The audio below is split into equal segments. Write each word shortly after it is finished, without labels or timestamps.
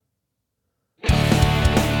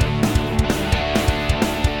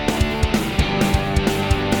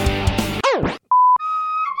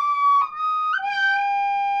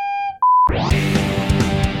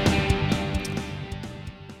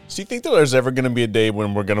Do you think that there's ever going to be a day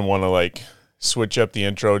when we're going to want to like switch up the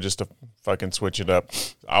intro just to fucking switch it up?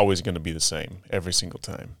 It's always going to be the same every single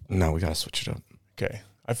time. No, we gotta switch it up. Okay.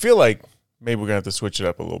 I feel like maybe we're going to have to switch it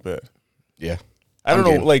up a little bit. Yeah. I don't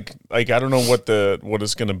know, like I don't know what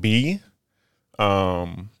it's going to be, or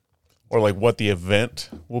like what the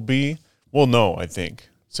event will be. We'll know, I think.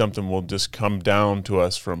 Something will just come down to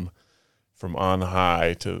us from on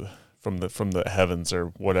high from the heavens or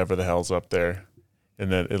whatever the hell's up there,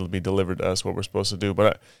 and then it'll be delivered to us what we're supposed to do.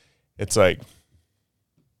 But it's like,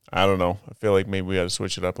 I don't know. I feel like maybe we got to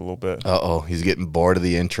switch it up a little bit. Uh-oh, he's getting bored of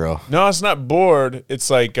the intro. No, it's not bored. It's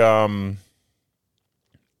like I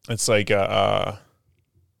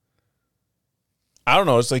don't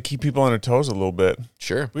know. It's like keep people on their toes a little bit.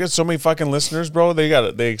 Sure. We got so many fucking listeners, bro.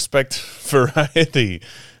 They expect variety.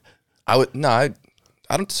 I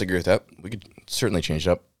don't disagree with that. We could certainly change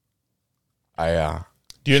it up. I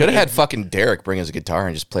should have had fucking Derek bring his guitar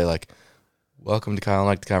and just play like, "Welcome to Kyle and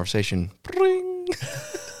Like the Conversation." Bring.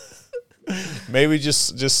 Maybe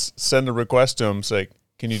just send a request to him. Say,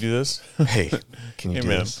 can you do this? Hey, can you do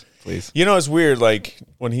this, please? You know, it's weird. Like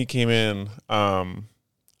when he came in, I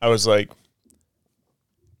was like,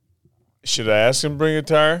 should I ask him to bring a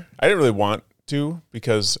guitar? I didn't really want to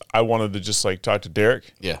because I wanted to just like talk to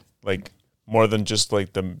Derek. Yeah. Like more than just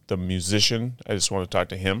like the musician. I just want to talk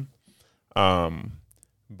to him.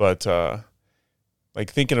 But like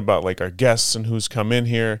thinking about like our guests and who's come in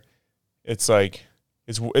here, it's like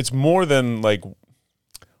it's more than like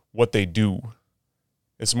what they do.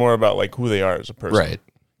 It's more about like who they are as a person. Right.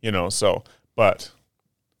 You know, so but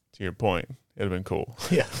to your point, it'd have been cool.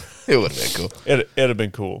 Yeah. It would have been cool. It'd have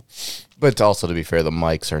been cool. But also, to be fair, the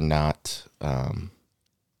mics are not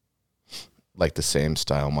like the same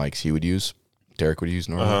style mics he would use, Derek would use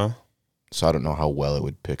normally. Uh-huh. So I don't know how well it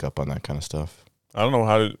would pick up on that kind of stuff. I don't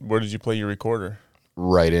know where did you play your recorder?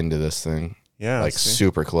 Right into this thing. Yeah. Like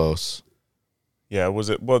super close. Yeah, was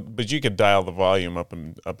it but you could dial the volume up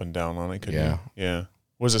and down on it, couldn't you? Yeah.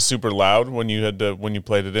 Was it super loud when you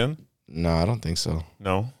played it in? No, I don't think so.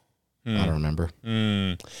 No? I don't remember.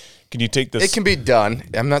 Can you take this? It can be done.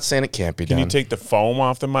 I'm not saying it can't be done. Can you take the foam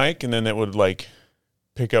off the mic and then it would like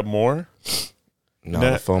pick up more? No,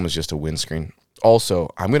 the foam is just a windscreen. Also,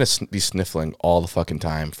 I'm going to be sniffling all the fucking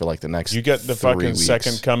time for like the next You got the 3 fucking weeks.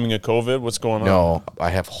 second coming of COVID? What's going on? No, I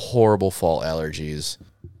have horrible fall allergies.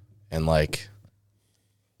 And like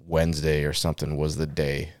Wednesday or something was the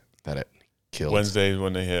day that it killed. Wednesday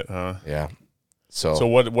when they hit, huh? Yeah. So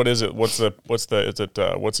what is it? What's in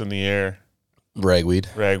the air? ragweed.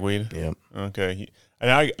 Ragweed. Yep. Okay.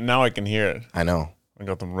 And now I can hear it. I know. I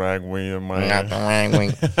got them ragweed in my I got the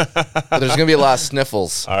ragweed. But there's going to be a lot of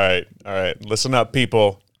sniffles. All right. Listen up,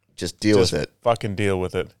 people. Just deal with it. Fucking deal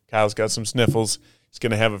with it. Kyle's got some sniffles. He's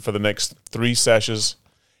going to have it for the next 3 sessions.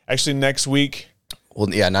 Actually, next week.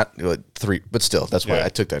 Well, yeah, not 3, but still, that's why Yeah. I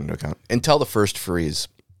took that into account. Until the first freeze,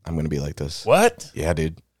 I'm going to be like this. What? Yeah,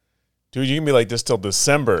 dude. Dude, you can be like this till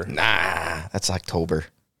December. Nah, that's October.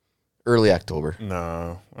 Early October.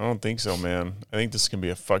 No, I don't think so, man. I think this is going to be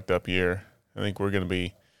a fucked up year. I think we're going to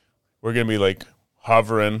be like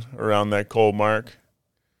hovering around that cold mark.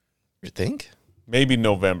 You think? Maybe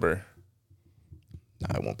November. No,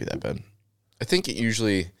 it won't be that bad. I think it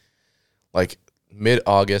usually, like,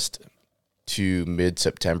 mid-August to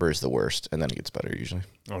mid-September is the worst, and then it gets better usually.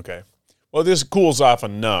 Okay. Well, this cools off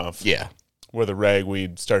enough. Yeah. Where the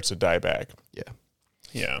ragweed starts to die back. Yeah.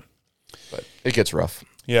 Yeah. But it gets rough.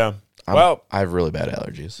 Yeah. I have really bad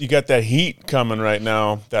allergies. You got that heat coming right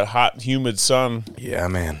now, that hot, humid sun. Yeah,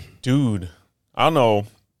 man. Dude, I don't know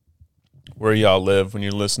where y'all live when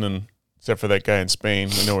you're listening, except for that guy in Spain.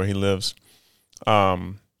 I know where he lives. But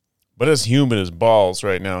it's humid as balls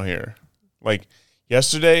right now here. Like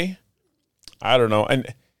yesterday, I don't know.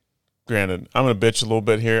 And granted, I'm going to bitch a little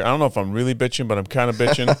bit here. I don't know if I'm really bitching, but I'm kind of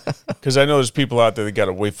bitching because I know there's people out there that got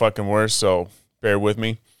it way fucking worse, so bear with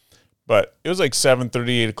me. But it was like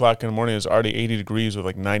 7:30, 8 o'clock in the morning. It was already 80 degrees with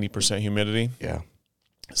like 90% humidity. Yeah.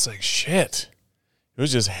 It's like, shit. It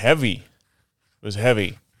was just heavy. It was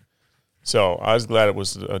heavy. So I was glad it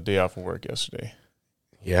was a day off of work yesterday.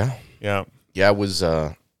 Yeah? Yeah. Yeah, it was,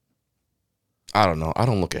 I don't know. I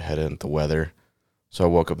don't look ahead at the weather. So I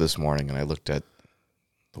woke up this morning and I looked at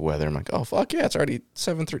the weather. I'm like, oh, fuck yeah, it's already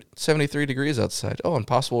 73 degrees outside. Oh, and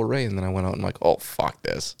possible rain. And then I went out and I'm like, oh, fuck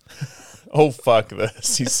this. Oh, fuck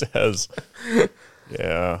this, he says.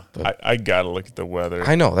 Yeah. I got to look at the weather.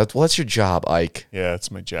 I know. That's your job, Ike. Yeah, it's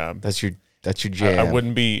my job. That's your jam. I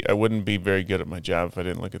wouldn't be very good at my job if I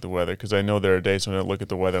didn't look at the weather, because I know there are days when I look at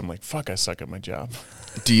the weather, I'm like, fuck, I suck at my job.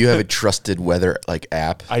 Do you have a trusted weather like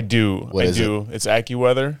app? I do. What is it? It's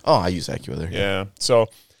AccuWeather. Oh, I use AccuWeather. Yeah. So,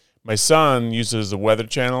 my son uses the Weather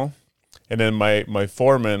Channel, and then my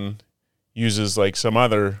foreman uses like some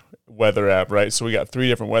other weather app, right? So we got 3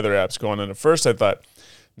 different weather apps going. And at first I thought,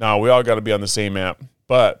 no, we all got to be on the same app.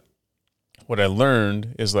 But what I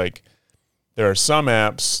learned is like there are some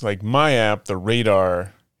apps, like my app, the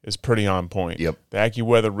radar is pretty on point. Yep. The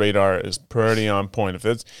AccuWeather radar is pretty on point. If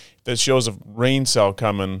it shows a rain cell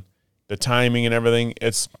coming, the timing and everything,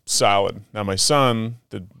 it's solid. Now my son,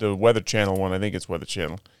 the Weather Channel one, I think it's Weather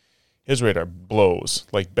Channel, his radar blows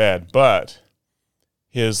like bad, but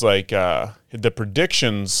his like the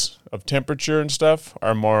predictions of temperature and stuff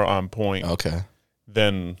are more on point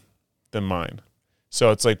than mine.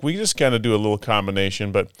 So it's like we just kind of do a little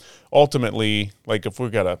combination, but ultimately, like if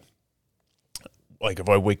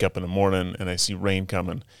I wake up in the morning and I see rain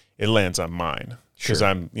coming, it lands on mine because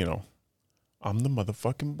I'm the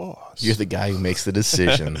motherfucking boss. You're the guy who makes the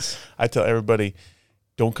decisions. I tell everybody,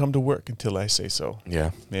 don't come to work until I say so.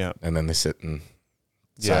 Yeah. Yeah. And then they sit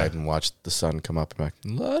inside and watch the sun come up and be like,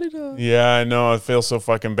 la-di-da. Yeah, I know. I feel so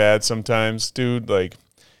fucking bad sometimes, dude. Like,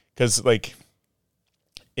 because, like,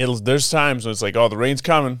 there's times when it's like, oh, the rain's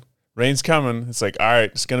coming. Rain's coming. It's like, all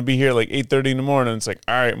right, it's going to be here like 8:30 in the morning. It's like,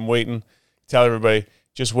 all right, I'm waiting. Tell everybody,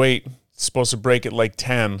 just wait. It's supposed to break at like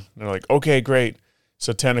 10. And they're like, okay, great.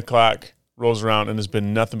 So 10 o'clock rolls around and there's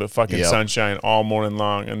been nothing but fucking sunshine all morning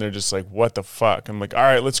long. And they're just like, what the fuck? I'm like, all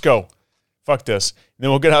right, let's go. Fuck this. And then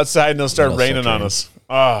we'll get outside and it'll start raining on us.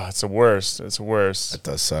 Oh, it's the worst. It's the worst. That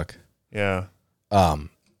does suck. Yeah.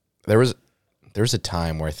 There was a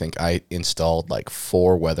time where I think I installed like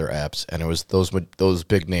 4 weather apps, and it was those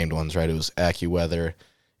big named ones, right? It was AccuWeather,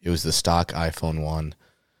 it was the stock iPhone one,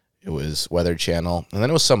 it was Weather Channel, and then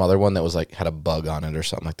it was some other one that was like had a bug on it or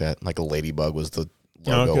something like that. Like a ladybug was the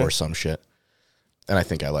logo or some shit. And I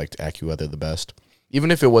think I liked AccuWeather the best.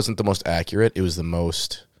 Even if it wasn't the most accurate, it was the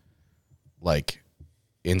most like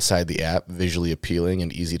inside the app, visually appealing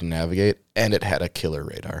and easy to navigate, and it had a killer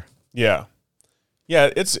radar. Yeah. Yeah,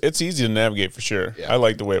 it's easy to navigate for sure. Yeah. I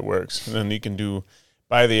like the way it works. And then you can do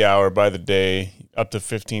by the hour, by the day, up to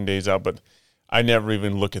 15 days out, but I never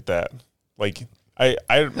even look at that. Like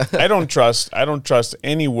I don't trust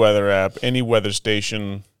any weather app, any weather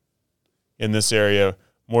station in this area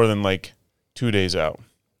more than like 2 days out.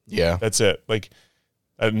 Yeah. That's it. Like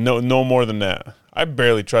no more than that. I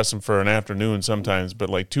barely trust them for an afternoon sometimes, but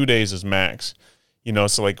like 2 days is max. You know,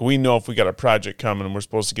 so like we know if we got a project coming and we're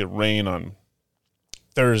supposed to get rain on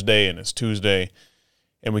Thursday and it's Tuesday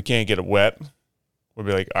and we can't get it wet, we'll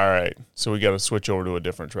be like, all right, so we got to switch over to a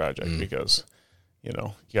different project because, you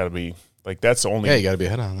know, you got to be like, that's the only. Yeah, you got to be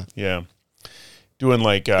ahead on it. Yeah. Doing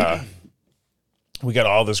like, we got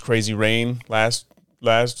all this crazy rain last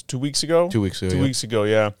 2 weeks ago. 2 weeks ago. 2 weeks ago,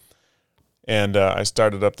 yeah. And I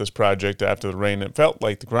started up this project after the rain. It felt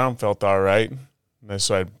like the ground felt all right. And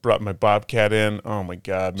so I brought my Bobcat in. Oh, my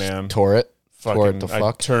God, man. Just tore it.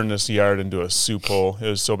 I turned this yard into a soup hole. It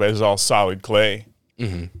was so bad. It was all solid clay.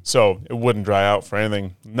 Mm-hmm. So it wouldn't dry out for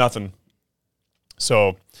anything. Nothing.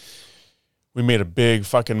 So we made a big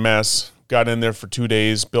fucking mess. Got in there for 2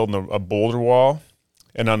 days building a boulder wall.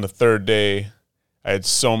 And on the 3rd day, I had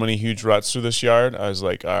so many huge ruts through this yard. I was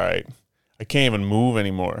like, all right, I can't even move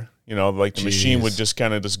anymore. You know, like the machine would just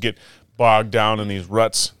kind of just get bogged down in these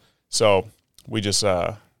ruts. So we're just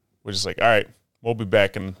like, all right, we'll be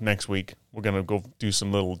back in next week. We're going to go do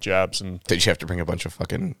some little jobs. And did you have to bring a bunch of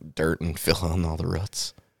fucking dirt and fill in all the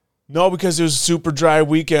ruts? No, because it was a super dry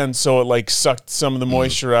weekend, so it like sucked some of the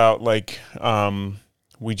moisture out. Like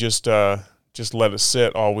we just let it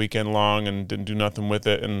sit all weekend long and didn't do nothing with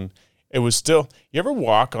it. And it was still, you ever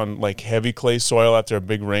walk on like heavy clay soil after a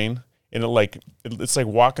big rain? And it's like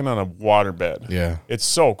walking on a waterbed. Yeah. It's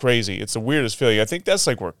so crazy. It's the weirdest feeling. I think that's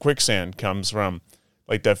like where quicksand comes from,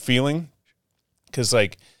 like that feeling. Because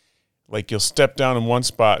like you'll step down in one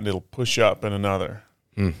spot and it'll push up in another.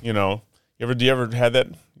 You know, you ever had that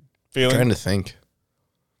feeling? I'm trying to think.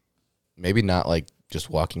 Maybe not like just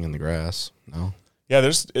walking in the grass. No. Yeah,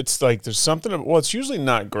 there's something. Well, it's usually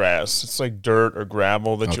not grass. It's like dirt or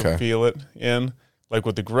gravel that you'll feel it in. Like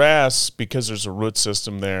with the grass, because there's a root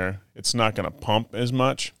system there, it's not going to pump as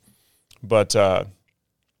much. But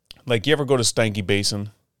like, you ever go to Stanky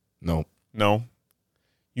Basin? No. No.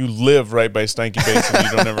 You live right by Stanky Basin.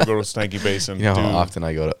 You don't ever go to Stanky Basin. You know how often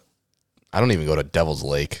I don't even go to Devil's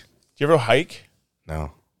Lake. Do you ever hike?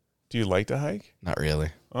 No. Do you like to hike? Not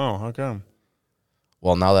really. Oh, how come?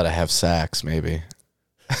 Well, now that I have Saks, maybe.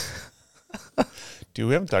 Dude,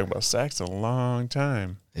 we haven't talked about Saks in a long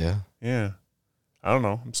time. Yeah. Yeah. I don't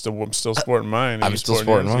know. I'm still sporting mine. I'm still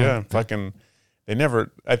sporting mine. Yeah. Fucking, they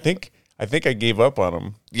never, I think I think I gave up on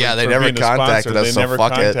them. Yeah, they never contacted us. They So never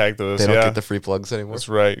fuck it. contacted us. They don't yeah. get the free plugs anymore. That's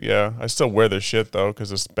right. Yeah, I still wear their shit though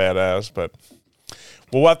because it's badass. But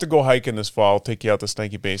we'll have to go hiking this fall. Take you out to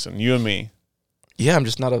Stanky Basin, you and me. Yeah, I'm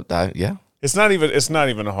just not a. Yeah. It's not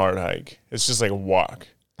even a hard hike. It's just like a walk.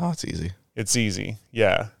 Oh, it's easy. It's easy.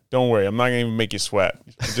 Yeah. Don't worry. I'm not gonna even make you sweat.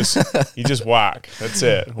 You just walk. That's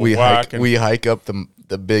it. We hike up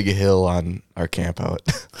the big hill on our camp out.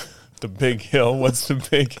 The big hill. What's the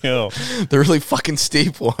big hill? The really fucking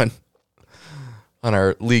steep one on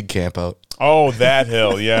our league camp out. Oh, that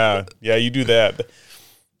hill. Yeah. Yeah, you do that.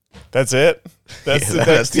 That's it? That's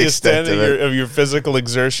the extent of your physical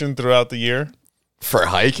exertion throughout the year? For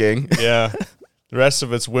hiking. Yeah. The rest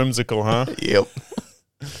of it's whimsical, huh? Yep.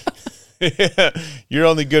 Yeah. You're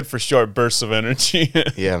only good for short bursts of energy.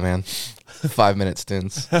 Yeah, man. 5-minute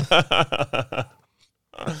stints.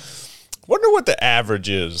 Wonder what the average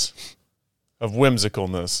is of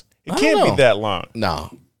whimsicalness. It can't be that long.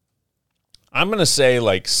 No. I'm going to say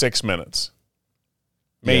like 6 minutes.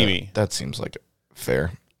 Maybe. Yeah, that seems like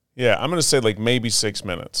fair. Yeah, I'm going to say like maybe 6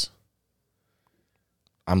 minutes.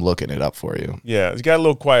 I'm looking it up for you. Yeah, it got a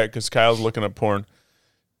little quiet because Kyle's looking up porn.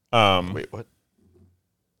 Wait, what?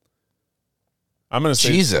 I'm going to say...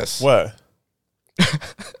 Jesus. What?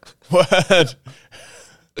 What?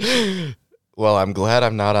 Well, I'm glad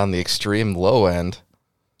I'm not on the extreme low end.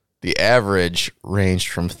 The average ranged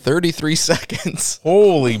from 33 seconds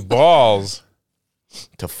Holy balls.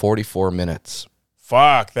 to 44 minutes.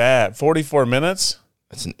 Fuck that. 44 minutes?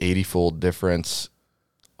 That's an 80-fold difference.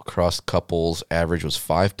 Across couples, average was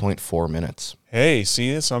 5.4 minutes. Hey,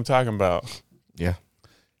 see this? I'm talking about. Yeah.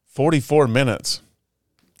 44 minutes.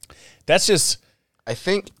 That's just... I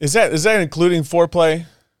think... Is that including foreplay?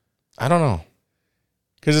 I don't know.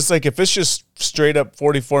 Because it's like if it's just straight up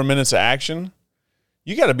 44 minutes of action,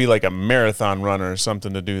 you got to be like a marathon runner or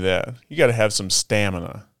something to do that. You got to have some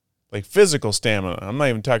stamina, like physical stamina. I'm not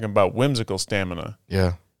even talking about whimsical stamina.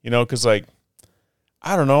 Yeah. You know, because like,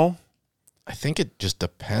 I don't know. I think it just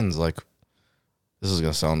depends. Like, this is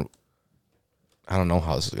going to sound... I don't know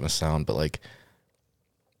how this is going to sound, but like,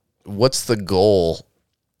 what's the goal,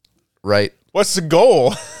 right? What's the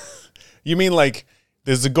goal? You mean like,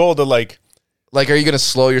 there's a goal to like... Like, are you going to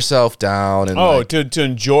slow yourself down? And to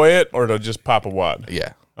enjoy it or to just pop a wad?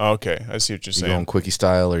 Yeah. Okay, I see what you're You saying. going quickie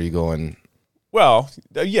style, or are you going... Well,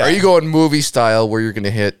 yeah. Are you going movie style where you're going to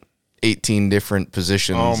hit 18 different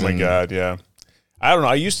positions? Oh, my God, yeah. I don't know.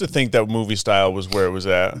 I used to think that movie style was where it was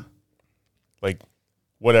at. Like,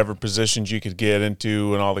 whatever positions you could get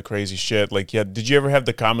into and all the crazy shit. Like, yeah, did you ever have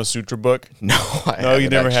the Kama Sutra book? No, No, you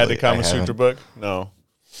never had the Kama Sutra book? No.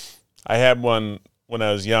 I had one when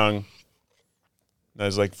I was young. I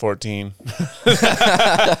was like 14.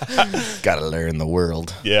 Gotta learn the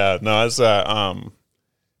world. Yeah, no, it's I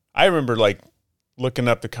remember like looking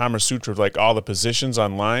up the Kama Sutra, like all the positions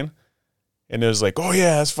online, and it was like, oh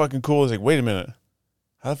yeah, that's fucking cool. It's like, wait a minute,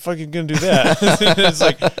 how the fuck are you gonna do that? It's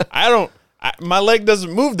like my leg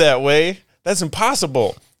doesn't move that way. That's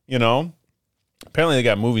impossible. You know. Apparently they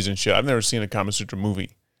got movies and shit. I've never seen a Kama Sutra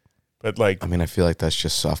movie, but like, I mean, I feel like that's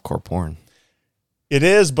just softcore porn. it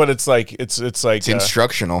is, but it's like it's like It's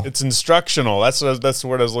instructional. It's instructional. That's the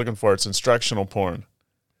word I was looking for. It's instructional porn.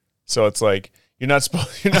 So it's like you're not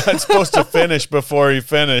supposed to finish before you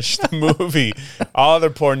finish the movie. All other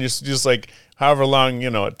porn, you're just like however long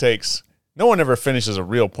it takes. No one ever finishes a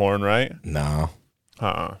real porn, right? No.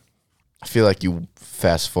 I feel like you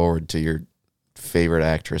fast forward to your favorite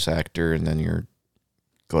actress, actor, and then you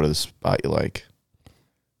go to the spot you like.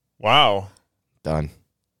 Wow. Done.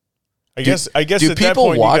 I guess. Do at that people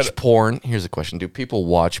point watch porn? Here's a question: do people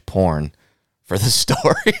watch porn for the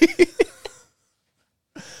story?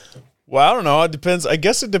 Well, I don't know. It depends. I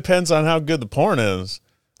guess it depends on how good the porn is.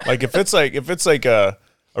 Like if it's like a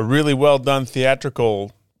really well done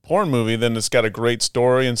theatrical porn movie, then it's got a great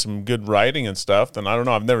story and some good writing and stuff. Then I don't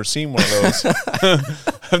know. I've never seen one of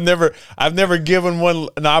those. I've never given one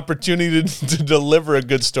an opportunity to deliver a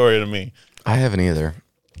good story to me. I haven't either.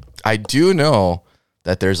 I do know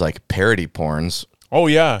that there's like parody porns. Oh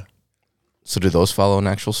yeah. So do those follow an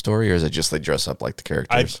actual story, or is it just they dress up like the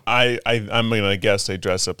characters? I'm gonna guess they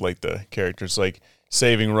dress up like the characters, like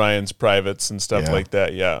Saving Ryan's Privates and stuff like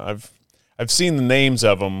that. Yeah, I've seen the names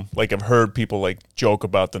of them. Like I've heard people like joke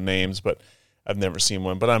about the names, but I've never seen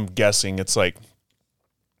one. But I'm guessing it's like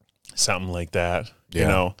something like that. Yeah. You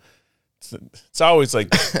know, it's always like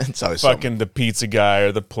It's always fucking something. the pizza guy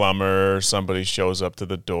or the plumber or somebody shows up to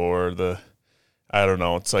the door. I don't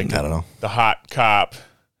know. It's like I don't know. The hot cop.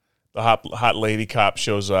 The hot lady cop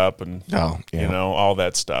shows up and, Oh, yeah. all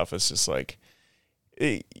that stuff. It's just like,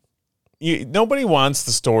 nobody wants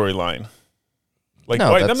the storyline. Like,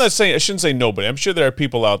 No, I'm not saying, I shouldn't say nobody. I'm sure there are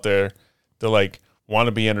people out there that like want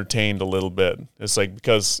to be entertained a little bit. It's like,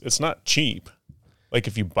 because it's not cheap. Like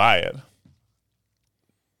if you buy it.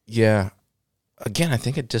 Yeah. Again, I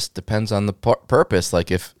think it just depends on the purpose. Like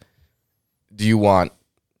do you want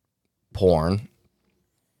porn?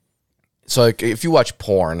 So like, if you watch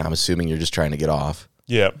porn, I'm assuming you're just trying to get off.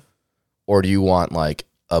 Yeah. Or do you want like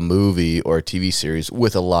a movie or a TV series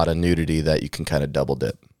with a lot of nudity that you can kind of double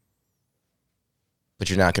dip? But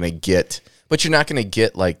you're not going to get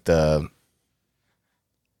like the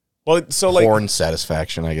porn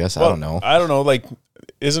satisfaction, I guess. I don't know. I don't know. Like,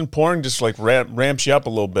 isn't porn just like ramps you up a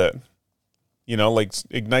little bit? You know, like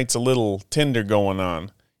ignites a little Tinder going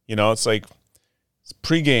on. You know, it's like it's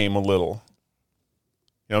pregame a little.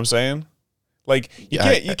 You know what I'm saying? Like you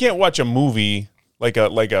can't watch a movie like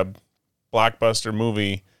a blockbuster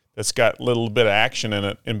movie that's got a little bit of action in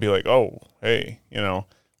it and be like, oh, hey, you know,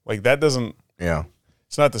 like that doesn't. Yeah.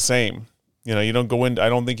 It's not the same. You know, you don't go into, I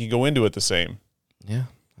don't think you go into it the same. Yeah,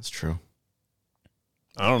 that's true.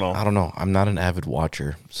 I don't know. I'm not an avid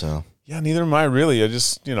watcher, so. Yeah, neither am I really. I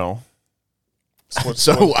just, you know. I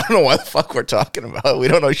don't know what the fuck we're talking about. We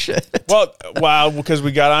don't know shit. Well, because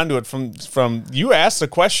we got onto it from you asked a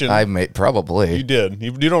question. Probably. You did.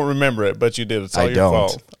 You don't remember it, but you did. It's all your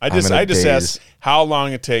fault. I just asked how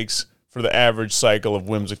long it takes for the average cycle of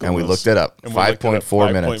whimsicalness. And we looked it up.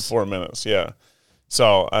 5.4 minutes. 5.4 minutes, yeah.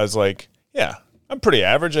 So I was like, yeah, I'm pretty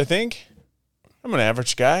average, I think. I'm an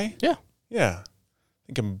average guy. Yeah. Yeah.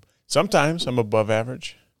 I think sometimes I'm above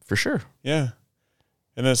average. For sure. Yeah.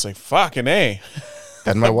 And then it's like, fucking A.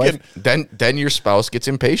 Then my wife, then your spouse gets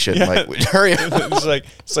impatient. Yeah. Like, hurry up.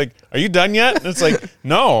 It's like, are you done yet? And it's like,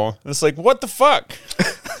 no. And it's like, what the fuck?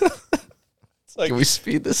 It's like, can we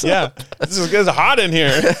speed this up? Yeah. It's hot in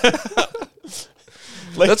here.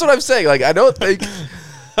 Like, that's what I'm saying. Like, I don't think,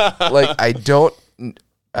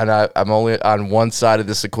 and I'm only on one side of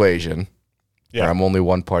this equation. Yeah. Or I'm only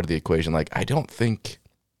one part of the equation. Like, I don't think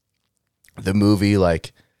the movie,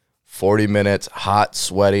 like, 40 minutes, hot,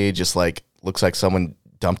 sweaty, just like looks like someone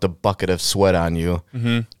dumped a bucket of sweat on you.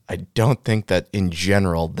 Mm-hmm. I don't think that in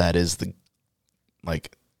general that is the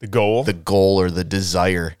goal or the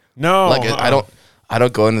desire. No, like I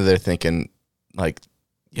don't go into there thinking like,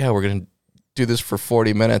 yeah, we're gonna do this for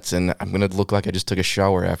 40 minutes and I'm gonna look like I just took a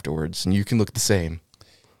shower afterwards, and you can look the same.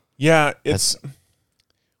 Yeah,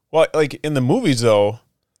 well, like in the movies though,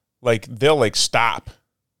 like they'll like stop,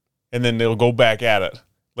 and then they'll go back at it.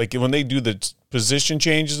 Like when they do the position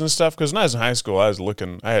changes and stuff, because when I was in high school, I was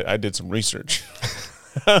looking. I did some research.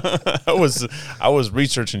 I was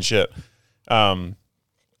researching shit. But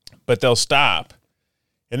they'll stop,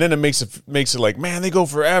 and then it makes it like, man, they go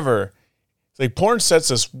forever. It's like porn sets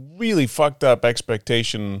this really fucked up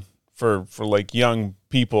expectation for like young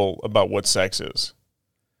people about what sex is.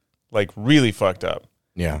 Like really fucked up.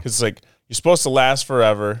 Yeah, because it's like you're supposed to last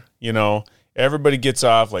forever. You know, everybody gets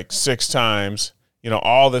off like 6 times. You know,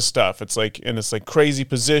 all this stuff. It's like, and it's like crazy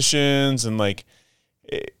positions, and like,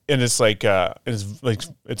 and it's like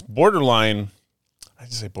it's borderline. I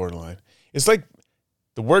just say borderline. It's like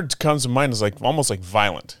the word comes to mind is like almost like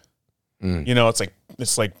violent. Mm. You know, it's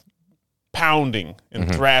like pounding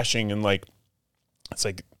and thrashing, and like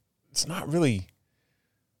it's not really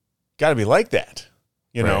got to be like that.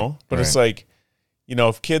 You know, but it's like, you know,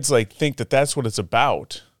 if kids like think that that's what it's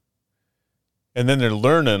about, and then they're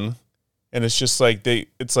learning. And it's just like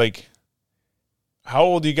it's like, how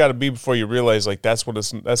old you got to be before you realize like that's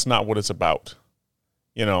not what it's about,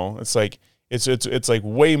 you know? It's like it's like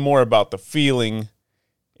way more about the feeling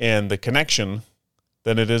and the connection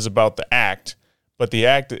than it is about the act. But the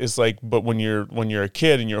act is like, but when you're a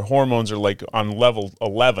kid and your hormones are like on level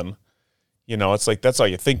 11, you know, it's like that's all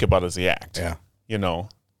you think about is the act. Yeah, you know.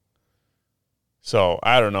 So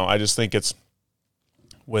I don't know. I just think it's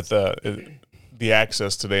with the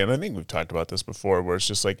access today, and I think we've talked about this before, where it's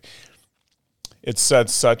just like it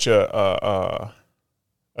sets such a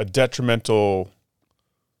detrimental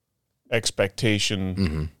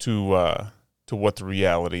expectation to what the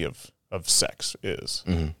reality of sex is,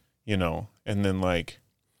 you know, and then like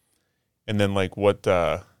what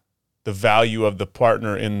the value of the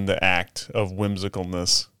partner in the act of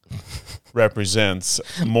whimsicalness represents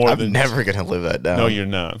more I'm than never gonna live that down. No, you're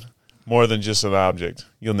not. More than just an object.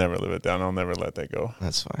 You'll never live it down. I'll never let that go.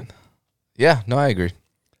 That's fine. Yeah, no, I agree.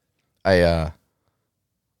 I agree.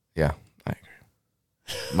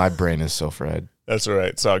 My brain is so fried. That's all right.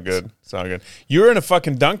 It's all good. It's all good. You were in a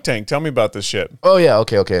fucking dunk tank. Tell me about this shit. Oh, yeah.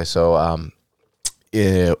 Okay. So,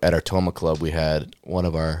 at our Toma Club, we had one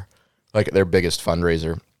of our, like, their biggest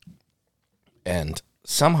fundraiser. And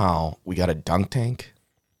somehow we got a dunk tank.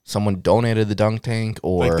 Someone donated the dunk tank,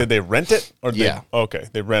 or Like, did they rent it? Or Yeah. Okay,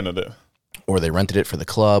 they rented it. or they rented it for the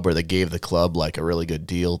club, or they gave the club like a really good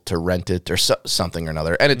deal to rent it, or something or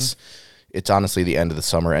another. And it's honestly the end of the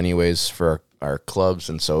summer anyways for our clubs,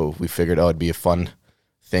 and so we figured, it'd be a fun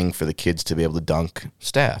thing for the kids to be able to dunk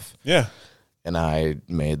staff. Yeah. And I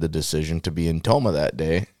made the decision to be in Toma that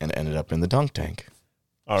day and ended up in the dunk tank.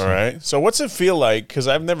 All right. So what's it feel like? Because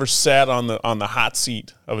I've never sat on the hot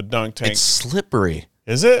seat of a dunk tank. It's slippery.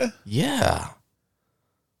 Is it? Yeah.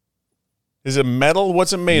 Is it metal?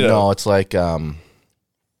 What's it made of? No, it's like a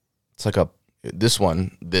this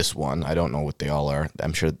one. I don't know what they all are.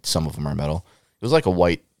 I'm sure some of them are metal. It was like a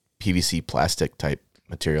white PVC plastic type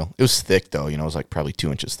material. It was thick though. It was like probably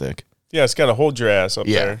 2 inches thick. Yeah, it's got to hold your ass up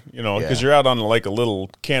Yeah. there, because Yeah. you're out on like a little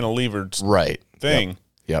cantilevered Right. thing.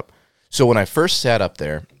 Yep. So when I first sat up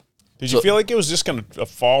there, Did you feel like it was just going to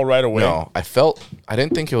fall right away? no, I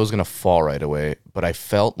didn't think it was going to fall right away, but I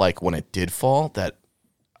felt like when it did fall that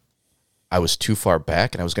I was too far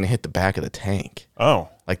back and I was going to hit the back of the tank. Oh.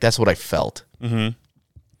 Like that's what I felt.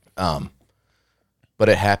 Mm-hmm. But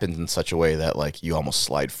it happened in such a way that like you almost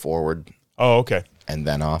slide forward Oh, okay. and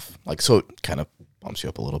then off. Like, so it kind of bumps you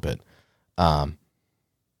up a little bit.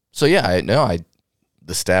 So yeah,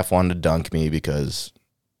 the staff wanted to dunk me because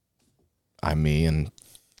I'm me and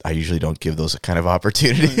I usually don't give those kind of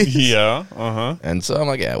opportunities. Yeah. Uh-huh. And so I'm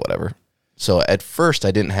like, yeah, whatever. So at first I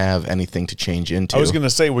didn't have anything to change into. I was going to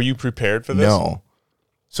say, were you prepared for this? No.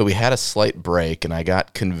 So we had a slight break and I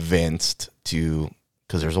got convinced because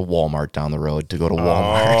there's a Walmart down the road, to go to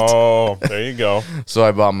Walmart. Oh, there you go. So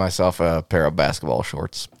I bought myself a pair of basketball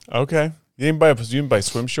shorts. Okay. You didn't buy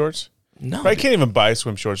swim shorts? No. I can't even buy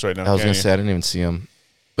swim shorts right now. I was can going to you? say, I didn't even see them.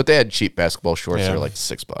 But they had cheap basketball shorts Yeah. that were like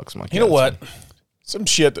 $6. I'm like, You yeah, know that's what? fine. Some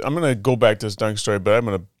shit. I'm going to go back to this dunk story, but I'm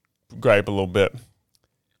going to gripe a little bit.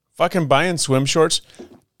 Fucking buying swim shorts.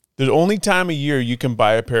 The only time of year you can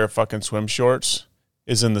buy a pair of fucking swim shorts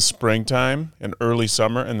is in the springtime and early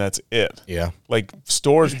summer, and that's it. Yeah. Like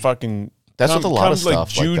stores fucking. That's with a lot of stuff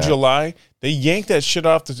like June, that. July, they yank that shit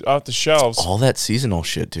off the shelves. All that seasonal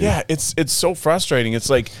shit, dude. Yeah, it's so frustrating. It's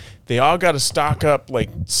like they all got to stock up like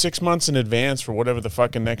 6 months in advance for whatever the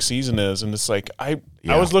fucking next season is, and it's like I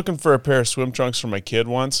was looking for a pair of swim trunks for my kid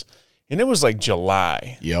once, and it was like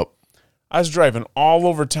July. Yep. I was driving all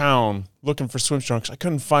over town looking for swim trunks. I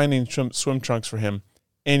couldn't find any swim trunks for him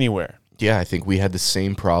anywhere. Yeah, I think we had the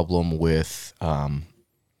same problem with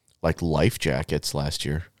like life jackets last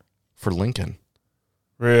year for Lincoln.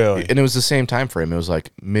 Really? And it was the same time frame. It was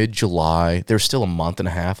like mid-July. There's still a month and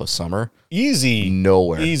a half of summer. Easy.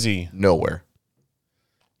 Nowhere. Easy. Nowhere.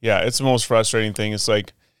 Yeah, it's the most frustrating thing. It's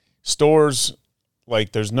like stores,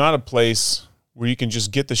 like there's not a place where you can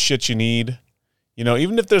just get the shit you need.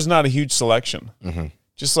 Even if there's not a huge selection. Mm-hmm.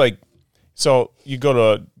 Just like, so you go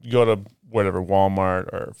to whatever,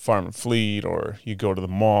 Walmart or Farm and Fleet, or you go to the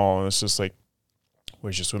mall and it's just like,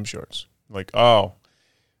 where's your swim shorts? Like, oh,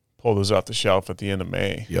 pull those off the shelf at the end of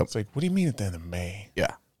May. Yep. It's like, what do you mean at the end of May?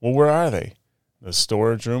 Yeah. Well, where are they? The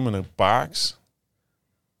storage room in a box?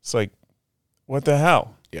 It's like, what the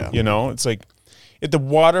hell? Yeah. It's like, at the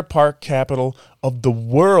water park capital of the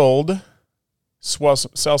world, sell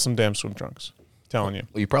some damn swim trunks. Telling you.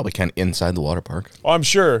 Well, you probably can inside the water park. Oh, I'm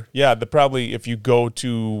sure. Yeah, probably if you go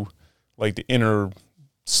to like the inner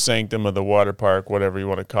sanctum of the water park, whatever you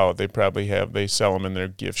want to call it, they sell them in their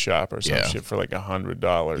gift shop or some shit for like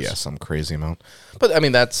 $100. Yeah, some crazy amount. But I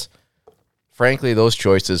mean, frankly, those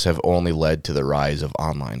choices have only led to the rise of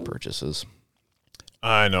online purchases.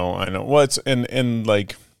 I know. Well, it's and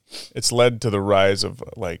like it's led to the rise of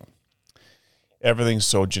like everything's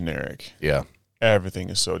so generic. Yeah. Everything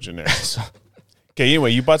is so generic. Okay,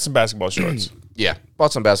 anyway, you bought some basketball shorts. Yeah.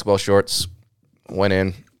 Bought some basketball shorts, went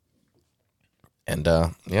in, and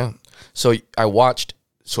yeah. So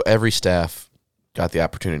every staff got the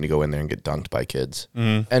opportunity to go in there and get dunked by kids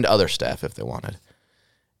and other staff if they wanted.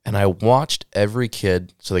 And I watched every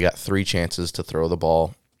kid, so they got 3 chances to throw the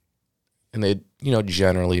ball. And they,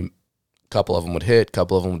 generally, a couple of them would hit, a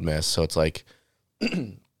couple of them would miss. So it's like,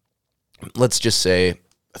 let's just say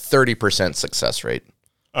a 30% success rate.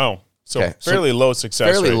 Oh, so Okay, fairly low success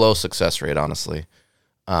rate. Fairly low success rate, honestly.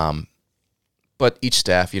 But each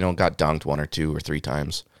staff, got dunked 1 or 2 or 3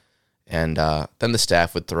 times. And then the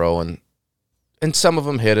staff would throw, and some of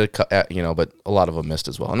them hit, but a lot of them missed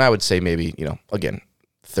as well. And I would say maybe, again,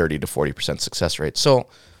 30 to 40% success rate. So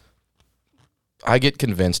I get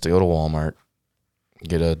convinced to go to Walmart,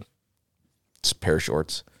 get a pair of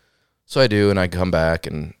shorts. So I do, and I come back,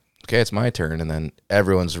 and okay, it's my turn. And then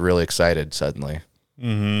everyone's really excited suddenly.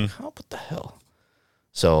 Mm-hmm. What the hell?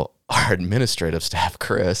 So our administrative staff,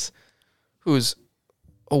 Chris, who's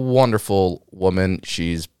a wonderful woman,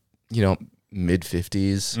 she's,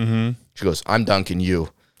 mid-50s. Mm-hmm. She goes, "I'm dunking you."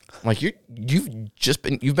 I'm like, you've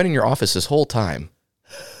been in your office this whole time.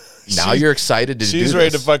 Now you're excited to do this. She's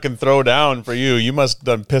ready to fucking throw down for you. You must have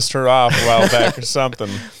done pissed her off a while back or something.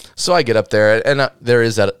 So I get up there, and there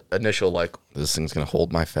is that initial, this thing's going to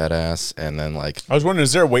hold my fat ass. And then, I was wondering,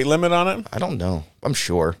 is there a weight limit on it? I don't know. I'm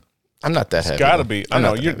sure. I'm not that heavy. It's got to be. I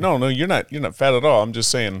know. You're not fat at all. I'm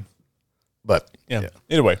just saying. But, yeah.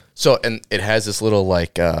 Anyway. So, and it has this little,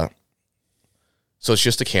 so it's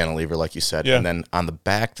just a cantilever, like you said. Yeah. And then on the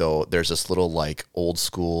back, though, there's this little, old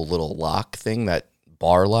school little lock thing, that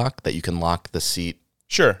bar lock that you can lock the seat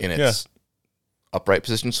Sure. in its upright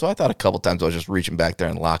position. So I thought a couple times I was just reaching back there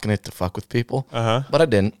and locking it to fuck with people. Uh-huh. But I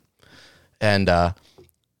didn't. And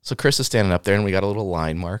so Chris is standing up there, and we got a little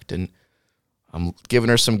line marked, and I'm giving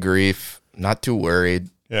her some grief, not too worried.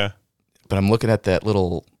 Yeah. But I'm looking at that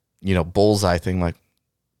little, bullseye thing like,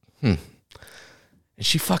 And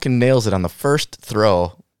she fucking nails it on the first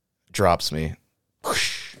throw, drops me.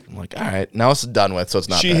 I'm like, all right, now it's done with, so it's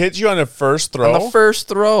not She bad. hit you on the first throw? On the first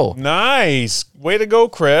throw. Nice. Way to go,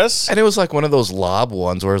 Chris. And it was like one of those lob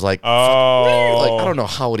ones where it's like, Oh. I don't know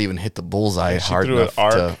how it even hit the bullseye She hard threw an enough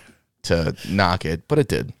arc. to knock it, but it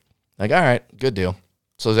did. Like, all right, good deal.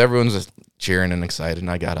 So as everyone's just cheering and excited,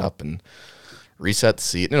 and I got up and reset the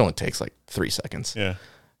seat, and it only takes 3 seconds. Yeah.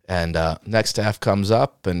 And next staff comes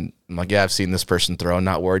up, and I'm like, yeah, I've seen this person throw,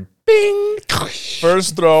 not worried. Bing!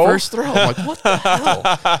 First throw. First throw. I'm like, what the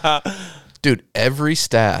hell? Dude, every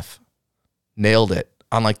staff nailed it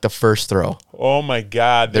on the first throw. Oh, my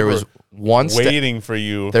God. There was one waiting for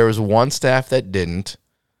you. There was one staff that didn't,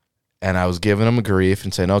 and I was giving them a grief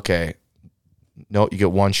and saying, okay, no, you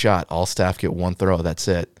get one shot. All staff get one throw. That's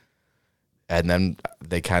it. And then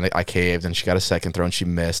I caved, and she got a second throw, and she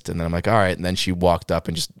missed. And then I'm like, all right. And then she walked up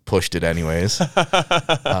and just pushed it anyways.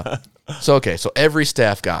 So every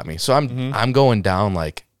staff got me. So I'm going down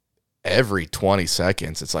every 20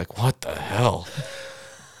 seconds. It's like, what the hell?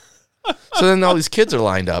 So then all these kids are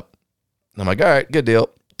lined up. And I'm like, all right, good deal.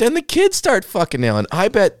 Then the kids start fucking nailing. I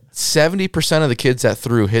bet 70% of the kids that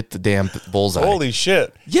threw hit the damn bullseye. Holy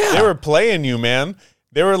shit. Yeah. They were playing you, man.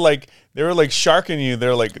 They were sharking you.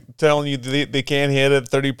 They're telling you they can't hit at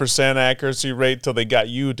 30% accuracy rate till they got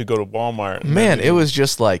you to go to Walmart. Man, it was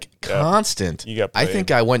just constant. You got I played.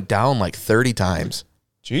 think I went down 30 times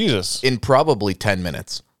Jesus. in probably 10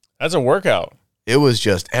 minutes. That's a workout. It was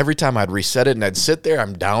just every time I'd reset it and I'd sit there,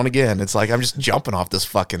 I'm down again. It's like I'm just jumping off this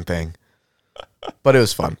fucking thing. But it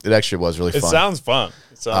was fun. It actually was really It fun. sounds fun.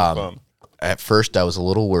 Fun. At first, I was a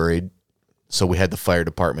little worried. So we had the fire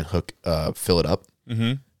department fill it up.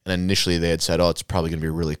 Mm-hmm. And initially they had said, oh, it's probably going to be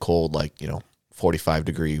really cold,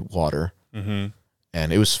 45-degree water. Mm-hmm.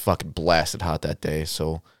 And it was fucking blasted hot that day.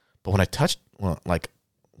 So, but when I touched, when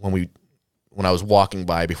I was walking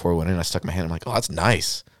by before we went in, I stuck my hand. I'm like, oh, that's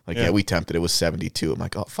nice. Yeah, we temped it. It was 72. I'm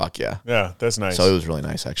like, oh, fuck yeah. Yeah, that's nice. So it was really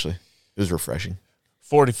nice, actually. It was refreshing.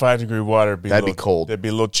 45-degry water. That'd be cold. That'd be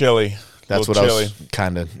a little chilly. That's what chilly. I was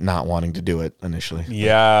kind of not wanting to do it initially.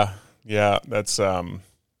 Yeah. Yeah. That's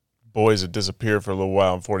boys that disappear for a little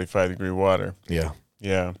while in 45-degree water. Yeah.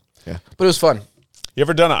 Yeah. Yeah. But it was fun. You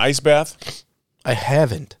ever done an ice bath? I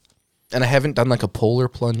haven't. And I haven't done a polar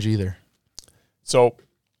plunge either. So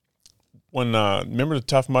when remember the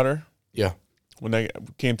Tough Mudder? Yeah. When they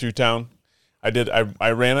came through town,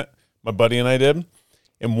 I ran it. My buddy and I did.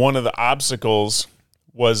 And one of the obstacles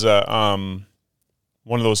was one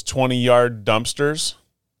of those 20-yard dumpsters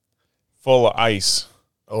full of ice.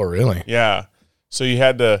 Oh, really? Yeah. So you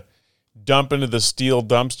had to dump into the steel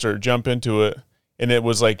dumpster, jump into it, and it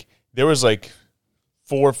was there was 4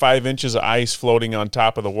 or 5 inches of ice floating on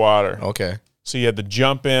top of the water. Okay. So you had to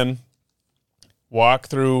jump in, walk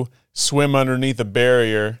through, swim underneath a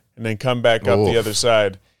barrier, and then come back up the other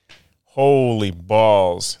side. Holy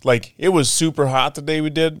balls. It was super hot the day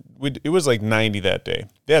we did. It was 90 that day.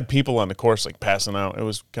 They had people on the course passing out. It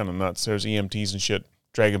was kind of nuts. There's EMTs and shit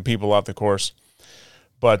dragging people off the course.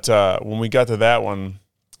 But when we got to that one,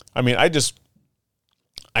 I mean,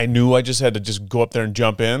 I knew I just had to just go up there and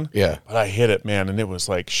jump in. Yeah. But I hit it, man, and it was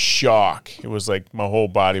shock. It was my whole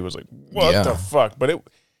body was what the fuck? But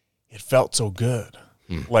it felt so good.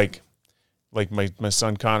 Like my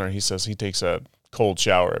son Connor, he says he takes a cold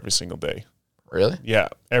shower every single day. Really? Yeah,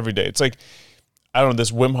 every day. It's I don't know,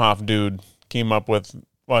 this Wim Hof dude came up with,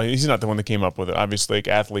 well, he's not the one that came up with it. Obviously,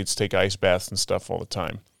 athletes take ice baths and stuff all the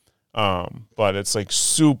time. But it's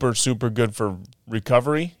super, super good for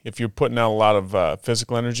recovery. If you're putting out a lot of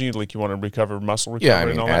physical energy, you want to recover muscle recovery. Yeah, I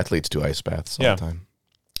mean, and all athletes do ice baths all the time.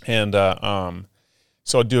 And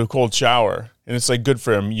So I'll do a cold shower, and it's like good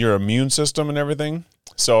for your immune system and everything.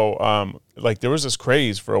 So like there was this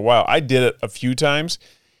craze for a while. I did it a few times.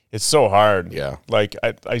 It's so hard. Yeah. Like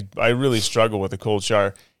I really struggle with a cold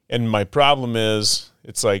shower. And my problem is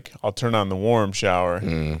it's like I'll turn on the warm shower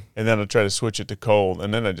and then I'll try to switch it to cold,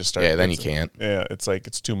 and then I just start. Yeah, then you can't. Yeah, it's like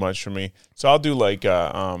it's too much for me. So I'll do like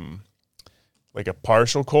a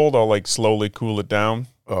partial cold. I'll like slowly cool it down.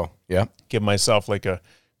 Oh, yeah. Give myself like a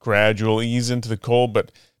gradual ease into the cold,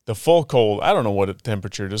 but the full cold, I don't know what the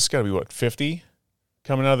temperature is. It's got to be, what, 50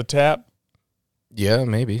 coming out of the tap? Yeah,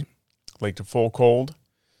 maybe. Like the full cold?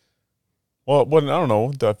 Well, I don't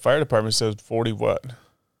know. The fire department says 40 what?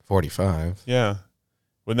 45. Yeah.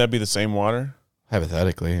 Wouldn't that be the same water?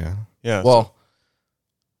 Hypothetically, yeah. Yeah. Well,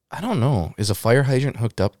 I don't know. Is a fire hydrant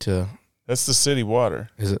hooked up to... That's the city water.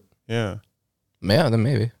 Is it? Yeah. Yeah, then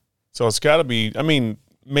maybe. So it's got to be, I mean,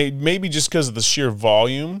 maybe just because of the sheer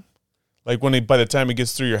volume. Like by the time it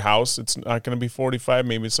gets through your house, it's not going to be 45.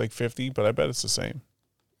 Maybe it's like 50, but I bet it's the same.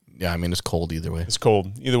 Yeah, I mean, it's cold either way. It's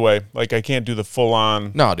cold either way. Like I can't do the full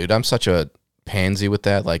on. No, dude, I'm such a pansy with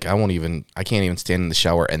that. Like I can't even stand in the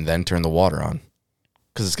shower and then turn the water on.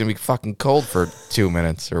 Because it's going to be fucking cold for 2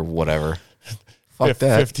 minutes or whatever. Fuck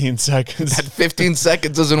that. 15 seconds. That 15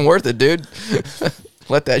 seconds isn't worth it, dude.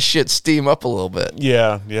 Let that shit steam up a little bit.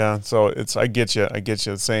 Yeah. So I get you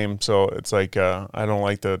the same. So it's like I don't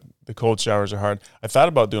like the cold showers are hard. I thought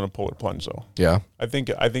about doing a polar plunge though. Yeah. I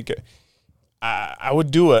think I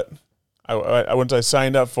would do it. I once I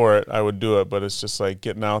signed up for it, I would do it. But it's just like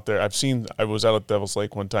getting out there. I was out at Devil's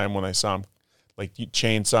Lake one time when I saw him like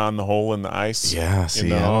chainsawing the hole in the ice. Yeah.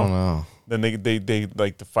 See, I don't know. Then they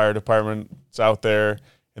like the fire department's out there.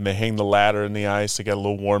 And they hang the ladder in the ice. They got a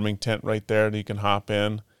little warming tent right there that you can hop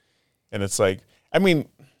in. And it's like, I mean,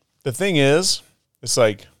 the thing is, it's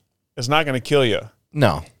like, it's not going to kill you.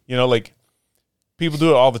 No. You know, like, people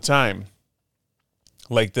do it all the time.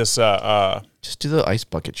 Like this, just do the ice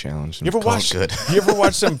bucket challenge. You ever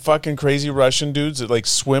watch some fucking crazy Russian dudes that, like,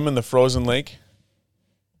 swim in the frozen lake?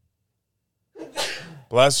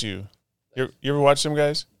 Bless you. You ever watch them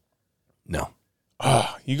guys? No.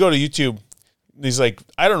 Oh, you go to YouTube. He's like,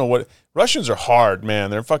 I don't know what Russians are hard, man.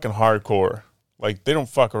 They're fucking hardcore. Like they don't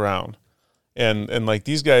fuck around. And like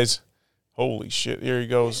these guys, holy shit, here he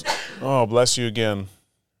goes. Oh, bless you again.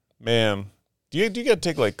 Man. Do you gotta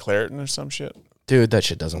take like Claritin or some shit? Dude, that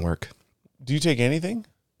shit doesn't work. Do you take anything?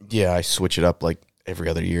 Yeah, I switch it up like every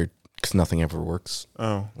other year because nothing ever works.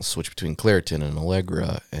 Oh. I'll switch between Claritin and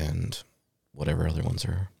Allegra and whatever other ones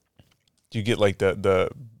are. Do you get like the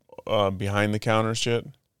behind the counter shit?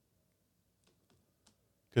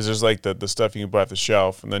 Because there's like the stuff you can buy off the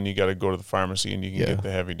shelf, and then you got to go to the pharmacy and you can get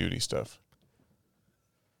the heavy duty stuff.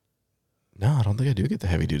 No, I don't think I do get the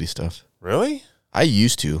heavy duty stuff. Really? I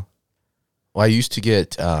used to. Well, I used to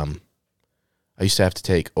get. I used to have to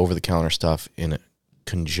take over the counter stuff in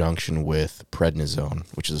conjunction with prednisone,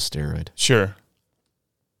 which is a steroid. Sure.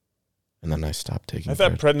 And then I stopped taking. I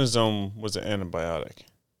thought prednisone was an antibiotic.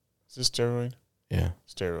 Is this steroid? Yeah.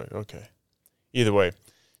 Steroid. Okay. Either way,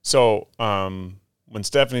 so when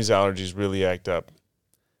Stephanie's allergies really act up,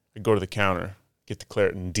 I go to the counter, get the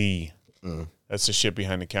Claritin D. That's the shit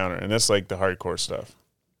behind the counter, and that's like the hardcore stuff.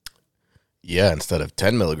 Yeah, instead of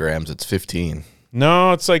 10 milligrams, it's 15.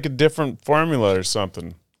 No, it's like a different formula or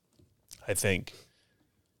something, I think.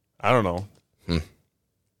 I don't know.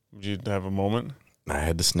 Would you have a moment? I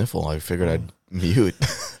had to sniffle. I figured I'd mute.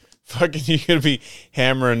 Fucking, you're going to be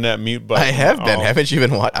hammering that mute button. I have been. Haven't you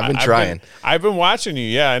been watching? I've been trying. I've been watching you.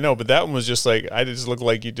 Yeah, I know. But that one was just like, I just looked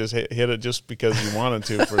like you just hit it just because you wanted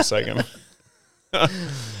to for a second.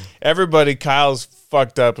 Everybody, Kyle's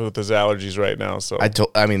fucked up with his allergies right now. So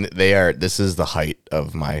I mean, they are. This is the height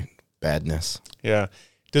of my badness. Yeah.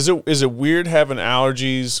 Is it weird having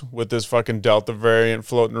allergies with this fucking Delta variant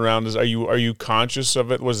floating around? Are you conscious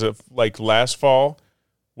of it? Was it like last fall?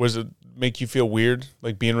 Was it make you feel weird,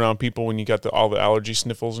 like being around people when you got all the allergy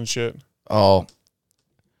sniffles and shit? Oh,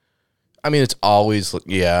 I mean, it's always,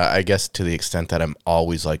 yeah, I guess to the extent that I'm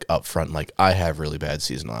always like upfront, like I have really bad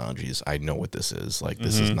seasonal allergies. I know what this is. Like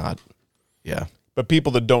this is not, yeah. But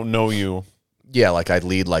people that don't know you. Yeah, like I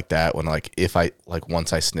lead like that when like if I like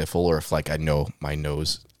once I sniffle or if like I know my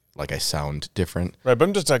nose, like I sound different. Right, but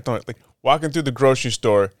I'm just like walking through the grocery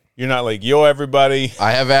store. You're not like, yo, everybody.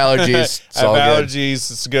 I have allergies. I have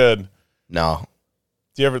allergies. It's good. No.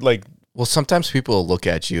 Do you ever like? Well, sometimes people will look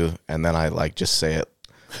at you and then I like just say it.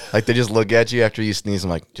 Like they just look at you after you sneeze. I'm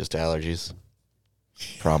like, just allergies.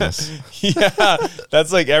 Promise. Yeah,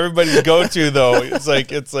 that's like everybody's go-to though. It's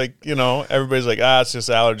like you know, everybody's like, it's just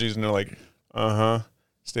allergies, and they're like,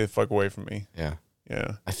 stay the fuck away from me. Yeah.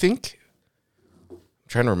 Yeah. I think I'm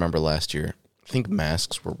trying to remember last year. I think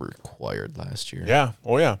masks were required last year. Yeah.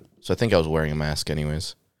 Oh, yeah. So I think I was wearing a mask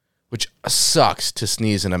anyways, which sucks to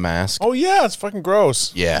sneeze in a mask. Oh, yeah. It's fucking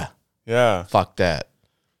gross. Yeah. Yeah. Fuck that.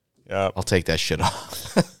 Yeah. I'll take that shit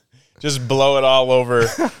off. Just blow it all over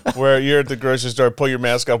where you're at the grocery store, pull your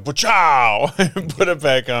mask off, chow, and put it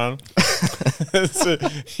back on. So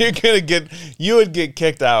you would get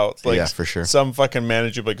kicked out. Like, yeah, for sure. Some fucking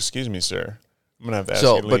manager would be like, excuse me, sir. I'm going to have to ask you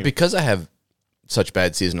to leave. But because I have such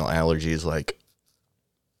bad seasonal allergies, like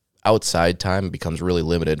outside time becomes really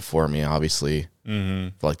limited for me, obviously,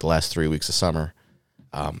 for like the last 3 weeks of summer.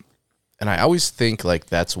 And I always think like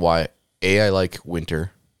that's why, A, I like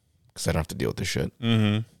winter because I don't have to deal with this shit.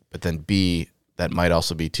 Mm-hmm. But then B, that might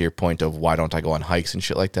also be to your point of why don't I go on hikes and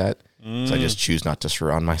shit like that? So I just choose not to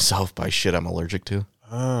surround myself by shit I'm allergic to.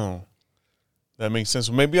 Oh, that makes sense.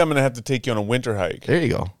 Well, maybe I'm going to have to take you on a winter hike. There you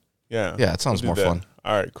go. Yeah. Yeah, it sounds more fun.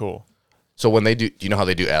 All right, cool. So when they do you know how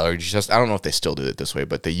they do allergy tests? I don't know if they still do it this way,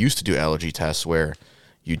 but they used to do allergy tests where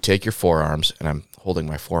you take your forearms, and I'm holding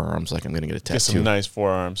my forearms like I'm going to get a tattoo. Get some nice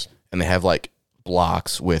forearms. And they have like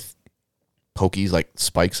blocks with pokies, like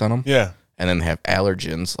spikes on them. Yeah. And then they have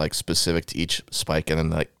allergens like specific to each spike, and then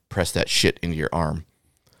like press that shit into your arm.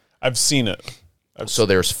 I've seen it. So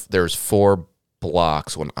there's 4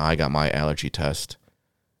 blocks when I got my allergy test,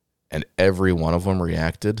 and every one of them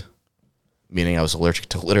reacted, meaning I was allergic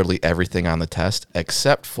to literally everything on the test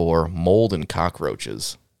except for mold and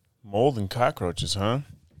cockroaches. Mold and cockroaches, huh?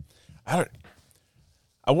 I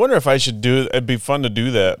wonder if I should do it. It'd be fun to do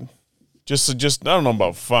that. Just I don't know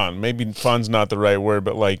about fun. Maybe fun's not the right word,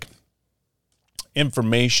 but like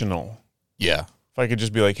informational. Yeah. If I could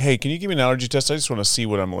just be like, hey, can you give me an allergy test? I just want to see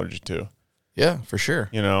what I'm allergic to. Yeah, for sure.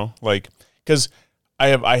 You know, like, because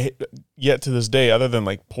I yet to this day, other than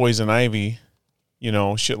like poison ivy, you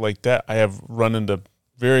know, shit like that, I have run into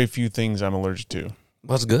very few things I'm allergic to.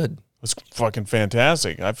 That's good. It's fucking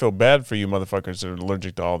fantastic. I feel bad for you motherfuckers that are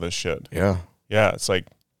allergic to all this shit. Yeah. Yeah, it's like,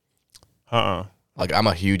 Like, I'm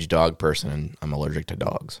a huge dog person, and I'm allergic to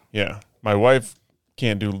dogs. Yeah. My wife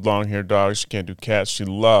can't do long-haired dogs. She can't do cats. She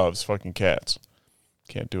loves fucking cats.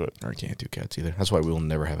 Can't do it. Or I can't do cats either. That's why we will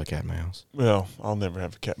never have a cat in my house. Well, I'll never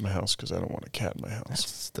have a cat in my house because I don't want a cat in my house.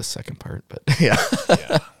 That's the second part, but yeah.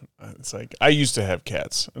 Yeah. It's like, I used to have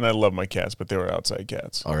cats, and I love my cats, but they were outside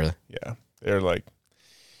cats. Oh, really? Yeah. They're like,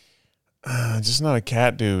 just not a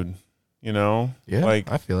cat dude, you know? Yeah,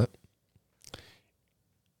 like, I feel it.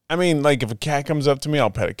 I mean, like, if a cat comes up to me, I'll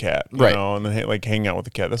pet a cat, you Right. know, and then like hang out with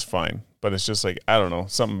the cat. That's fine. But it's just like, I don't know,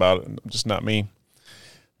 something about it. Just not me.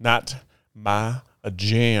 Not a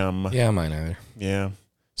jam. Yeah, mine either. Yeah.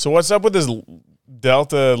 So what's up with this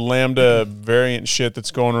Delta Lambda variant shit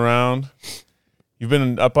that's going around? You've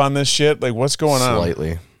been up on this shit? Like, what's going on?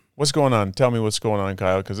 Slightly. What's going on? Tell me what's going on,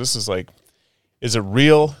 Kyle, because this is like, is it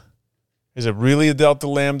real? Is it really a Delta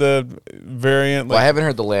Lambda variant? Well, Like, I haven't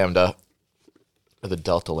heard the Lambda or the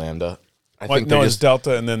Delta Lambda. I like, think no, they're it's just,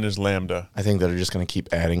 Delta and then there's Lambda. I think they're just going to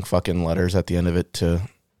keep adding fucking letters at the end of it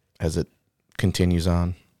as it continues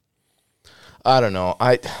on. I don't know.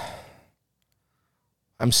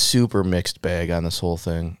 I'm super mixed bag on this whole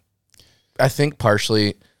thing. I think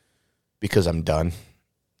partially because I'm done.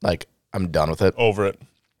 Like, I'm done with it. Over it.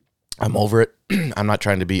 I'm over it. I'm not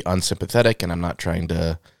trying to be unsympathetic, and I'm not trying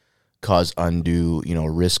to cause undue,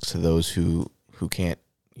 risks to those who can't,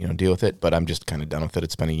 deal with it. But I'm just kind of done with it.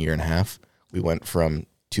 It's been a year and a half. We went from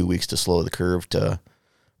 2 weeks to slow the curve to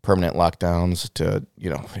permanent lockdowns to,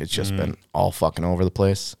 it's just been all fucking over the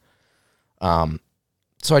place.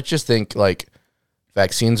 So I just think, like,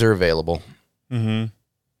 vaccines are available. Mm-hmm.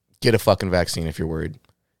 Get a fucking vaccine if you're worried.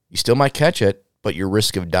 You still might catch it, but your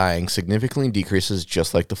risk of dying significantly decreases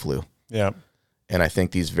just like the flu. Yeah. And I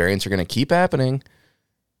think these variants are going to keep happening,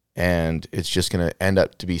 and it's just going to end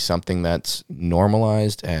up to be something that's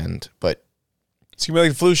normalized, but It's going to be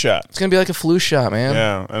like a flu shot. it's going to be like a flu shot, man.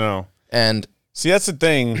 Yeah, I know. And See, that's the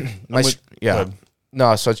thing.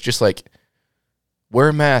 no, so it's just like, wear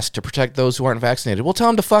a mask to protect those who aren't vaccinated. Well, tell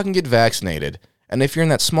them to fucking get vaccinated. And if you're in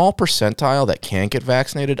that small percentile that can't get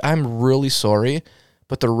vaccinated, I'm really sorry,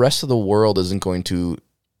 but the rest of the world isn't going to.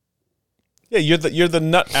 Yeah, you're the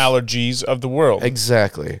nut allergies of the world.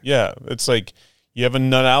 Exactly. Yeah, it's like, you have a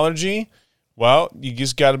nut allergy. Well, you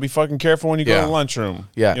just got to be fucking careful when you go to the lunchroom.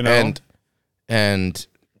 Yeah, you know? and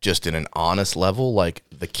just in an honest level, like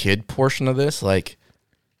the kid portion of this, like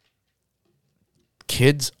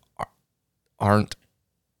kids aren't.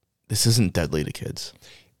 This isn't deadly to kids.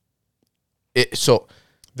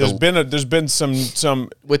 There's been some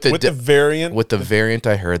with the variant. With the variant,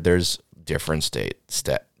 I heard there's different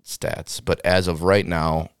stats, but as of right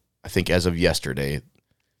now, I think as of yesterday,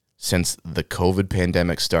 since the COVID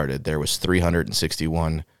pandemic started, there was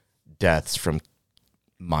 361 deaths from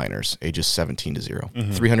minors ages 17 to 0.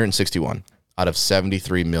 361 out of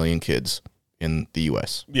 73 million kids in the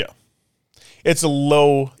U.S. Yeah. It's a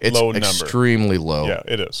low number. It's extremely low. Yeah,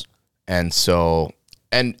 it is. And so,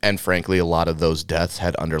 and frankly, a lot of those deaths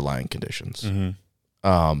had underlying conditions.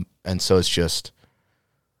 And so it's just,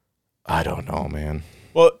 I don't know, man.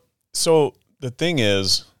 Well, so the thing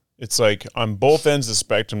is, it's like on both ends of the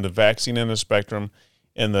spectrum, the vaccine end of the spectrum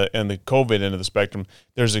and the COVID end of the spectrum,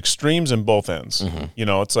 there's extremes in both ends. You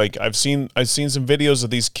know, it's like I've seen some videos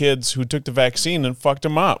of these kids who took the vaccine and fucked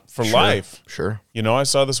them up for life. Sure. You know, I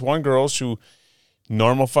saw this one girl who,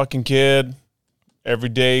 normal fucking kid, every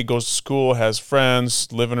day goes to school, has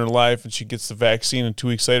friends, living her life, and she gets the vaccine, and 2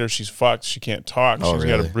 weeks later she's fucked. She can't talk. She's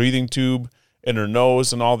got a breathing tube in her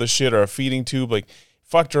nose and all this shit, or a feeding tube. Like,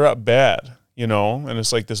 fucked her up bad, you know? And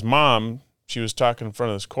it's like this mom, she was talking in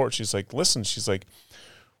front of this court. She's like, listen, she's like,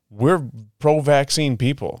 we're pro-vaccine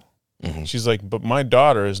people. She's like, but my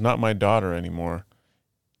daughter is not my daughter anymore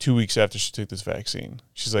 2 weeks after she took this vaccine.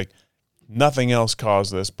 She's like, nothing else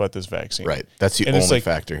caused this but this vaccine. Right. That's the only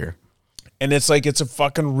factor here. And it's like, it's a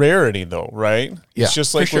fucking rarity though, right? Yeah, it's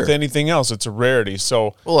just like with anything else, it's a rarity.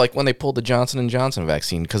 So, well, like when they pulled the Johnson & Johnson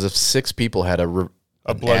vaccine, because if 6 people had a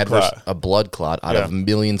blood clot out of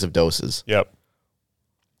millions of doses. Yep.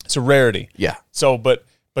 It's a rarity. Yeah. So, but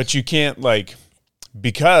you can't, like,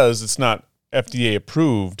 because it's not FDA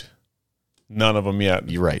approved, none of them yet.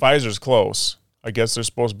 You're right. Pfizer's close. I guess they're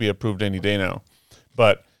supposed to be approved any day now.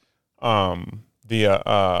 But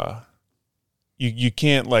you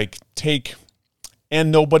can't, like, take,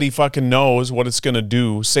 and nobody fucking knows what it's going to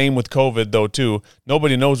do. Same with COVID, though, too.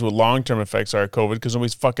 Nobody knows what long-term effects are of COVID because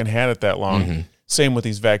nobody's fucking had it that long. Same with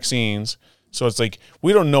these vaccines. So it's like,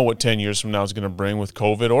 we don't know what 10 years from now is going to bring with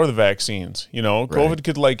COVID or the vaccines. You know, COVID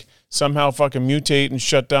could, like, somehow fucking mutate and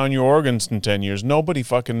shut down your organs in 10 years. Nobody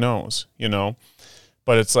fucking knows, you know.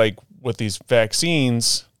 But it's like with these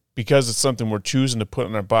vaccines, because it's something we're choosing to put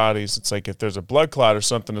in our bodies, it's like if there's a blood clot or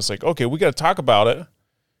something, it's like, okay, we got to talk about it.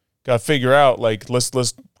 Got to figure out, like, let's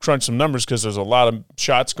crunch some numbers because there's a lot of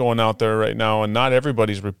shots going out there right now, and not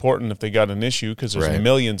everybody's reporting if they got an issue because there's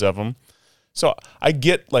millions of them. So I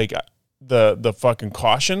get, like, the fucking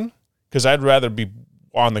caution, because I'd rather be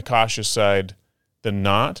on the cautious side than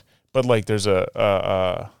not. But, like, there's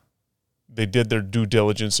they did their due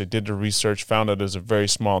diligence, they did their research, found out there's a very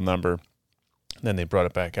small number, and then they brought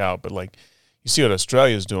it back out. But, like, you see what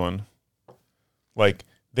Australia's doing. Like,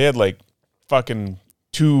 they had, like, fucking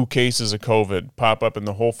 2 cases of COVID pop up in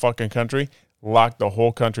the whole fucking country, locked the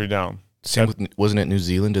whole country down. Same with, wasn't it New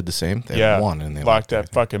Zealand did the same? They had one and they locked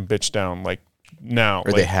that fucking bitch down, like, now.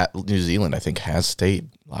 Or like, New Zealand, I think, has stayed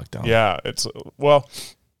locked down. Yeah, it's, well,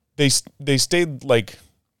 they stayed, like,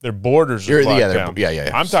 their borders are locked down.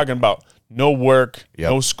 Yeah. I'm talking about no work,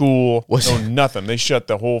 no school, no nothing. They shut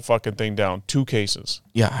the whole fucking thing down. 2 cases.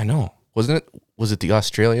 Yeah, I know. Was it the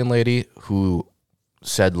Australian lady who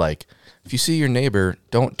said, like, if you see your neighbor,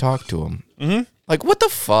 don't talk to him? Like, what the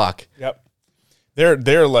fuck? Yep.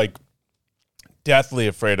 They're like deathly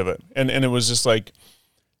afraid of it. And it was just like,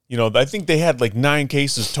 you know, I think they had like 9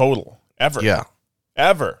 cases total ever. Yeah.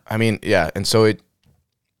 Ever. I mean, yeah. And so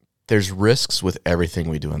there's risks with everything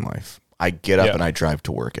we do in life. I get up and I drive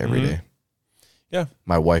to work every day. Yeah.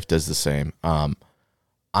 My wife does the same.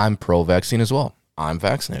 I'm pro-vaccine as well. I'm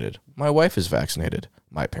vaccinated. My wife is vaccinated.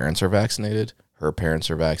 My parents are vaccinated. Her parents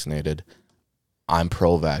are vaccinated. I'm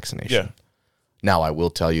pro-vaccination. Yeah. Now, I will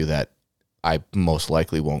tell you that I most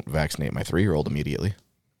likely won't vaccinate my 3-year-old immediately.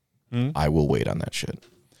 I will wait on that shit.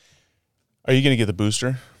 Are you going to get the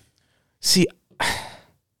booster? See,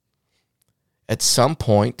 at some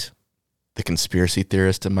point, the conspiracy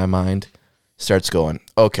theorist in my mind starts going,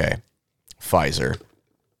 okay, Pfizer,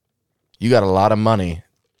 you got a lot of money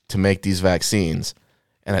to make these vaccines.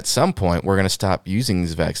 And at some point, we're going to stop using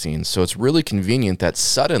these vaccines. So it's really convenient that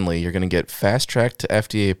suddenly you're going to get fast-tracked to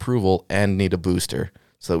FDA approval and need a booster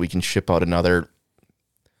so that we can ship out another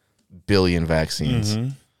billion vaccines.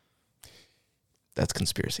 That's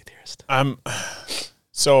conspiracy theorist.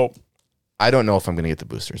 So I don't know if I'm going to get the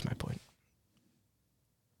booster is my point.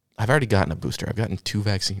 I've already gotten a booster. I've gotten 2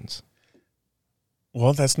 vaccines.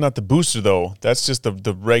 Well, that's not the booster, though. That's just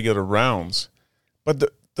the regular rounds. But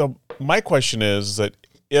my question is that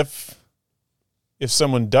if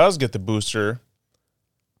someone does get the booster,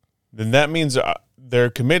 then that means they're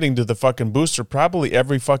committing to the fucking booster probably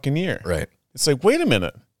every fucking year. Right. It's like, wait a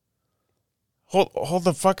minute. Hold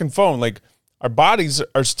the fucking phone. Like, our bodies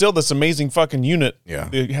are still this amazing fucking unit. Yeah.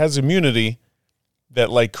 It has immunity that,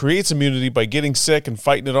 like, creates immunity by getting sick and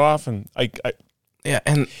fighting it off. And Yeah,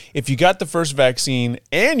 and If you got the first vaccine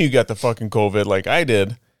and you got the fucking COVID like I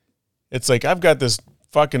did, it's like I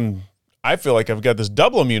feel like I've got this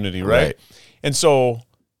double immunity, right? And so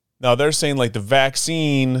now they're saying like the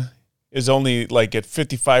vaccine is only like at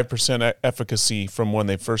 55% efficacy from when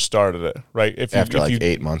they first started it, right? After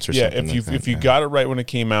 8 months or something. If you got it right when it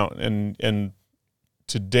came out and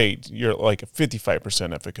to date, you're like a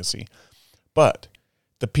 55% efficacy. But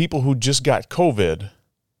the people who just got COVID,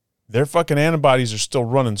 their fucking antibodies are still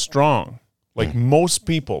running strong. Like most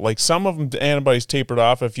people, like some of them, the antibodies tapered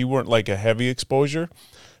off if you weren't like a heavy exposure.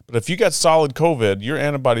 But if you got solid COVID, your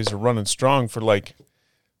antibodies are running strong for like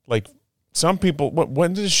some people.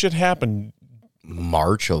 When did this shit happen?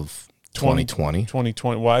 March of 2020.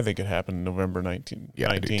 2020. Well, I think it happened November 19.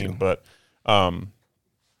 Yeah, I do too. But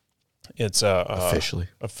it's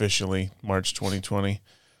officially March 2020.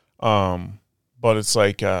 But it's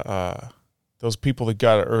like those people that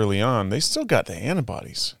got it early on, they still got the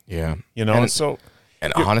antibodies. Yeah, you know.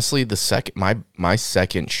 And honestly, my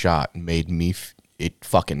second shot made me. It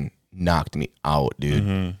fucking knocked me out, dude.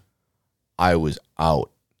 Mm-hmm. I was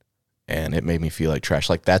out, and it made me feel like trash.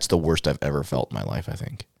 Like that's the worst I've ever felt in my life. I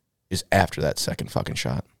think is after that second fucking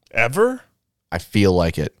shot. Ever? I feel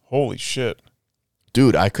like it. Holy shit,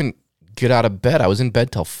 dude! I couldn't get out of bed. I was in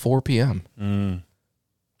bed till 4 p.m.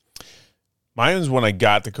 Mine was when I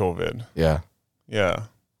got the COVID. Yeah. Yeah.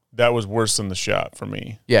 That was worse than the shot for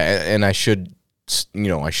me. Yeah, and I should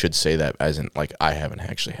say that as in, like, I haven't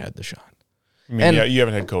actually had the shot. I mean, yeah, you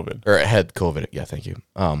haven't had COVID. Or had COVID. Yeah, thank you.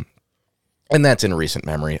 And that's in recent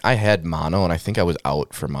memory. I had mono, and I think I was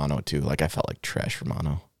out for mono, too. Like, I felt like trash for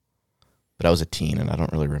mono. But I was a teen, and I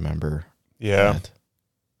don't really remember that.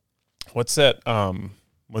 What's that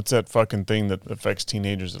fucking thing that affects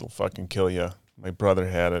teenagers that'll fucking kill you? My brother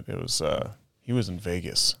had it. It was, he was in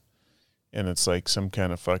Vegas. And it's like some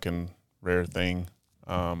kind of fucking rare thing.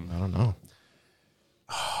 I don't know.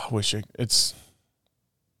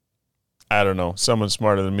 I don't know. Someone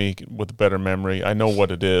smarter than me with a better memory. I know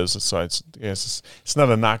what it is. So it's not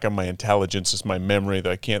a knock on my intelligence. It's my memory that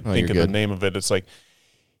I can't think of the name of it. It's like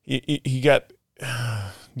he got.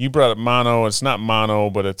 You brought up mono. It's not mono,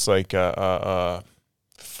 but it's like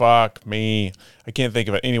fuck me. I can't think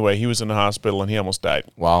of it. Anyway, he was in the hospital and he almost died.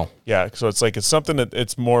 Wow. Yeah. So it's like it's something that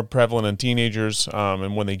it's more prevalent in teenagers.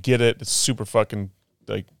 And when they get it, it's super fucking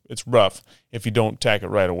like it's rough if you don't tack it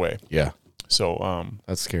right away. Yeah. So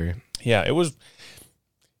that's scary. Yeah, it was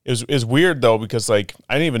weird though because like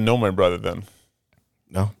I didn't even know my brother then.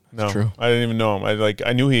 No, true. I didn't even know him.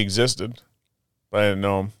 I knew he existed, but I didn't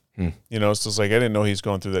know him. You know, it's just like I didn't know he's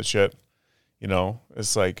going through that shit. You know,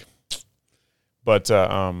 it's like, but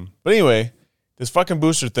anyway, this fucking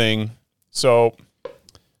booster thing. So,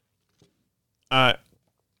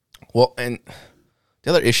 well, and the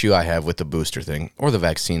other issue I have with the booster thing or the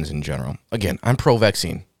vaccines in general. Again, I'm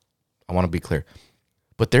pro-vaccine. I want to be clear.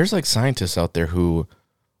 But there's like scientists out there who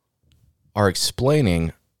are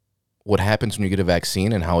explaining what happens when you get a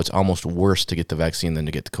vaccine and how it's almost worse to get the vaccine than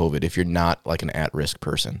to get the COVID if you're not like an at-risk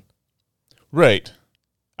person. Right.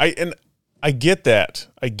 I get that.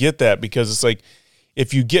 I get that because it's like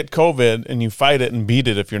if you get COVID and you fight it and beat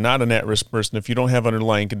it, if you're not an at-risk person, if you don't have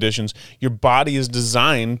underlying conditions, your body is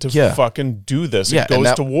designed to fucking do this. It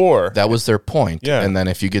goes to war. That was their point. Yeah. And then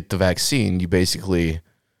if you get the vaccine, you basically...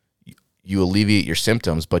 you alleviate your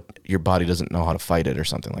symptoms, but your body doesn't know how to fight it or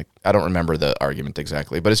something like. I don't remember the argument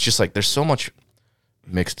exactly, but it's just like there's so much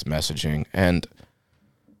mixed messaging, and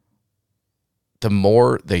the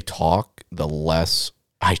more they talk, the less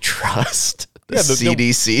I trust the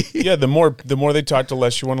CDC. The more they talk, the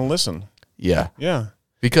less you want to listen. Yeah, yeah,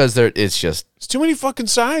 because it's too many fucking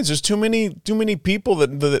sides. There's too many people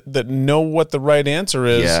that know what the right answer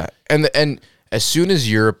is. Yeah, and. As soon as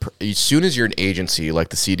you're an agency like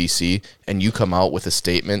the CDC and you come out with a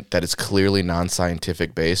statement that is clearly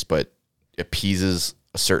non-scientific based but appeases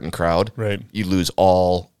a certain crowd, right, you lose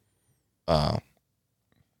all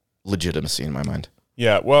legitimacy in my mind.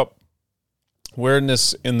 Yeah, well, we're in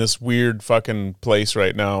this weird fucking place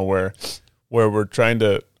right now where we're trying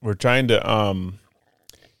to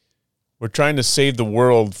save the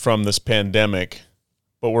world from this pandemic,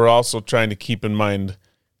 but we're also trying to keep in mind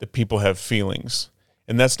that people have feelings.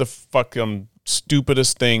 And that's the fucking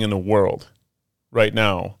stupidest thing in the world right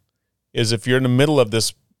now, is if you're in the middle of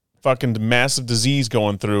this fucking massive disease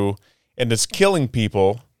going through and it's killing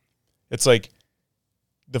people, it's like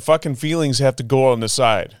the fucking feelings have to go on the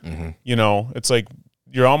side. Mm-hmm. You know, it's like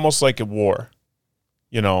you're almost like at war,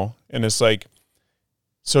 you know, and it's like,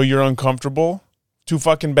 so you're uncomfortable? Too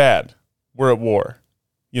fucking bad. We're at war.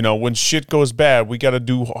 You know, when shit goes bad, we got to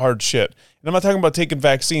do hard shit. And I'm not talking about taking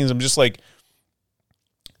vaccines. I'm just like,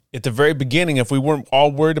 at the very beginning, if we weren't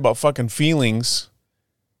all worried about fucking feelings,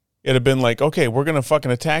 it'd have been like, okay, we're going to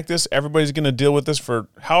fucking attack this. Everybody's going to deal with this for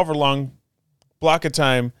however long block of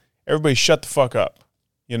time. Everybody shut the fuck up,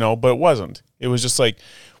 but it wasn't. It was just like,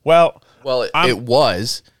 well, it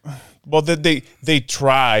was. Well, they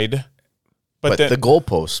tried, but the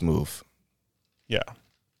goalposts move. Yeah.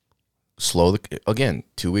 Again,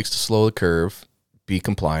 2 weeks to slow the curve, be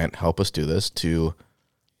compliant, help us do this, to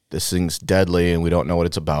this thing's deadly and we don't know what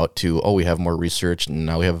it's about, to, we have more research and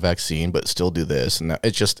now we have a vaccine, but still do this. And that,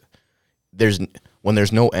 it's just, when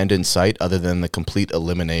there's no end in sight other than the complete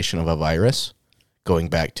elimination of a virus, going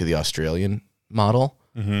back to the Australian model,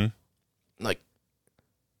 like,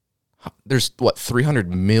 there's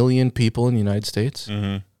 300 million people in the United States?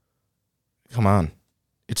 Come on.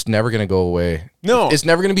 It's never going to go away. No. It's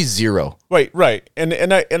never going to be zero. Right.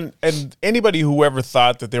 And anybody who ever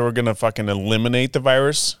thought that they were going to fucking eliminate the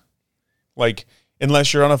virus, like,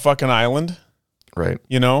 unless you're on a fucking island, right?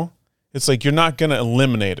 It's like you're not going to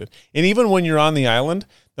eliminate it. And even when you're on the island,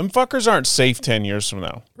 them fuckers aren't safe 10 years from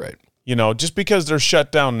now. Right. Just because they're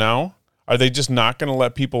shut down now, are they just not going to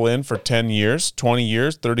let people in for 10 years, 20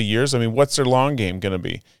 years, 30 years? I mean, what's their long game going to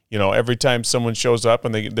be? Every time someone shows up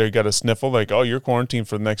and they got a sniffle, like, oh, you're quarantined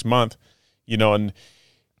for the next month, and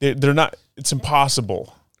they're not, it's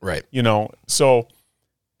impossible. Right. So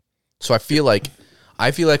I feel like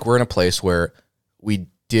we're in a place where we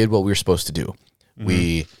did what we were supposed to do.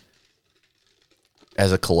 We,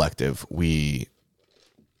 as a collective, the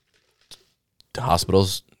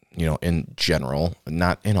hospitals, in general,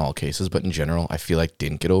 not in all cases, but in general, I feel like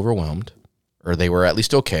didn't get overwhelmed. Or they were at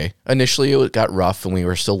least okay. Initially, it got rough and we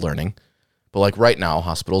were still learning. But like right now,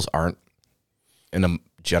 hospitals aren't, in a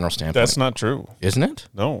general standpoint. That's not true. Isn't it?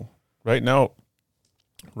 No. Right now,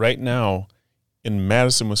 in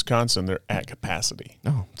Madison, Wisconsin, they're at capacity.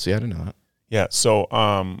 Oh, see, I didn't know that. Yeah. So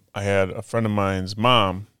I had a friend of mine's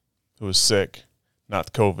mom who was sick,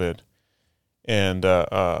 not COVID. And,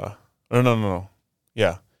 no.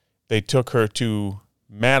 Yeah. They took her to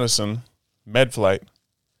Madison, med flight.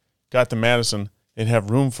 Got to Madison, didn't have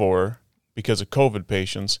room for her because of COVID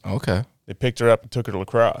patients. Okay. They picked her up and took her to La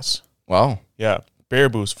Crosse. Wow. Yeah.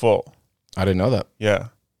 Baraboo's full. I didn't know that. Yeah.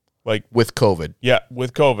 Like with COVID. Yeah,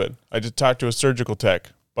 with COVID. I just talked to a surgical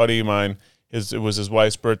tech. Buddy of mine, it was his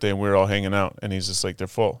wife's birthday and we were all hanging out and he's just like, they're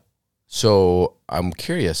full. So I'm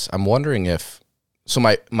curious. I'm wondering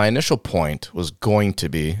my initial point was going to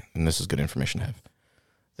be, and this is good information to have,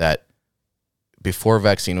 that before a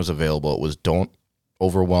vaccine was available, it was don't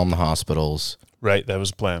overwhelm the hospitals. Right, that was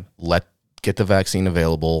the plan. Get the vaccine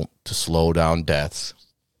available to slow down deaths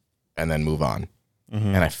and then move on.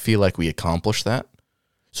 And I feel like we accomplished that.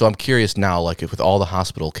 So I'm curious now, like with all the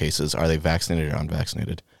hospital cases, are they vaccinated or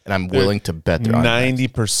unvaccinated? And I'm willing to bet they're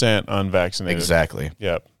 90% unvaccinated. Exactly.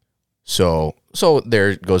 Yep. So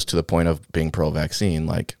there it goes to the point of being pro-vaccine.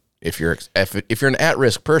 Like if you're an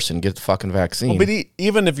at-risk person, get the fucking vaccine. Well, but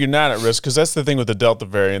even if you're not at risk, because that's the thing with the Delta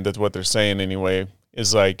variant, that's what they're saying anyway,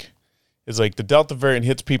 is like the Delta variant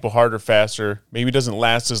hits people harder, faster, maybe doesn't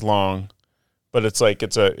last as long, but it's like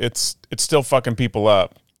it's still fucking people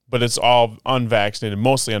up. But it's all unvaccinated,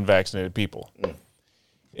 mostly unvaccinated people.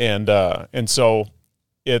 And so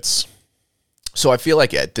it's... So I feel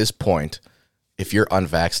like at this point, if you're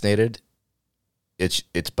unvaccinated, it's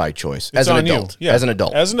by choice. As an adult. Yeah. As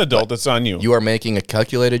an adult, it's on you. You are making a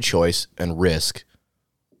calculated choice and risk.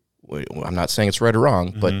 I'm not saying it's right or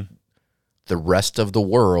wrong, but the rest of the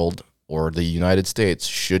world or the United States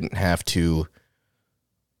shouldn't have to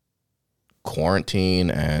quarantine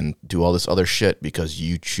and do all this other shit because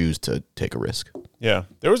you choose to take a risk. Yeah.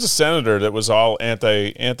 There was a senator that was all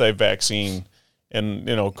anti-vaccine and,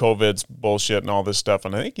 COVID's bullshit and all this stuff,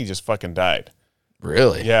 and I think he just fucking died.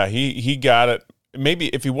 Really? Yeah, he got it. Maybe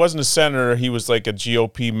if he wasn't a senator, he was like a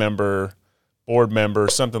GOP member, board member,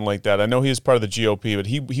 something like that. I know he was part of the GOP, but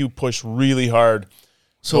he pushed really hard.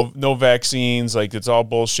 So no vaccines, like it's all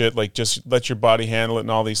bullshit, like just let your body handle it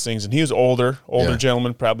and all these things. And he was older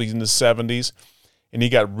gentleman, probably in his 70s, and he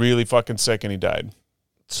got really fucking sick and he died.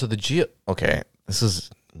 So okay, this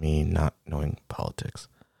is me not knowing politics.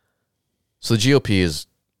 So the GOP is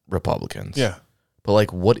Republicans. Yeah. But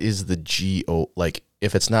like what is the like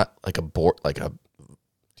if it's not like a board like a... Do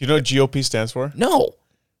you know what GOP stands for? No.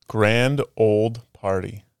 Grand Old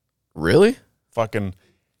Party. Really? Fucking...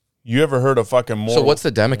 You ever heard of fucking more? So what's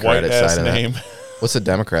the Democratic side of name? that? What's the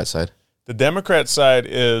Democrat side? The Democrat side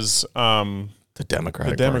is the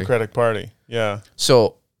Democratic Party. Yeah.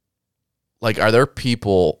 So, like, are there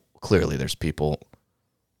people? Clearly, there's people.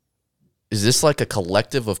 Is this like a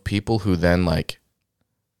collective of people who then like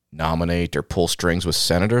nominate or pull strings with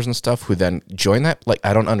senators and stuff who then join that? Like,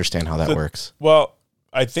 I don't understand how that works. Well,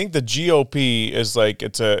 I think the GOP is like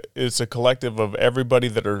it's a collective of everybody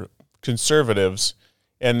that are conservatives,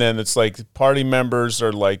 and then it's like party members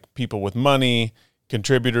are like people with money,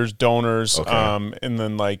 contributors, donors, Okay. and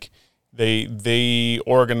then like they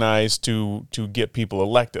organize to get people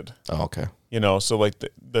elected. Oh, okay. You know, so like the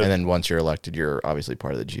And then once you're elected, you're obviously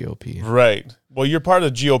part of the GOP. right. Well, you're part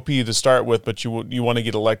of the GOP to start with, but you want to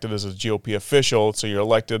get elected as a GOP official, so you're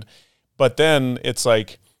elected. But then it's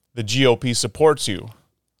like the GOP supports you.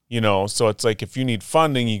 You know, so it's like if you need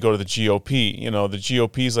funding, you go to the GOP. You know, the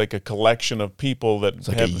GOP is like a collection of people that It's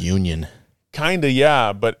like a union. kind of,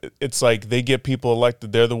 yeah, but it's like they get people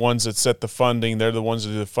elected. They're the ones that set the funding. They're the ones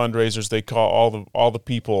that do the fundraisers. They call all the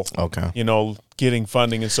people, Okay. you know, getting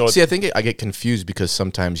funding. And so See, I think I get confused because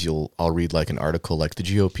sometimes I'll read like an article like the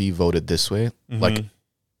GOP voted this way,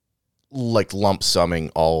 like lump summing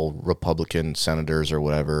all Republican senators or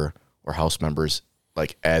whatever or House members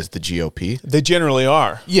like as the GOP. they generally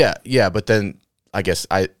are. Yeah, but then I guess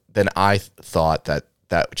I thought that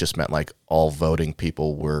just meant like all voting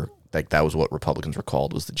people were like that was what Republicans were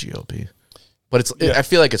called was the GOP. But I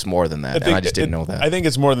feel like it's more than that, and I just didn't know that. I think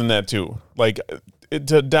it's more than that too. Like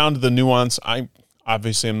down to the nuance. I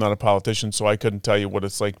obviously am not a politician, so I couldn't tell you what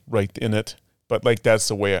it's like right in it. But like that's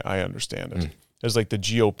the way I understand it. There's like the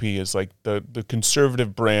GOP is like the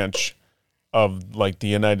conservative branch of like the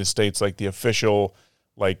United States, like the official,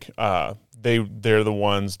 like they're the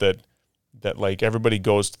ones that like everybody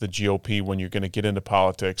goes to the GOP when you're going to get into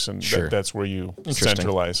politics, and Sure. that's where you Interesting.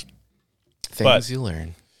 centralize Things you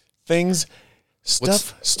learn. things,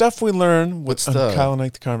 stuff we learn. what's On the- Kyle and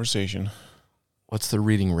Ike the conversation? What's the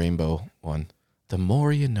Reading Rainbow one? The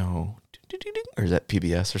more you know, or is that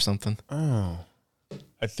PBS or something? Oh,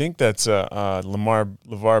 I think that's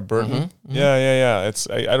LeVar Burton. Mm-hmm. Yeah. It's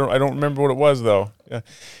I don't remember what it was though. Yeah,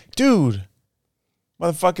 dude,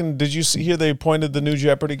 motherfucking! Did you hear they appointed the new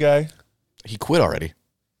Jeopardy guy, He quit already.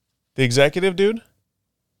 the executive dude?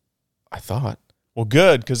 I thought. Well,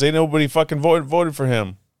 good, because ain't nobody fucking voted for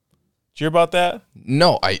him. Did you hear about that?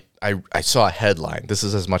 No, I saw a headline. This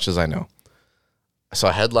is as much as I know. I saw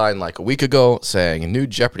a headline like a week ago saying a new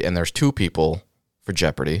Jeopardy, and there's two people for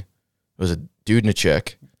Jeopardy. It was a dude and a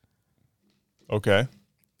chick. Okay,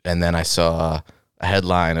 And then I saw a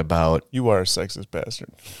headline about you are a sexist bastard.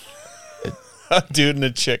 Dude and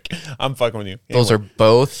a chick. I'm fucking with you. those are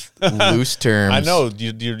both loose terms. I know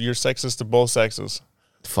you're sexist to both sexes.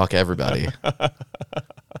 Fuck everybody.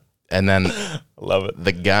 And then I love it.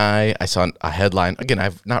 the guy, I saw a headline. Again,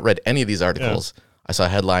 I've not read any of these articles. I saw a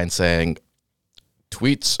headline saying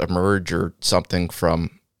tweets emerge or something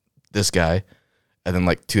from this guy. And then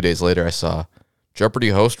like 2 days later, I saw Jeopardy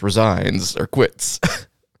host resigns or quits.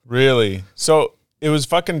 Really? So it was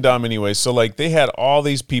fucking dumb anyway. So like they had all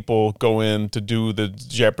these people go in to do the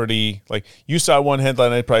Jeopardy. Like you saw one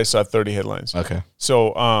headline, I probably saw 30 headlines. Okay.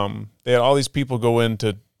 So they had all these people go in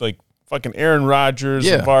to like fucking Aaron Rodgers,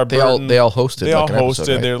 Yeah. LeVar Burton. They all hosted. They like all an hosted.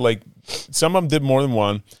 episode, right? They're like, some of them did more than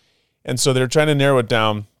one, and so they're trying to narrow it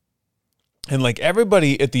down. And like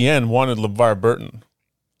everybody at the end wanted LeVar Burton,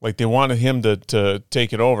 like they wanted him to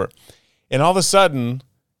take it over. And all of a sudden,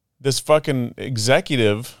 this fucking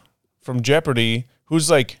executive from Jeopardy, who's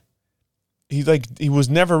like, he was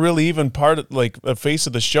never really even part of like a face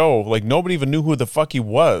of the show. Like nobody even knew who the fuck he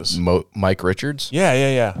was. Mike Richards.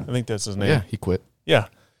 Yeah. I think that's his name. Yeah, he quit. Yeah,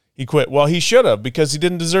 he quit. Well, he should have, because he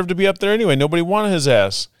didn't deserve to be up there anyway. Nobody wanted his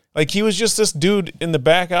ass. Like he was just this dude in the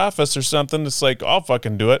back office or something. It's like, I'll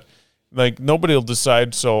fucking do it. Like nobody will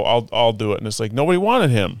decide, so I'll do it. And it's like nobody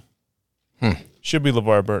wanted him. Should be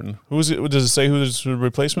LeVar Burton. Who's it? Does it say who the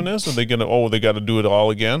replacement is? Are they gonna? Oh, they got to do it all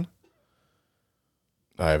again.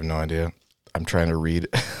 I have no idea. I'm trying to read.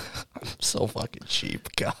 I'm so fucking cheap.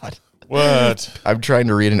 God. What? I'm trying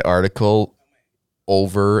to read an article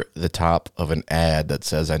over the top of an ad that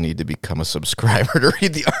says I need to become a subscriber to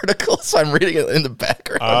read the article. So I'm reading it in the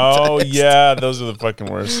background. Oh text. yeah, those are the fucking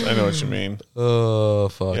worst. I know what you mean. Oh,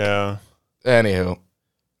 fuck. Yeah, Anywho.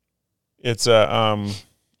 it's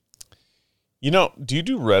do you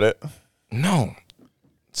do Reddit? No.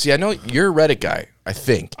 See, I know you're a Reddit guy, I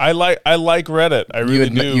think. I like Reddit. I really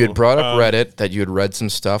do. You had brought up Reddit, that you had read some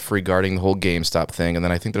stuff regarding the whole GameStop thing, and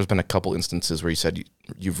then I think there's been a couple instances where you said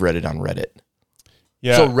you've read it on Reddit.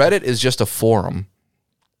 Yeah. So Reddit is just a forum,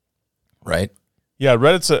 right? Yeah,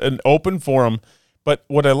 Reddit's an open forum, but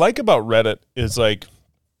what I like about Reddit is like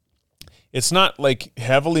it's not like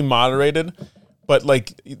heavily moderated, but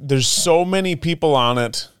like there's so many people on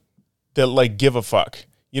it that like give a fuck.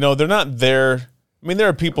 You know, they're not there. I mean, there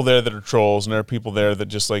are people there that are trolls, and there are people there that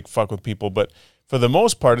just like fuck with people, but for the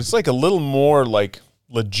most part, it's like a little more like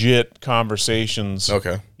legit conversations.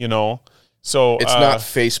 Okay. You know? So It's not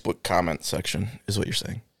Facebook comment section, is what you're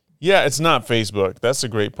saying. Yeah, it's not Facebook. That's the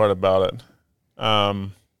great part about it.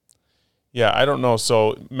 Yeah, I don't know.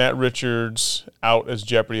 So Matt Richards out as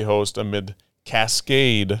Jeopardy host amid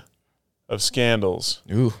cascade of scandals.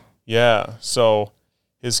 Ooh. Yeah, so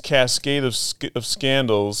his cascade of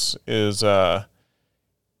scandals is, let's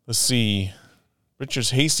see,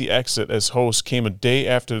 Richards' hasty exit as host came a day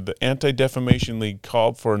after the Anti-Defamation League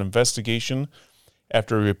called for an investigation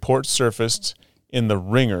after a report surfaced in The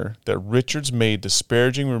Ringer that Richards made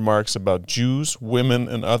disparaging remarks about Jews, women,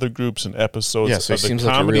 and other groups in episodes of the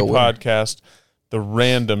comedy podcast, The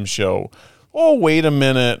Random Show. Oh, wait a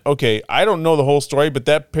minute. Okay, I don't know the whole story, but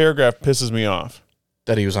that paragraph pisses me off.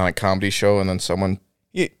 That he was on a comedy show and then someone...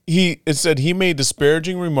 It said he made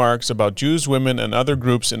disparaging remarks about Jews, women, and other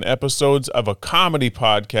groups in episodes of a comedy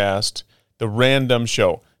podcast, The Random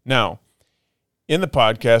Show. Now, in the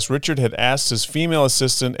podcast, Richard had asked his female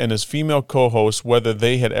assistant and his female co-host whether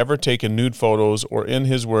they had ever taken nude photos or, in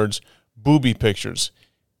his words, booby pictures.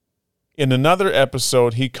 In another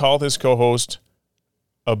episode, he called his co-host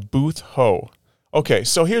a booth hoe. Okay,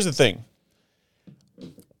 so here's the thing.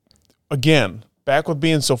 Again, back with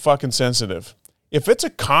being so fucking sensitive. If it's a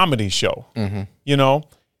comedy show, you know,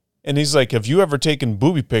 and he's like, have you ever taken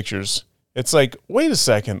booby pictures? It's like, wait a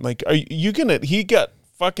second. Like, are you going to, he got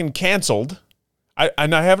fucking canceled.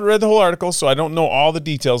 And I haven't read the whole article, so I don't know all the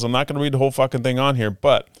details. I'm not going to read the whole fucking thing on here,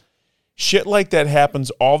 but shit like that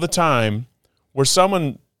happens all the time where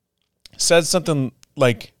someone says something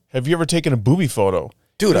like, have you ever taken a booby photo?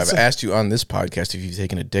 Dude, I've asked you on this podcast if you've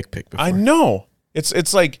taken a dick pic before. I know.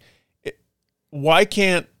 It's like, why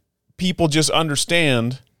can't people just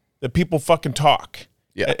understand that people fucking talk?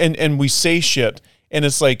 Yeah. And we say shit, and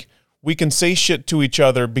it's like we can say shit to each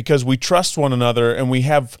other because we trust one another and we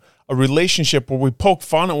have a relationship where we poke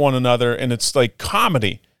fun at one another, and it's like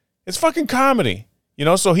comedy. It's fucking comedy. You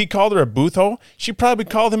know, so he called her a booth hoe. She probably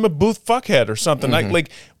called him a booth fuckhead or something. Like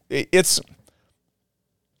it's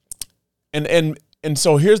and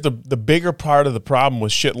so here's the bigger part of the problem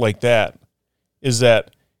with shit like that is that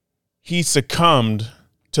he succumbed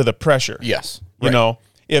to the pressure. Yes. You know,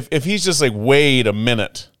 if he's just like, wait a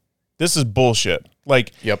minute, this is bullshit.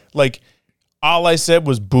 Like, like all I said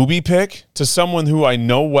was booby pic to someone who I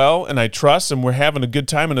know well and I trust, and we're having a good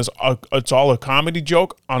time, and it's all a comedy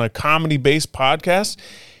joke on a comedy-based podcast.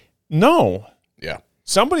 No. Yeah.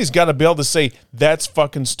 Somebody's got to be able to say, that's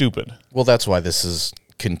fucking stupid. Well, that's why this is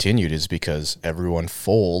continued, is because everyone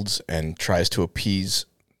folds and tries to appease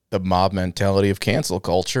the mob mentality of cancel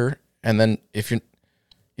culture. And then if you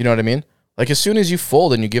know what I mean? Like, as soon as you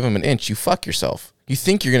fold and you give them an inch, you fuck yourself. You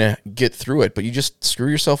think you're going to get through it, but you just screw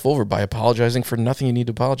yourself over by apologizing for nothing you need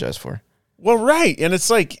to apologize for. Well, right. And it's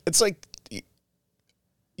like,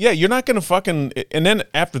 yeah, you're not going to fucking, and then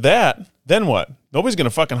after that, then what? Nobody's going to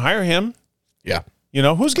fucking hire him. Yeah. You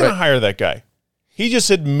know, who's going to hire that guy? He just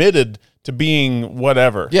admitted to being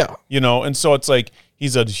whatever. Yeah. You know, and so it's like,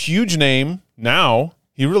 he's a huge name now.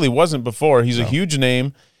 He really wasn't before. He's a huge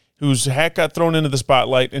name whose hat got thrown into the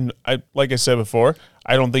spotlight. And like I said before,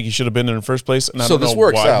 I don't think he should have been there in the first place. And I so don't this know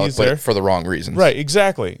works why out, he's but there. for the wrong reasons. Right,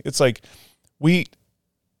 exactly. It's like,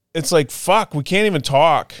 fuck, we can't even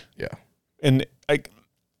talk. Yeah. And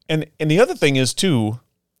the other thing is too,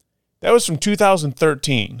 that was from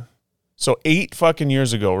 2013. So 8 fucking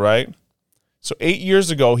years ago, right? So 8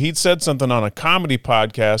 years ago, he'd said something on a comedy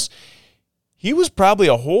podcast. He was probably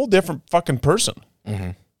a whole different fucking person.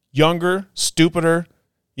 Younger, stupider,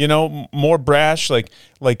 you know, more brash. Like,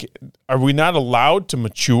 are we not allowed to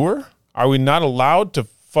mature? Are we not allowed to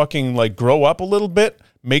fucking like grow up a little bit,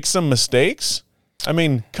 make some mistakes? I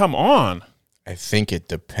mean, come on. I think it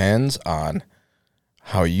depends on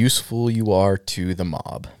how useful you are to the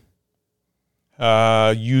mob.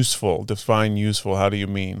 Useful. Define useful. How do you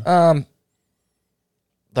mean?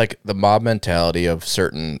 Like the mob mentality of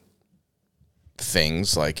certain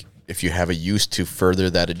things, like if you have a use to further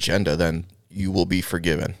that agenda, then you will be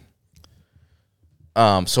forgiven.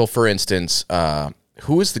 So for instance,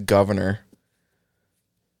 who is the governor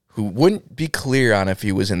who wouldn't be clear on if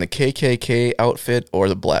he was in the KKK outfit or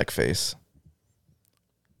the blackface?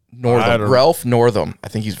 Ralph Northam. I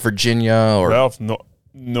think he's Virginia or Ralph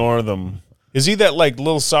Northam. Is he that like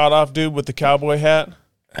little sawed off dude with the cowboy hat?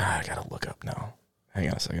 I gotta look up now. Hang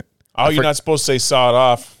on a second. Oh, you're not supposed to say sawed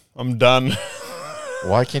off. I'm done.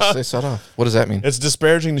 Why can't you say sawed off? What does that mean? It's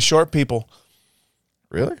disparaging to short people.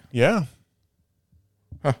 Really? Yeah.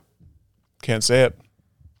 Huh. Can't say it.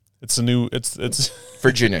 It's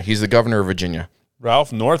Virginia. He's the governor of Virginia.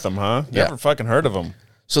 Ralph Northam, huh? Yeah. Never fucking heard of him.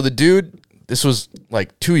 So the dude this was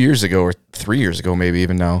like 2 years ago or 3 years ago, maybe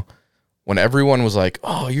even now, when everyone was like,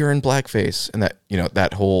 "Oh, you're in blackface," and that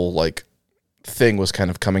that whole like thing was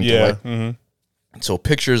kind of coming to light. Mm-hmm. So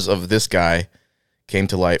pictures of this guy came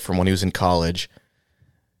to light from when he was in college.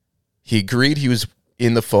 He agreed he was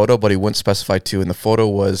in the photo, but he wouldn't specify two. And the photo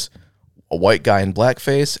was a white guy in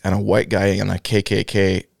blackface and a white guy in a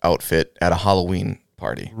KKK outfit at a Halloween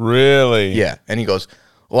party. Really? Yeah. And he goes,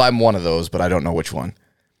 "Well, I'm one of those, but I don't know which one."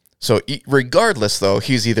 So regardless, though,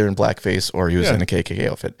 he's either in blackface or he was in a KKK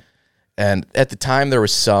outfit. And at the time, there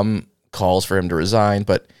was some calls for him to resign,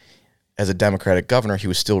 but as a Democratic governor, he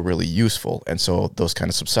was still really useful. And so those kind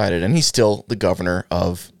of subsided. And he's still the governor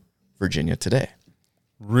of Virginia today.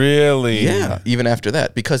 Really? Yeah, even after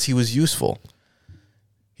that, because he was useful.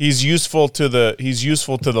 He's useful to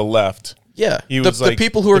the left. Yeah, He was the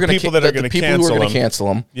people who are going to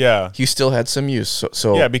cancel him. Yeah, he still had some use.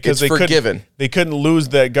 So yeah, because it's forgiven. They couldn't lose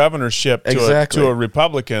that governorship to a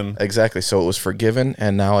Republican. Exactly. So it was forgiven,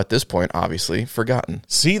 and now at this point, obviously forgotten.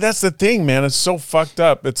 See, that's the thing, man. It's so fucked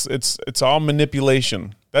up. It's all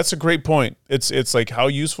manipulation. That's a great point. It's like how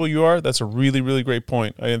useful you are. That's a really, really great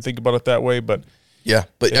point. I didn't think about it that way, but yeah.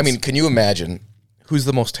 But I mean, can you imagine who's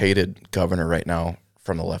the most hated governor right now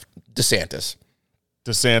from the left?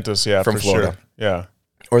 DeSantis, yeah, from for Florida, sure. Yeah,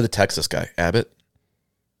 or the Texas guy, Abbott.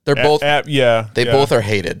 They're both They both are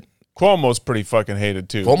hated. Cuomo's pretty fucking hated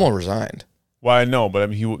too. Cuomo resigned. Well, I know, but I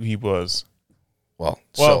mean, he was. Well,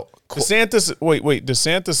 so DeSantis. Wait.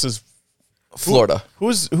 DeSantis is Florida.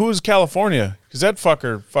 Who's California? Because that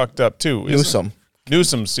fucker fucked up too.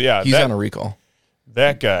 Newsom's. Yeah, he's on a recall.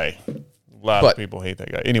 That guy. A lot of people hate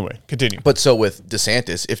that guy. Anyway, continue. But so with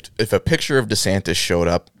DeSantis, if a picture of DeSantis showed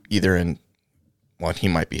up either in, well, he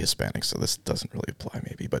might be Hispanic, so this doesn't really apply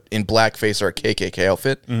maybe, but in blackface or a KKK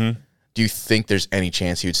outfit, do you think there's any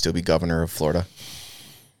chance he would still be governor of Florida?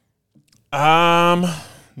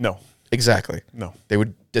 No. Exactly. No. They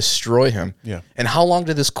would destroy him. Yeah. And how long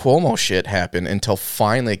did this Cuomo shit happen until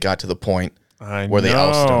finally it got to the point where they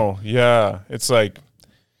ousted him? Yeah. It's like,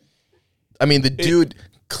 I mean, the dude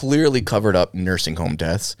clearly covered up nursing home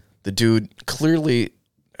deaths. The dude clearly,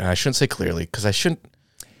 and I shouldn't say clearly because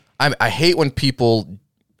I hate when people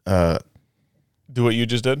do what you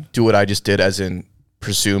just did. Do what I just did, as in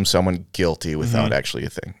presume someone guilty without actually a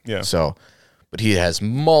thing. Yeah. So, but he has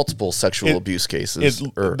multiple sexual abuse cases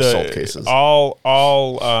or assault cases. All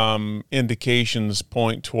indications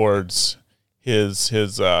point towards his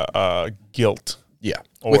guilt. Yeah.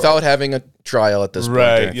 Without having a trial at this point.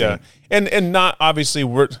 Right. Yeah. And not obviously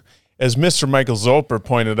as Mr. Michael Zoper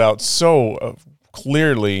pointed out so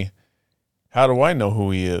clearly. How do I know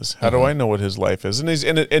who he is? How do I know what his life is?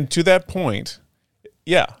 And to that point,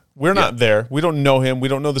 yeah, we're not there. We don't know him. We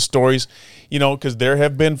don't know the stories, because there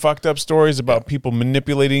have been fucked up stories about people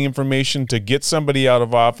manipulating information to get somebody out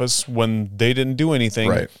of office when they didn't do anything.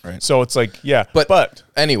 Right. So it's like, yeah. But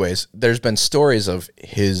anyways, there's been stories of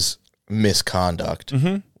his misconduct,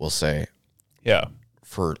 we'll say,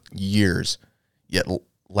 for years. Yet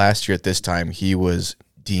last year at this time, he was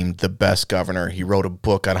deemed the best governor. He wrote a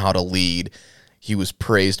book on how to lead. He was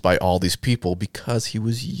praised by all these people because he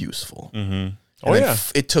was useful.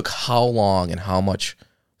 It took how long and how much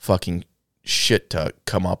fucking shit to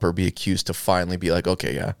come up or be accused to finally be like,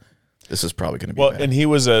 okay, yeah, this is probably going to be bad. And he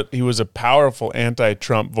was a powerful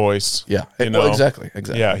anti-Trump voice. Yeah, exactly.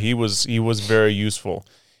 Yeah, he was very useful,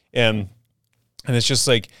 and it's just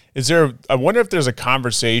like, I wonder if there's a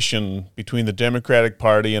conversation between the Democratic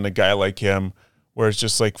Party and a guy like him where it's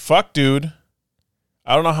just like, fuck, dude,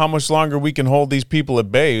 I don't know how much longer we can hold these people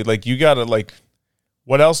at bay. Like, you got to,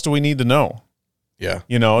 what else do we need to know? Yeah.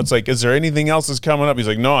 It's like, is there anything else that's coming up? He's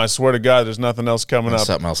like, no, I swear to God, there's nothing else coming up.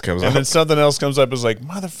 Something else comes up. And then something else comes up. It's like,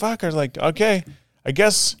 motherfucker, like, okay, I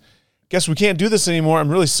guess we can't do this anymore. I'm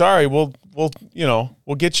really sorry. We'll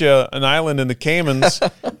get you an island in the Caymans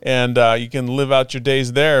and you can live out your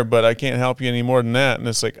days there, but I can't help you any more than that. And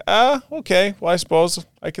it's like, okay, well, I suppose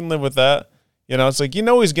I can live with that. It's like,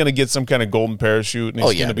 he's going to get some kind of golden parachute and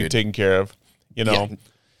he's going to be taken care of, Yeah.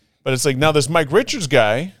 But it's like, now this Mike Richards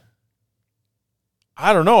guy,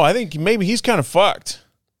 I don't know. I think maybe he's kind of fucked,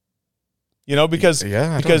 because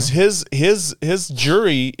his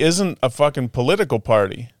jury isn't a fucking political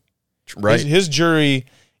party. Right. His jury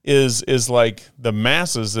is like the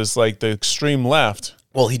masses. It's like the extreme left.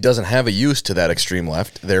 Well, he doesn't have a use to that extreme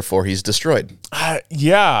left. Therefore, he's destroyed.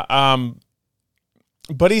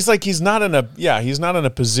 But he's not in a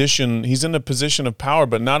position. He's in a position of power,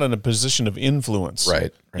 but not in a position of influence.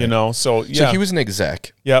 Right. So he was an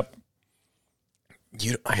exec. Yep.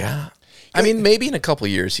 I mean, maybe in a couple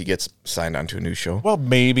of years he gets signed onto a new show. Well,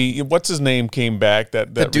 maybe. What's his name came back?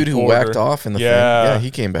 That The dude who reporter. whacked off in the thing. Yeah. Yeah,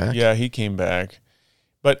 he came back. Yeah, he came back.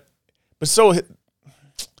 But so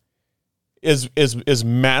is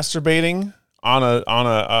masturbating on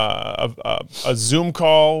a Zoom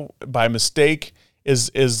call by mistake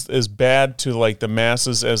is bad to like the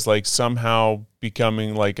masses as like somehow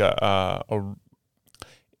becoming like a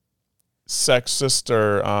sexist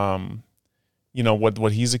or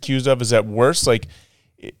what he's accused of? Is that worse? Like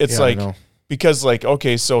it's Yeah, I like know. because like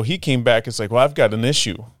okay, so he came back. It's like, well, I've got an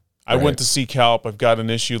issue. I Right. went to seek help. I've got an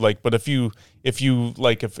issue. Like, but if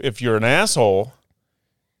you're an asshole,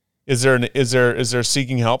 is there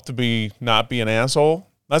seeking help to not be an asshole?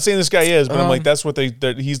 Not saying this guy is, but I'm like that's what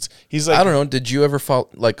he's like. I don't know. Did you ever follow?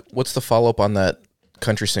 Like, what's the follow up on that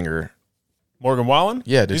country singer? Morgan Wallen.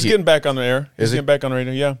 Yeah, he's getting back on the air. He's Is he? getting back on the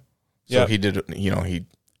radio. Yeah, So yeah. he did. He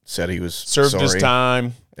said he was Served his sorry.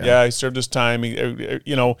 time. Yeah, he served his time. And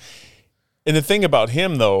the thing about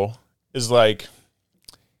him though is like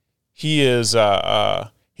he is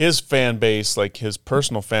his fan base, like his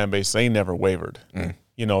personal fan base, they never wavered.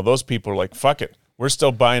 Those people are like, fuck it, we're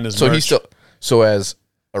still buying his So merch. So as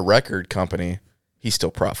a record company, he's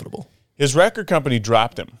still profitable. His record company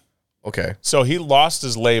dropped him. Okay. So he lost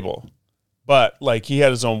his label, but like he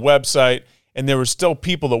had his own website, and there were still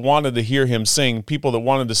people that wanted to hear him sing, people that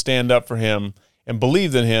wanted to stand up for him and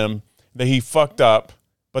believed in him, that he fucked up,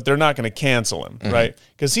 but they're not going to cancel him, right?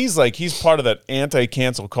 Because he's part of that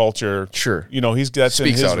anti-cancel culture. Sure. That's Speaks in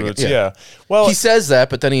his out again, roots. yeah. Yeah. Well, He says that,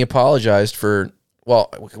 but then he apologized for. Well,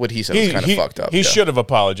 what he said was kind of fucked up. He yeah. should have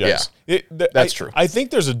apologized. That's true. I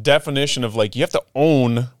think there's a definition of like you have to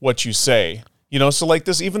own what you say. So like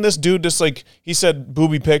this dude just like he said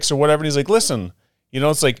booby pics or whatever, and he's like, listen,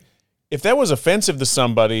 it's like if that was offensive to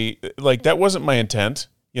somebody, like that wasn't my intent.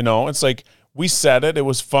 It's like we said it. It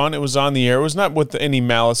was fun. It was on the air. It was not with any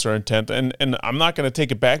malice or intent. And I'm not going to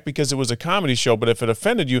take it back because it was a comedy show. But if it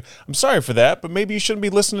offended you, I'm sorry for that. But maybe you shouldn't be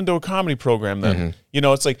listening to a comedy program then.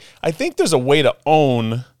 It's like I think there's a way to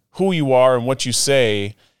own who you are and what you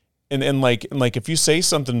say. And like if you say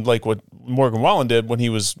something like what Morgan Wallen did when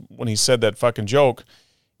he said that fucking joke,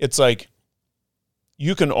 it's like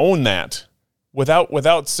you can own that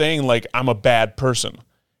without saying like I'm a bad person.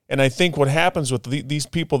 And I think what happens with these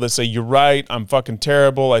people that say, you're right, I'm fucking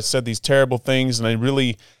terrible, I said these terrible things, and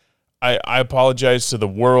I apologize to the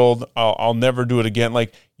world, I'll never do it again.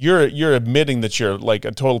 Like, you're admitting that you're, like,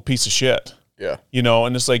 a total piece of shit. Yeah.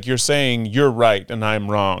 And it's like you're saying you're right and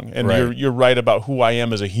I'm wrong. And Right. you're right about who I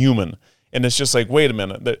am as a human. And it's just like, wait a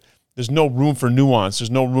minute, there's no room for nuance,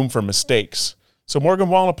 there's no room for mistakes. So Morgan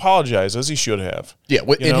Wallen apologized, as he should have. Yeah,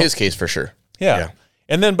 in his case, for sure. Yeah.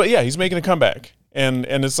 And then, but yeah, he's making a comeback. And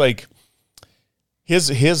it's like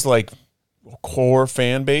his like core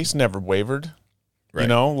fan base never wavered. Right.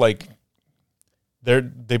 Like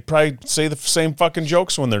they probably say the same fucking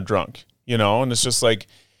jokes when they're drunk, and it's just like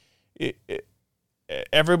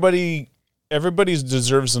everybody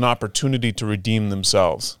deserves an opportunity to redeem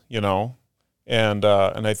themselves, and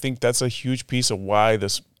I think that's a huge piece of why it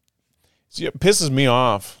pisses me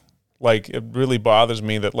off. Like, it really bothers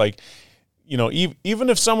me that, like, even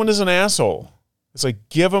if someone is an asshole, it's like,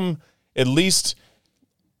 give them at least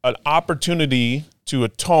an opportunity to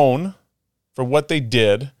atone for what they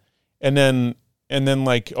did. And then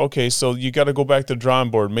like, okay, so you got to go back to the drawing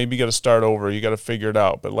board. Maybe you got to start over. You got to figure it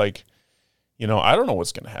out. But like, I don't know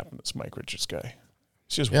what's going to happen to this Mike Richards guy.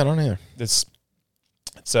 It's just, Yeah, I don't either. it's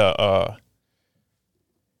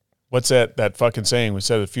what's that fucking saying? We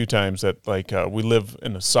said it a few times that like, we live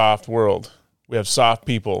in a soft world. We have soft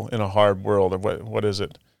people in a hard world. Or what is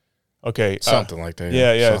it? Okay. Something like that.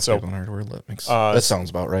 yeah, Soft so- people in hard world, that sounds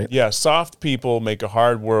about right. Yeah, soft people make a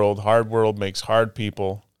hard world. Hard world makes hard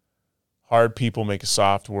people. Hard people make a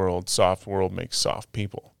soft world. Soft world makes soft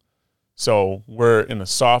people. So we're in a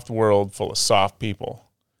soft world full of soft people.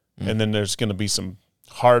 And then there's going to be some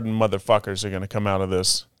hardened motherfuckers that are going to come out of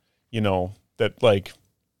this, that like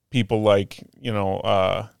people like,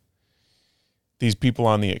 these people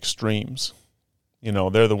on the extremes.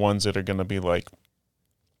 They're the ones that are going to be like,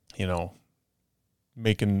 they're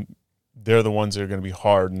the ones that are going to be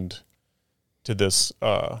hardened to this.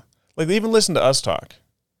 Like, they even listen to us talk,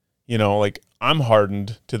 like, I'm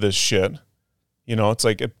hardened to this shit. It's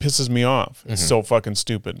like, it pisses me off. It's so fucking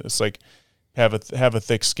stupid. It's like, have a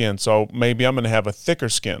thick skin. So maybe I'm going to have a thicker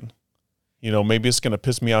skin. Maybe it's going to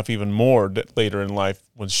piss me off even more later in life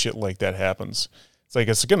when shit like that happens. It's like,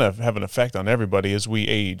 it's going to have an effect on everybody as we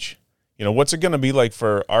age. What's it going to be like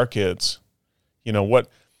for our kids?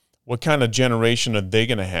 What kind of generation are they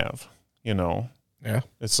going to have? Yeah.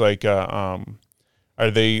 It's like, are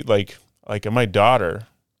they like like my daughter,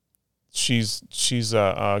 she's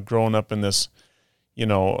growing up in this,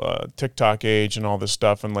 TikTok age and all this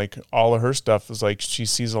stuff. And like all of her stuff is like, she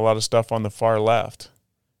sees a lot of stuff on the far left,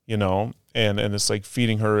 and it's like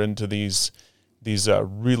feeding her into these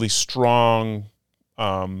really strong,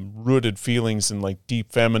 rooted feelings in like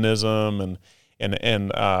deep feminism and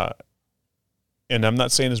I'm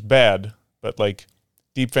not saying it's bad, but like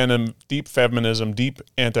deep feminism, deep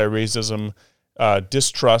anti-racism,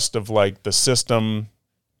 distrust of like the system,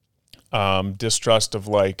 distrust of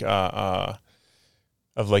like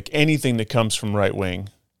anything that comes from right wing,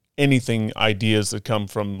 ideas that come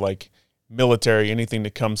from like military, anything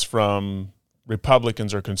that comes from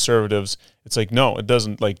Republicans or conservatives. It's like, no, it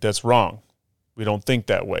doesn't, like, that's wrong. We don't think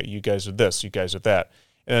that way. You guys are this, you guys are that.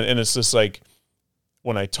 And it's just like,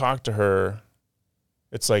 when I talk to her,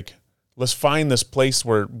 it's like, let's find this place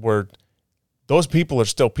where those people are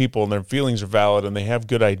still people and their feelings are valid and they have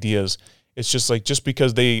good ideas. It's just like, just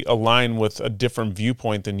because they align with a different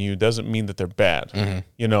viewpoint than you doesn't mean that they're bad, and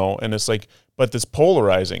it's like, but it's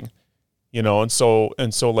polarizing, and so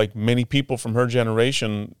like many people from her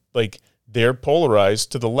generation, like they're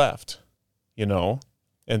polarized to the left,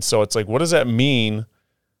 and so it's like, what does that mean?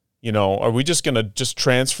 Are we just going to just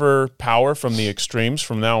transfer power from the extremes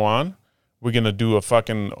from now on? We're going to do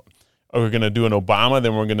we're going to do an Obama,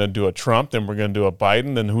 then we're going to do a Trump, then we're going to do a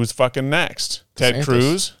Biden, then who's fucking next? Ted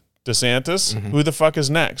Cruz, DeSantis, who the fuck is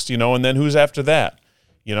next? And then who's after that?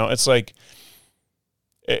 It's like,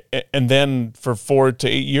 and then for 4 to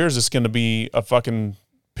 8 years, it's going to be a fucking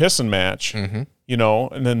pissing match, and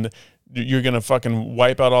then you're going to fucking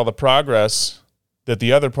wipe out all the progress that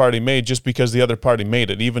the other party made just because the other party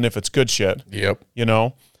made it, even if it's good shit. Yep.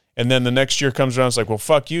 And then the next year comes around, it's like, well,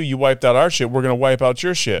 fuck you. You wiped out our shit. We're going to wipe out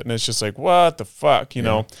your shit. And it's just like, what the fuck,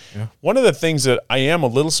 Yeah. One of the things that I am a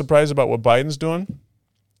little surprised about what Biden's doing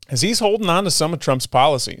is he's holding on to some of Trump's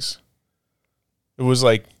policies. It was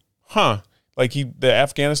like, like the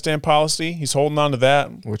Afghanistan policy, he's holding on to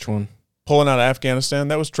that. Which one? Pulling out of Afghanistan.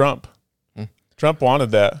 That was Trump. Trump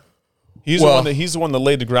wanted that. He's the one that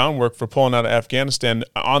laid the groundwork for pulling out of Afghanistan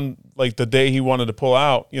on like the day he wanted to pull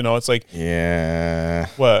out. It's like, yeah.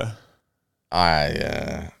 What?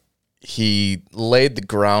 He laid the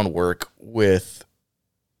groundwork with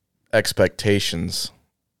expectations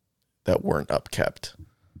that weren't upkept.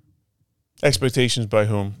 Expectations by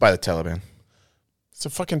whom? By the Taliban. It's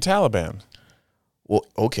a fucking Taliban. Well,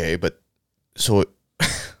 okay, but so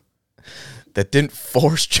that didn't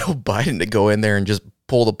force Joe Biden to go in there and just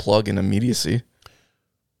pull the plug in immediacy.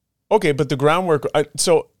 Okay, but the groundwork.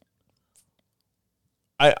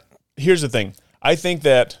 Here's the thing. I think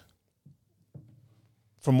that,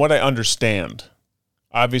 from what I understand,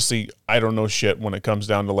 obviously I don't know shit when it comes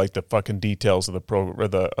down to like the fucking details of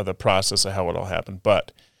the the process of how it all happened.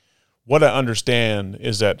 But what I understand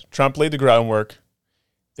is that Trump laid the groundwork.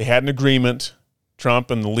 They had an agreement.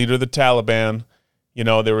 Trump and the leader of the Taliban.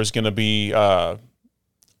 There was going to be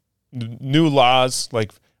new laws,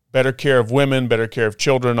 like better care of women, better care of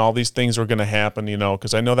children. All these things were going to happen,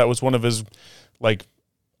 because I know that was one of his like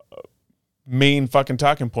main fucking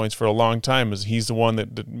talking points for a long time, is he's the one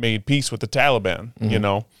that made peace with the Taliban,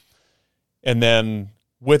 And then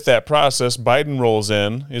with that process, Biden rolls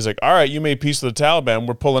in. He's like, all right, you made peace with the Taliban.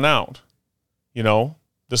 We're pulling out.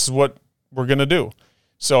 This is what we're going to do.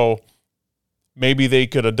 So maybe they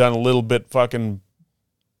could have done a little bit fucking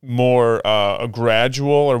more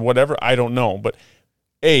gradual or whatever. I don't know. But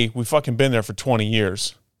A, we fucking been there for 20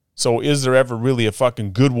 years. So is there ever really a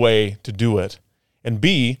fucking good way to do it? And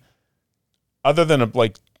B, other than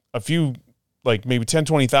a few, like maybe 10,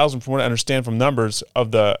 20,000 from what I understand from numbers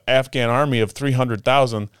of the Afghan army of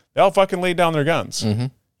 300,000, they all fucking laid down their guns.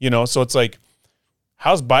 So it's like,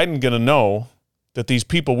 how's Biden going to know that these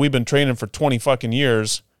people we've been training for 20 fucking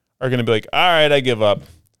years are going to be like, all right, I give up.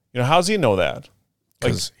 How's he know that?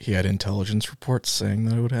 Because he had intelligence reports saying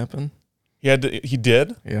that it would happen. He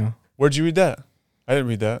did? Yeah. Where'd you read that? I didn't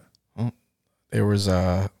read that. Well, there was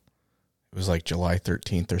it was like July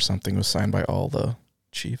 13th or something, was signed by all the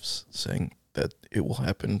chiefs saying that it will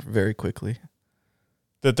happen very quickly.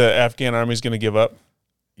 That the Afghan army is going to give up?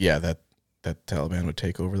 Yeah, that Taliban would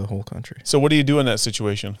take over the whole country. So what do you do in that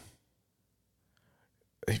situation?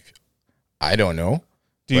 I don't know.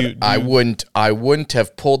 I wouldn't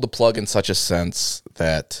have pulled the plug in such a sense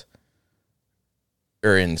that,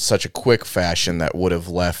 or in such a quick fashion that would have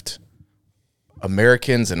left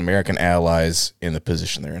Americans and American allies in the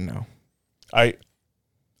position they're in now. I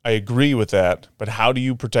agree with that, but how do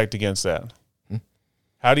you protect against that?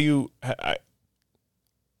 How do you I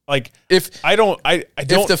don't have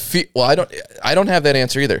that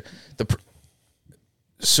answer either.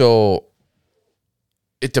 So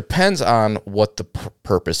it depends on what the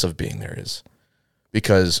purpose of being there is.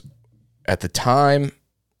 Because at the time,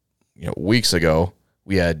 weeks ago,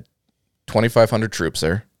 we had 2,500 troops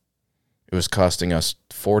there. It was costing us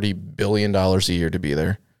 $40 billion a year to be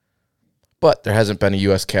there. But there hasn't been a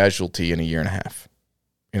U.S. casualty in a year and a half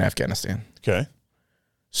in Afghanistan. Okay.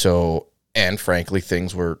 So, and frankly,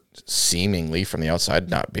 things were seemingly from the outside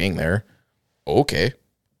not being there. Okay.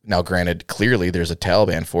 Now, granted, clearly there's a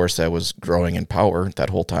Taliban force that was growing in power that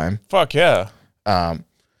whole time. Fuck yeah.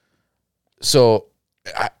 So,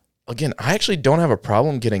 I actually don't have a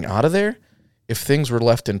problem getting out of there if things were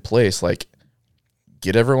left in place, like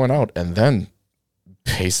get everyone out and then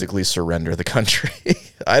basically surrender the country.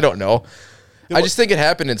 I don't know. I just think it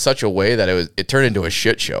happened in such a way that it turned into a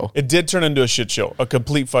shit show. It did turn into a shit show, a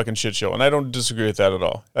complete fucking shit show, and I don't disagree with that at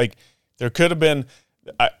all. Like there could have been,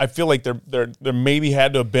 I feel like there maybe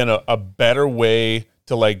had to have been a better way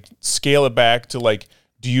to like scale it back to like,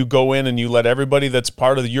 do you go in and you let everybody that's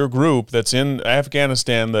part of your group that's in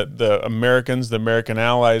Afghanistan, the Americans, the American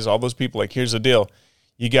allies, all those people, like here's the deal,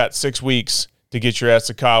 you got 6 weeks to get your ass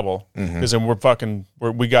to Kabul because then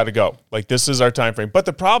we got to go. Like this is our time frame. But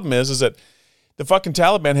the problem is that the fucking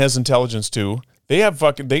Taliban has intelligence too. They have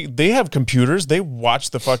they have computers. They watch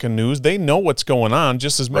the fucking news. They know what's going on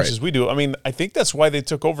just as much as we do. I mean, I think that's why they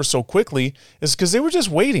took over so quickly is because they were just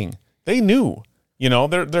waiting. They knew,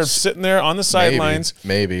 they're sitting there on the sidelines,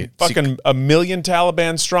 maybe fucking a million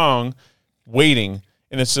Taliban strong, waiting,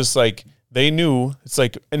 and it's just like they knew. It's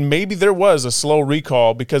like, and maybe there was a slow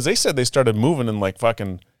recall because they said they started moving in like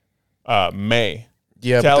fucking May.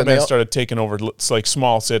 Yeah, Taliban started taking over like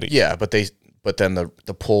small cities. Yeah, but then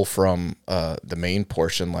the pull from the main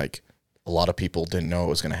portion, like a lot of people didn't know it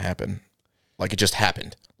was going to happen. Like it just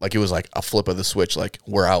happened. Like it was like a flip of the switch. Like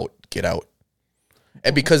we're out, get out.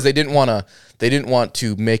 And because they didn't want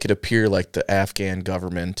to make it appear like the Afghan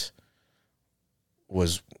government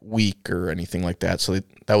was weak or anything like that. So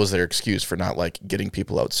that was their excuse for not like getting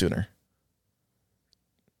people out sooner.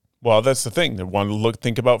 Well, that's the thing. They want to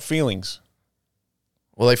think about feelings.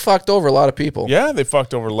 Well, they fucked over a lot of people. Yeah, they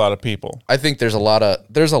fucked over a lot of people. I think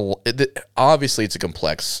obviously it's a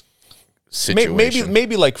complex situation.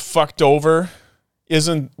 Maybe like fucked over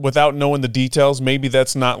isn't, without knowing the details, maybe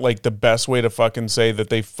that's not like the best way to fucking say that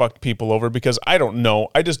they fucked people over because I don't know.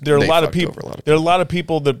 There are a lot of people. There are a lot of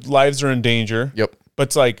people that lives are in danger. Yep. But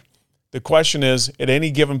it's like the question is, at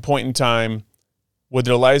any given point in time, would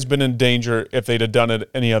their lives been in danger if they'd have done it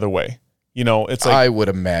any other way? It's like I would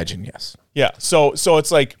imagine yes. Yeah. So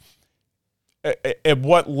it's like at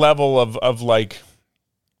what level of like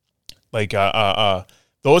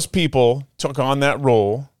those people took on that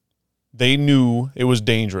role. They knew it was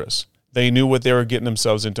dangerous. They knew what they were getting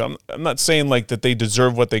themselves into. I'm not saying like that they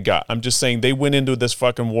deserve what they got. I'm just saying they went into this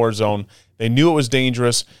fucking war zone. They knew it was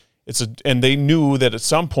dangerous. And they knew that at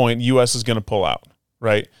some point U.S. is going to pull out,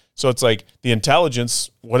 right? So it's like the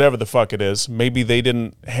intelligence, whatever the fuck it is, maybe they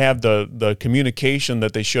didn't have the communication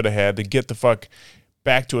that they should have had to get the fuck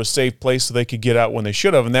back to a safe place so they could get out when they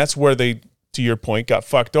should have. And that's where they, to your point, got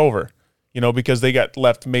fucked over, because they got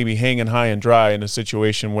left maybe hanging high and dry in a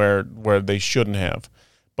situation where they shouldn't have.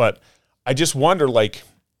 But I just wonder, like,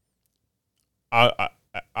 at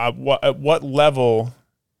what level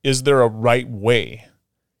is there a right way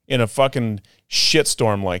in a fucking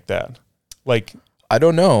shitstorm like that? Like, I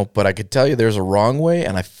don't know, but I could tell you there's a wrong way,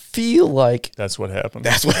 and I feel like that's what happened.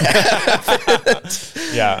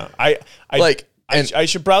 Yeah. I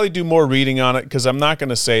should probably do more reading on it because I'm not going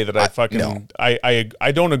to say that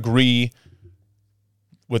I don't agree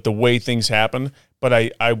with the way things happen, but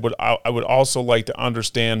I would also like to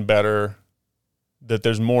understand better that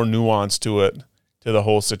there's more nuance to it, to the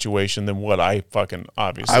whole situation, than what I fucking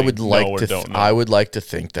obviously know or don't know. I would like to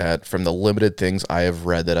think that from the limited things I have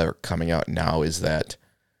read that are coming out now is that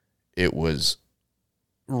it was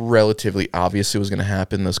relatively obvious it was going to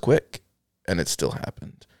happen this quick, and it still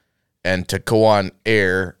happened. And to go on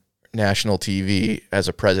air, national TV, as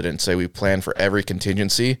a president and say we plan for every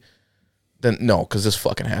contingency, then no, because this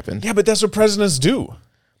fucking happened. Yeah, but that's what presidents do.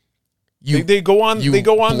 They go on. They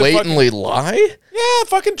go on blatantly lie. Yeah,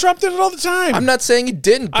 fucking Trump did it all the time. I'm not saying he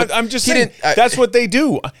didn't. But I'm just saying that's what they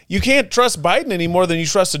do. You can't trust Biden any more than you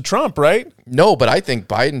trusted Trump, right? No, but I think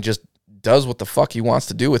Biden just does what the fuck he wants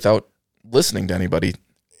to do without listening to anybody.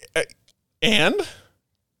 And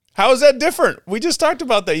how is that different? We just talked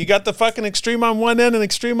about that. You got the fucking extreme on one end and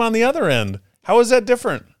extreme on the other end. How is that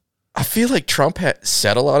different? I feel like Trump had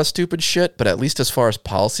said a lot of stupid shit, but at least as far as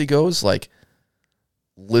policy goes, like,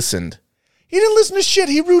 listened. He didn't listen to shit.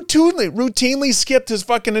 He routinely skipped his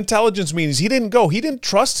fucking intelligence meetings. He didn't go. He didn't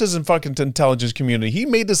trust his fucking intelligence community. He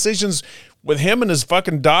made decisions with him and his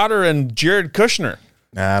fucking daughter and Jared Kushner.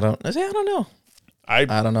 I don't know. I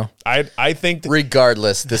don't know. I think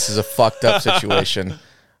Regardless, this is a fucked up situation.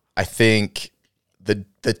 I think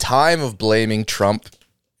the time of blaming Trump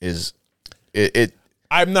is it.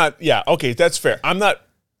 I'm not. Yeah. Okay. That's fair. I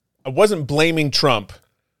wasn't blaming Trump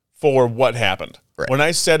for what happened. Right. When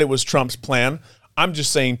I said it was Trump's plan, I'm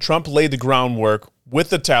just saying Trump laid the groundwork with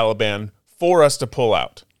the Taliban for us to pull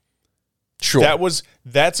out. Sure.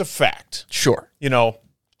 That's a fact. Sure. You know,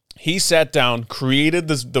 he sat down, created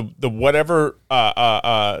the whatever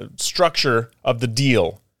structure of the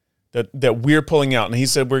deal that we're pulling out, and he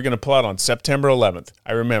said we're going to pull out on September 11th.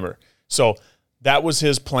 I remember. So that was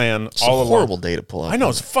his plan It's all a along. horrible day to pull out. I know,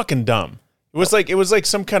 it's fucking dumb. It was like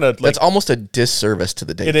some kind of That's almost a disservice to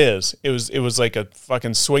the day. it is. It was like a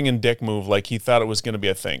fucking swinging dick move. Like he thought it was going to be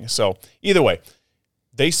a thing. So either way,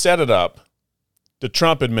 they set it up, the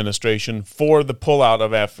Trump administration, for the pullout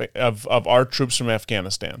of our troops from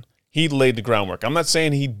Afghanistan. He laid the groundwork. I'm not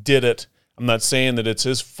saying he did it. I'm not saying that it's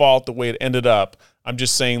his fault the way it ended up. I'm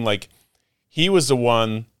just saying like he was the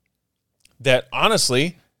one that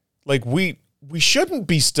honestly, like we shouldn't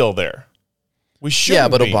be still there. We shouldn't. Yeah,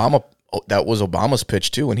 but be. that was Obama's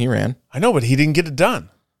pitch too when he ran. I know, but he didn't get it done.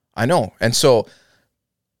 I know. And so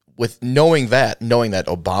with knowing that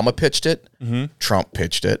Obama pitched it, Trump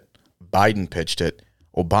pitched it, Biden pitched it,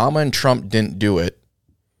 Obama and Trump didn't do it.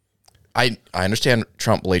 I understand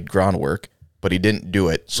Trump laid groundwork, but he didn't do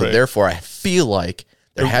it. So Right. therefore I feel like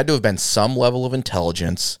there had to have been some level of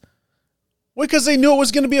intelligence. Well, because they knew it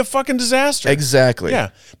was going to be a fucking disaster. Exactly. Yeah.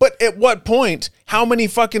 But at what point, how many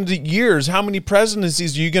fucking years, how many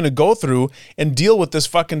presidencies are you going to go through and deal with this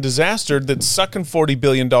fucking disaster that's sucking $40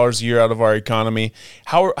 billion a year out of our economy?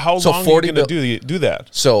 How So long are you going to do that?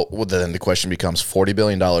 So then the question becomes $40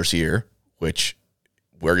 billion a year, which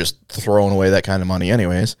we're just throwing away that kind of money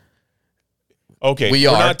anyways. Okay. We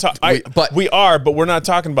we're are, not but we're not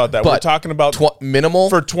talking about that. We're but talking about minimal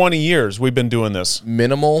for 20 years we've been doing this.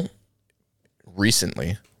 minimal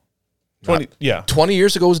recently. 20 yeah. 20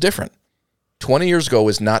 years ago was different. 20 years ago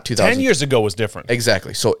was not 2000. 10 years ago was different.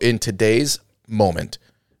 Exactly. So in today's moment,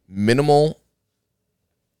 minimal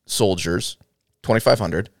soldiers,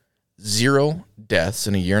 2,500, 0 deaths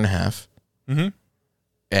in a year and a half. Mm-hmm.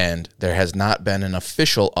 And there has not been an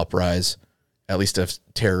official uprise, at least of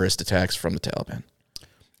terrorist attacks from the Taliban.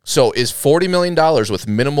 So is $40 million with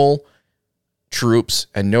minimal troops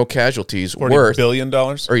and no casualties $40 worth billion?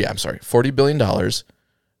 $40 billion,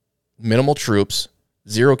 minimal troops,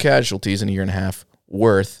 0 casualties in a year and a half,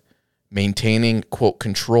 worth maintaining, quote,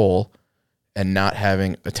 control and not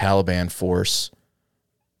having a Taliban force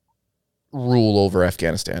rule over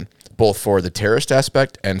Afghanistan, both for the terrorist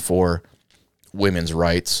aspect and for women's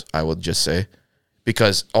rights, I would just say.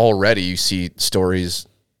 Because already you see stories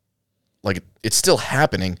like it's still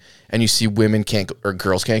happening, and you see women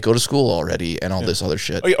girls can't go to school already, and all this other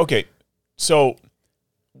shit. Okay, so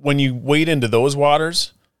when you wade into those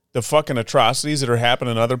waters, the fucking atrocities that are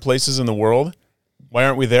happening in other places in the world, why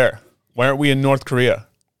aren't we there? Why aren't we in North Korea?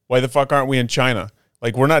 Why the fuck aren't we in China?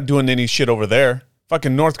 Like, we're not doing any shit over there.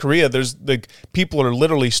 Fucking North Korea, there's the people are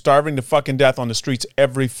literally starving to fucking death on the streets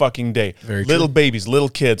every fucking day. Very little true. babies, little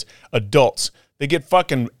kids, adults. They get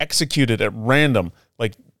fucking executed at random.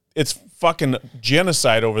 Like, it's fucking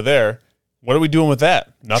genocide over there. What are we doing with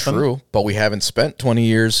that? Nothing. True, but we haven't spent 20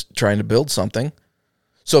 years trying to build something.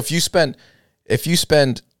 So if you spend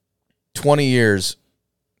 20 years,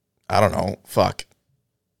 I don't know,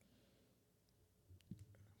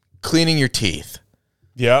 cleaning your teeth.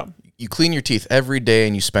 Yeah. You clean your teeth every day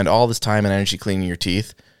and you spend all this time and energy cleaning your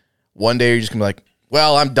teeth. One day you're just going to be like,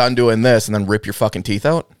 well, I'm done doing this, and then rip your fucking teeth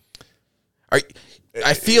out.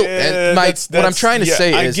 I feel, and what I'm trying to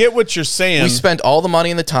say is, I get what you're saying. we spent all the money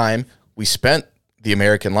and the time. We spent the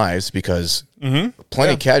American lives because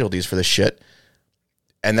plenty of casualties for this shit.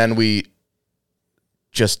 And then we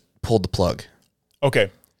just pulled the plug.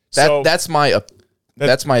 Okay. That's my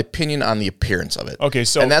opinion on the appearance of it. Okay,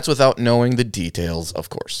 so and that's without knowing the details, of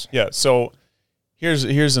course. yeah, so here's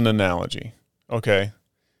an analogy. Okay.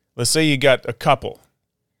 Let's say you got a couple.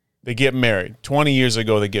 They get married. 20 years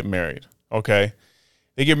ago they get married. Okay.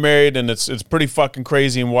 They get married and it's pretty fucking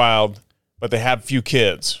crazy and wild, but they have few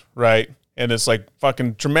kids, right? And it's like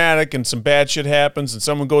fucking traumatic, and some bad shit happens, and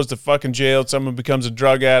someone goes to fucking jail, someone becomes a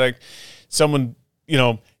drug addict, someone,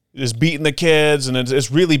 is beating the kids, and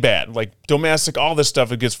it's really bad. Like domestic, all this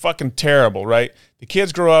stuff, it gets fucking terrible, right? The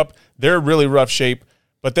kids grow up, they're in really rough shape,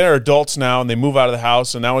 but they're adults now, and they move out of the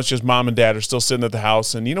house, and now it's just mom and dad are still sitting at the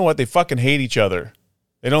house, and you know what? They fucking hate each other.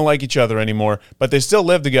 They don't like each other anymore, but they still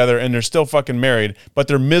live together, and they're still fucking married, but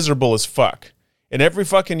they're miserable as fuck. And every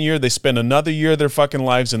fucking year they spend another year of their fucking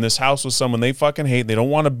lives in this house with someone they fucking hate. They don't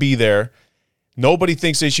want to be there. Nobody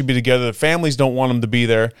thinks they should be together. The families don't want them to be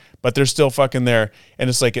there, but they're still fucking there. And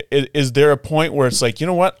it's like, is there a point where it's like, you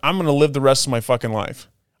know what? I'm going to live the rest of my fucking life.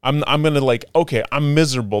 I'm going to like, okay, I'm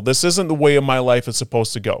miserable. This isn't the way of my life is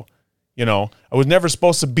supposed to go. You know, I was never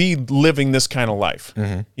supposed to be living this kind of life.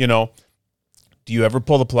 Mm-hmm. You know, do you ever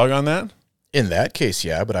pull the plug on that? In that case,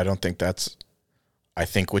 yeah, but I don't think that's. I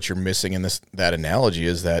think what you're missing in that analogy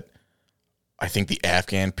is that I think the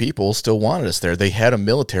Afghan people still wanted us there. They had a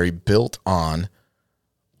military built on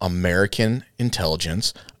American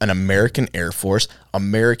intelligence, an American Air Force,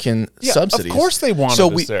 American subsidies. Of course they wanted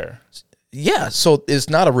us there. Yeah, so it's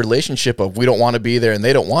not a relationship of we don't want to be there and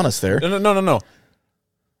they don't want us there. No.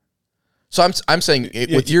 So I'm saying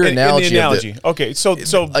with your analogy. Okay, so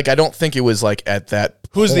like I don't think it was like at that.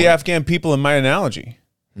 Who's the Afghan people in my analogy?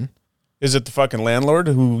 Is it the fucking landlord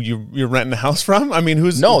who you're renting a house from? I mean,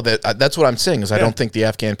 who's no? That's what I'm saying is I don't think the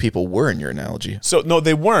Afghan people were in your analogy. So no,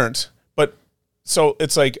 they weren't. But so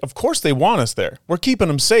it's like, of course they want us there. We're keeping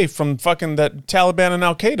them safe from fucking that Taliban and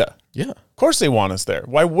Al Qaeda. Yeah, of course they want us there.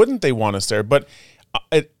 Why wouldn't they want us there? But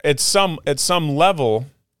at some level,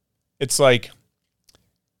 it's like,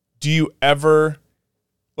 do you ever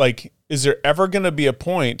like? Is there ever going to be a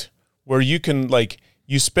point where you can like?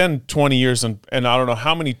 You spend 20 years and I don't know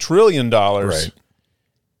how many $1 trillion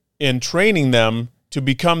in training them to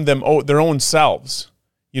become their own selves,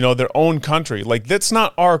 you know, their own country. Like, that's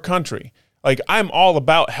not our country. Like, I'm all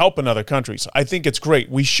about helping other countries. I think it's great.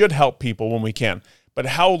 We should help people when we can. But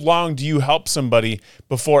how long do you help somebody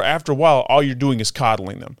before, after a while, all you're doing is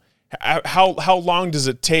coddling them? How long does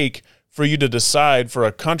it take for you to decide, for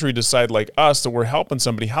a country to decide like us that we're helping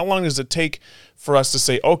somebody? How long does it take for us to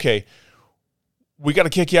say, okay, we got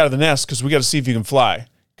to kick you out of the nest because we got to see if you can fly.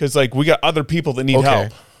 Because, like, we got other people that need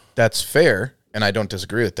help. That's fair, and I don't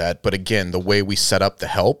disagree with that. But, again, the way we set up the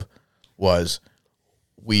help was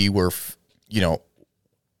we were,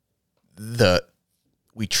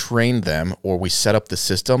 we trained them or we set up the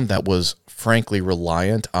system that was, frankly,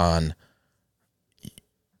 reliant on,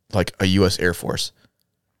 like, a U.S. Air Force.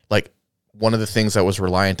 Like, one of the things that was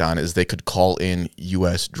reliant on is they could call in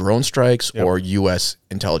U.S. drone strikes or U.S.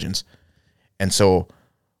 intelligence. And so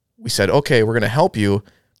we said, okay, we're going to help you,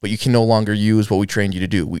 but you can no longer use what we trained you to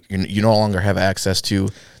do. You no longer have access to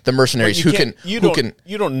the mercenaries You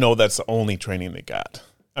don't know that's the only training they got.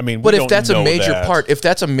 I mean, but if that's a major part, if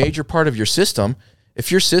that's a major part of your system,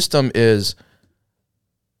 if your system is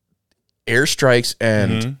airstrikes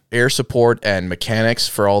and air support and mechanics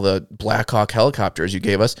for all the Black Hawk helicopters you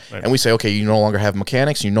gave us, and we say, okay, you no longer have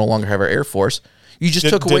mechanics, you no longer have our Air Force. You just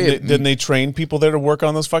took away. Didn't they train people there to work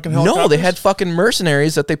on those fucking helicopters? No, they had fucking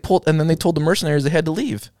mercenaries that they pulled, and then they told the mercenaries they had to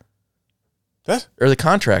leave. What? Or the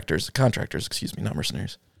contractors, excuse me, not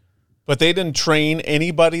mercenaries. But they didn't train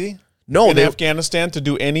anybody in Afghanistan to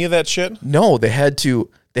do any of that shit? No, they had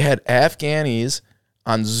Afghanis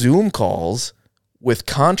on Zoom calls with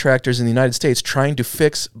contractors in the United States trying to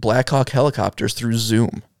fix Black Hawk helicopters through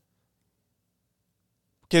Zoom.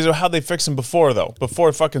 Okay, so how'd they fix them before, though? Before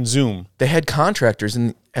fucking Zoom? They had contractors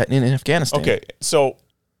in Afghanistan. Okay, so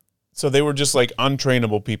they were just like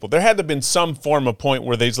untrainable people. There had to have been some form of point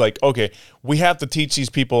where they's like, okay, we have to teach these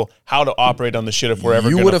people how to operate on the shit if we're ever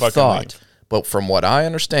going to fucking leave. But from what I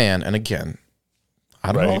understand, and again,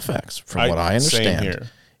 I don't know the facts. From what I understand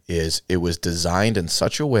is it was designed in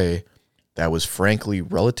such a way that was frankly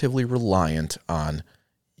relatively reliant on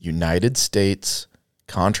United States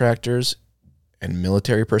contractors and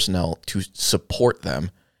military personnel to support them,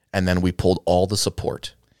 and then we pulled all the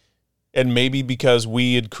support. And maybe because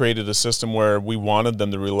we had created a system where we wanted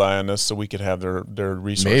them to rely on us so we could have their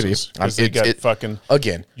resources. Maybe. They got fucking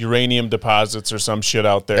uranium deposits or some shit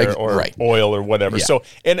out there or oil or whatever. Yeah. So,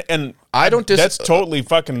 and I don't that's totally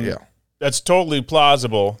fucking, that's totally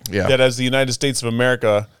plausible that as the United States of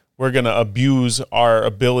America, we're going to abuse our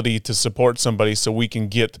ability to support somebody so we can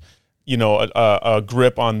get, a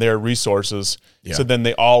grip on their resources. Yeah. So then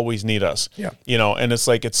they always need us. Yeah. And it's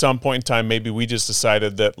like at some point in time, maybe we just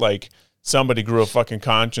decided that like somebody grew a fucking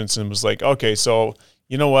conscience and was like, okay, so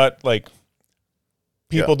you know what? Like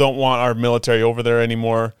people don't want our military over there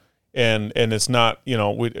anymore. And it's not,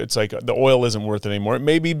 it's like the oil isn't worth it anymore.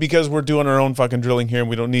 Maybe because we're doing our own fucking drilling here and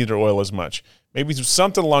we don't need their oil as much. Maybe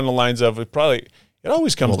something along the lines of it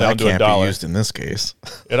always comes down to $1. That can't be used in this case.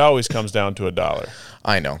 It always comes down to $1.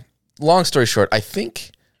 I know. Long story short, I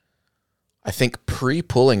think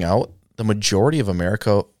pre-pulling out, the majority of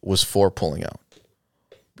America was for pulling out.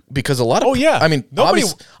 Because a lot of... I mean,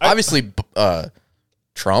 obviously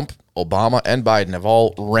Trump, Obama, and Biden have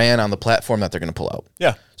all ran on the platform that they're going to pull out.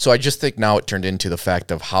 Yeah. So I just think now it turned into the fact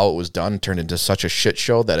of how it was done turned into such a shit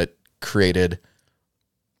show that it created.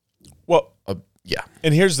 Well, yeah.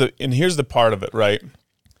 And here's the part of it, right?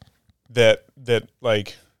 That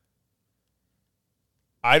like,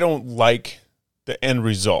 I don't like the end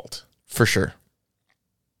result. For sure.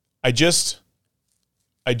 My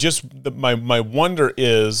wonder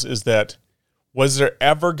is that, was there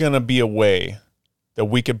ever going to be a way that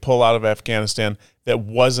we could pull out of Afghanistan that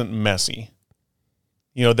wasn't messy?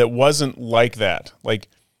 You know, that wasn't like that. Like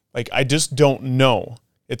I just don't know.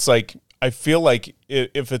 It's like, I feel like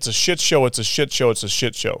if it's a shit show, it's a shit show, it's a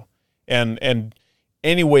shit show. And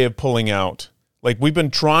any way of pulling out, like we've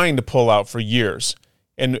been trying to pull out for years.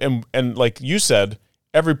 And like you said,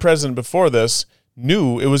 every president before this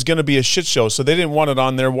knew it was going to be a shit show, so they didn't want it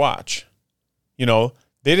on their watch. You know,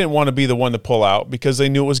 they didn't want to be the one to pull out because they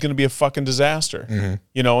knew it was going to be a fucking disaster. Mm-hmm.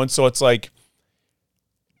 You know, and so it's like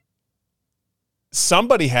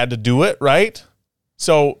somebody had to do it, right?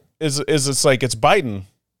 So is it's like it's Biden,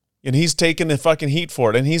 and he's taking the fucking heat for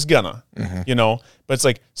it, and he's gonna, you know. But it's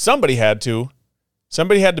like somebody had to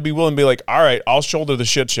be willing to be like, all right, I'll shoulder the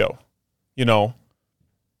shit show, you know.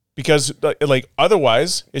 Because, like,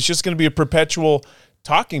 otherwise, it's just going to be a perpetual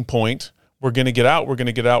talking point. We're going to get out,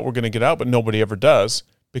 but nobody ever does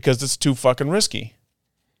because it's too fucking risky.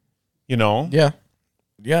 You know? Yeah.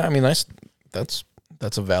 Yeah, I mean, that's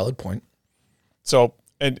a valid point. So,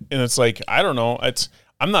 and it's like, I don't know.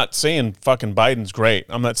 I'm not saying fucking Biden's great.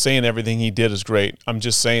 I'm not saying everything he did is great. I'm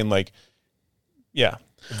just saying, like, yeah.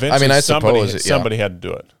 Eventually, I somebody suppose had to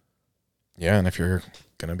do it. Yeah, and if you're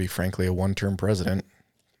going to be, frankly, a one-term president.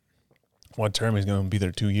 One term, he's going to be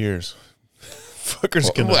there 2 years. Fucker's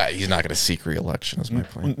Well, going to... well, he's not going to seek re-election is my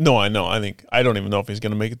point. No, I know. I don't even know if he's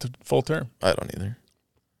going to make it to full term. I don't either.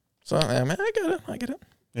 So, I mean, I get it.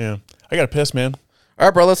 Yeah. I got to piss, man. All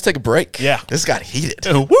right, bro, let's take a break. Yeah. This got heated.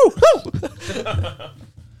 Woo! I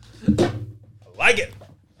like it.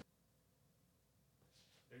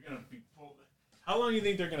 They're going to be full... How long do you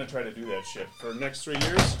think they're going to try to do that shit? For the next 3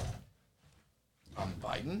 years? On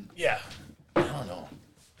Biden? Yeah. I don't know.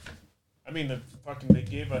 I mean, they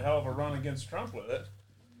gave a hell of a run against Trump with it.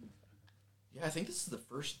 Yeah, I think this is the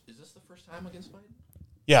first. Is this the first time against Biden?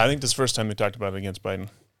 Yeah, I think this is the first time they talked about it against Biden.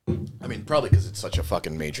 I mean, probably because it's such a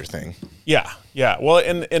fucking major thing. Yeah. Well,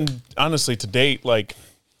 and honestly, to date, like,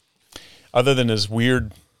 other than his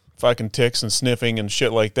weird fucking ticks and sniffing and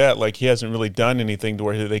shit like that, like, he hasn't really done anything to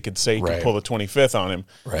where they could say he could pull the 25th on him.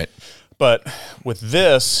 Right. But with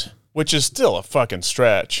this, which is still a fucking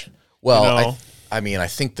stretch. Well, you know, I mean, I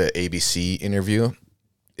think the ABC interview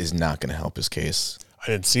is not going to help his case. I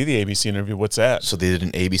didn't see the ABC interview. What's that? So they did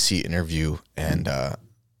an ABC interview, and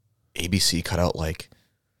ABC cut out, like,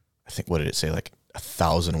 I think, what did it say? Like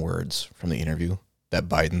 1,000 words from the interview that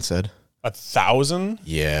Biden said. 1,000?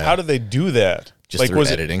 Yeah. How did they do that? Just like, through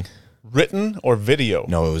was editing. it written or video?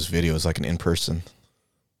 No, it was video. It was like an in-person.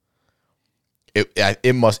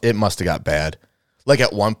 It must have got bad. Like,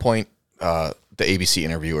 at one point, the ABC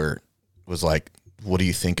interviewer was like, what do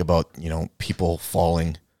you think about, you know, people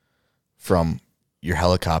falling from your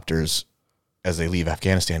helicopters as they leave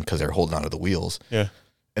Afghanistan because they're holding onto the wheels? Yeah.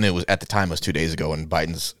 And it was, at the time, it was 2 days ago, and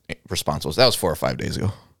Biden's response was, that was 4 or 5 days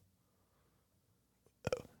ago.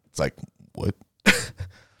 It's like, what?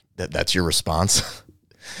 That's your response?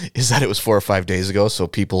 Is that it was 4 or 5 days ago, so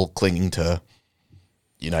people clinging to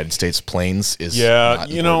United States planes is not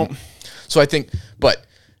you know. important? So I think,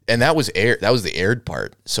 and that was the aired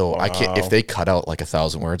part. So I can't, if they cut out like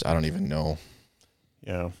 1,000 words, I don't even know.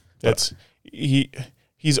 Yeah. That's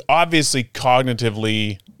he's obviously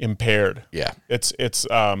cognitively impaired. Yeah.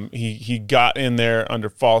 He got in there under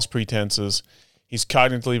false pretenses. He's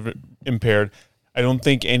cognitively impaired. I don't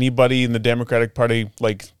think anybody in the Democratic Party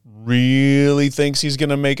like really thinks he's going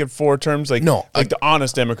to make it 4 terms. Like, no, like the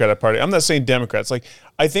honest Democratic Party. I'm not saying Democrats. Like,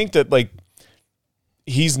 I think that like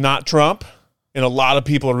he's not Trump, and a lot of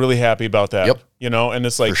people are really happy about that. Yep. You know, and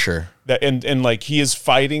it's like For sure. that, and like he is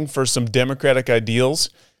fighting for some Democratic ideals,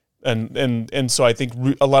 and so I think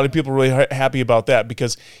a lot of people are really happy about that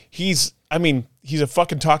because he's a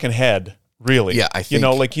fucking talking head, really. Yeah, I think,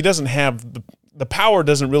 like he doesn't have the power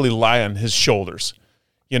doesn't really lie on his shoulders.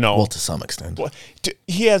 You know, well, to some extent. Well,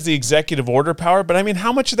 he has the executive order power, but I mean,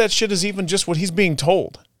 how much of that shit is even just what he's being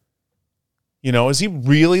told? You know, is he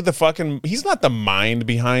really he's not the mind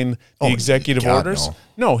behind the executive orders.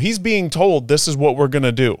 No, he's being told this is what we're going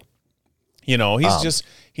to do. You know,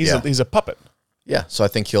 he's a puppet. Yeah. So I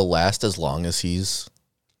think he'll last as long as he's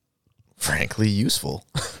frankly useful.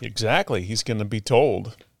 Exactly. He's going to be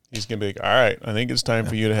told. He's going to be like, all right, I think it's time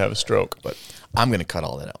for you to have a stroke. But I'm going to cut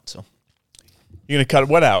all that out. So you're going to cut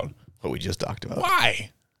what out? what we just talked about.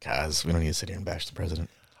 Why? Guys, we don't need to sit here and bash the president.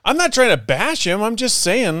 I'm not trying to bash him. I'm just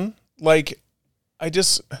saying, like, I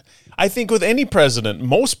think with any president,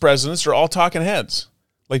 most presidents are all talking heads.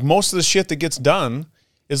 Like, most of the shit that gets done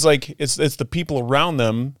is like, it's the people around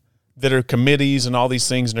them that are committees and all these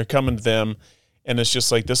things, and they're coming to them, and it's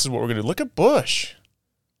just like, this is what we're going to do. Look at Bush.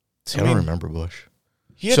 See, I don't remember Bush.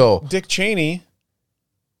 He had So- Dick Cheney.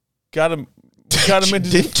 Got him into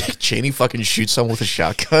Didn't Dick Cheney fucking shoot someone with a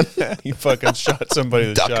shotgun? he fucking shot somebody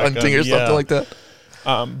with a Duck shotgun. hunting or something like that?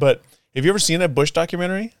 But have you ever seen that Bush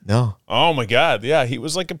documentary? No. Oh my God. Yeah. He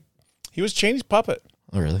was Cheney's puppet.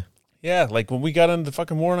 Oh, really? Yeah. Like when we got into the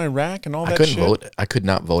fucking war in Iraq and all that I couldn't shit. vote. I could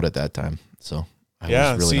not vote at that time. So I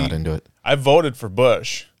Yeah, was really see, not into it. I voted for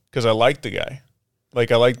Bush because I liked the guy. Like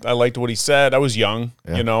I liked what he said. I was young,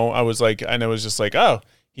 Yeah. you know. I was like, and I was just like, oh,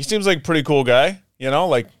 he seems like a pretty cool guy, you know.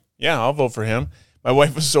 Like, yeah, I'll vote for him. My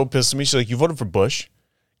wife was so pissed at me. She's like, you voted for Bush,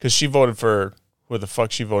 because she voted for who the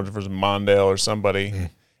fuck she voted for, Mondale or somebody.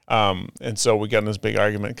 And so we got in this big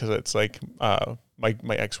argument because it's like my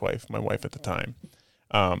ex-wife, my wife at the time,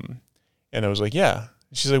 and I was like, yeah.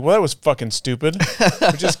 She's like, well, that was fucking stupid.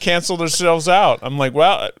 We just canceled ourselves out. I'm like,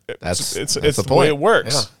 well, That's it's the the point. way it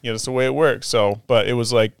works. Yeah. You know, it's the way it works. So, but it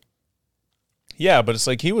was like, yeah, but it's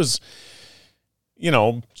like he was, you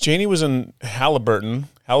know, Cheney was in Halliburton.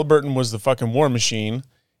 Halliburton was the fucking war machine.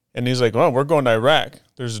 And he's like, well, we're going to Iraq.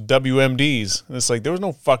 There's WMDs. And it's like, there was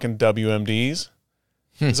no fucking WMDs.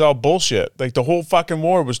 It's all bullshit. Like the whole fucking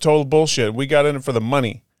war was total bullshit. We got in it for the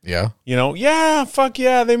money. Yeah. You know, yeah, fuck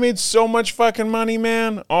yeah, they made so much fucking money,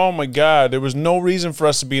 man. Oh my God, there was no reason for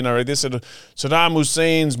us to be in Iraq. They said Saddam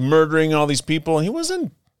Hussein's murdering all these people, and he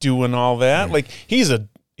wasn't doing all that. Like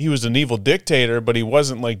he was an evil dictator, but he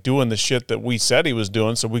wasn't like doing the shit that we said he was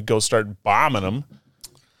doing. So we'd go start bombing him.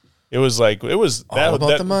 It was like it was All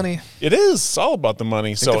about the money. It is it's all about the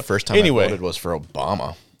money. I So think the first time anyway, I voted was for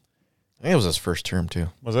Obama. I think it was his first term too.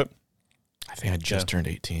 was it? I think I just turned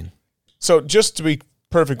 18. So just to be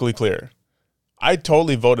perfectly clear, I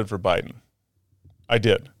totally voted for Biden. I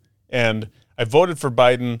did. And I voted for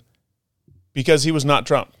Biden because he was not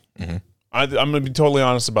Trump. I'm going to be totally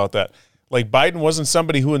honest about that. Like Biden wasn't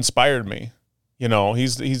somebody who inspired me. You know,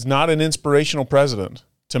 he's not an inspirational president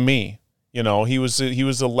to me. You know, he was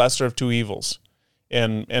the lesser of two evils.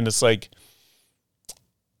 And it's like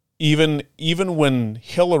even when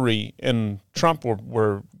Hillary and Trump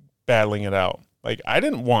were battling it out, like I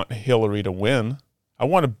didn't want Hillary to win. I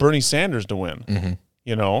wanted Bernie Sanders to win.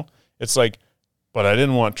 You know, it's like, but I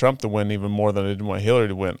didn't want Trump to win even more than I didn't want Hillary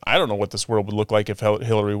to win. I don't know what this world would look like if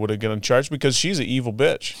Hillary would have gotten in charge, because she's an evil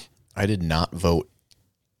bitch. I did not vote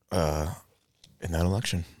in that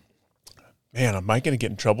election. Man, am I going to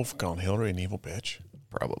get in trouble for calling Hillary an evil bitch?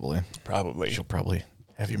 Probably. Probably. She'll probably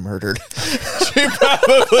have you murdered. She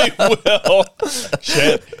probably will.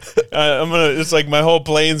 Shit. It's like my whole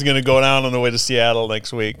plane's going to go down on the way to Seattle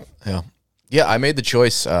next week. Yeah. Yeah, I made the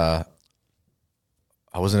choice. I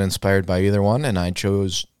wasn't inspired by either one, and I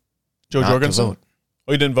chose Joe not to Jorgensen? vote.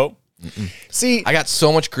 Oh, you didn't vote? See, I got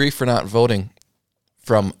so much grief for not voting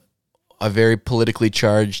from a very politically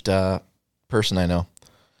charged person I know.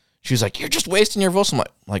 She was like, "You're just wasting your votes." I'm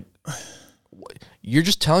like, what? You're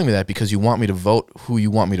just telling me that because you want me to vote who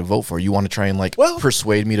you want me to vote for. You want to try and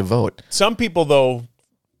persuade me to vote. some people, though,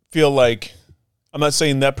 feel like, I'm not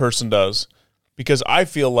saying that person does, because I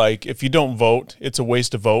feel like if you don't vote, it's a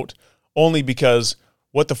waste to vote, only because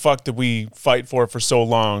what the fuck did we fight for so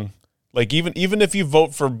long? Like, even if you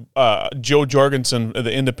vote for Joe Jorgensen of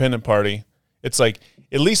the Independent Party, it's like,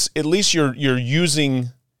 at least you're using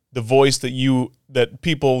the voice that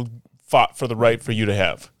people fought for the right for you to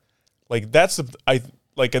have. Like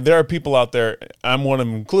there are people out there, I'm one of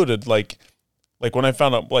them included. Like when I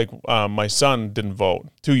found out my son didn't vote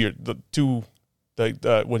when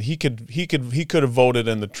he could have voted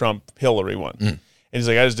in the Trump Hillary one, and he's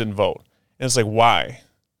like, I just didn't vote, and it's like, why?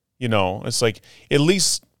 You know, it's like, at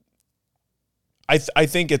least I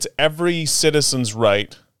think it's every citizen's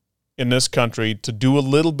right in this country to do a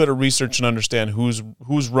little bit of research and understand who's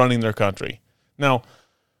running their country. Now,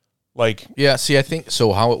 Yeah, see, I think,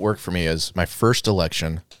 so how it worked for me is my first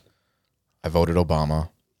election, I voted Obama.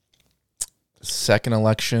 Second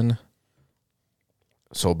election,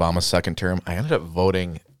 so Obama's second term, I ended up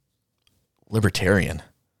voting Libertarian.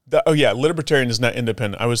 Libertarian is not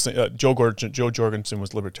independent. I was Joe Jorgensen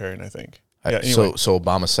was Libertarian, I think. Anyway. So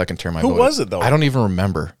Obama's second term, I Who voted. was it, though? I don't even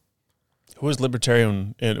remember. Who was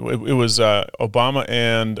Libertarian? It was Obama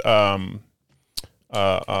and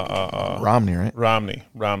Romney, right? Romney,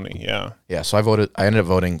 yeah. Yeah, so I ended up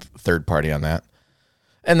voting third party on that.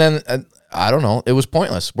 And then, I don't know, it was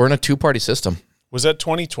pointless. We're in a two-party system. Was that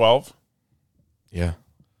 2012? Yeah.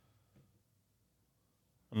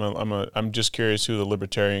 I'm just curious who the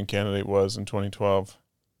Libertarian candidate was in 2012.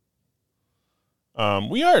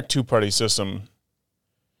 We are a two-party system.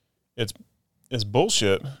 It's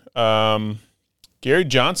bullshit. Gary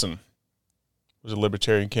Johnson was a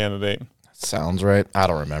Libertarian candidate. Sounds right. I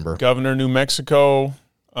don't remember. Governor of New Mexico.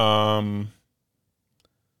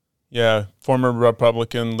 Yeah, former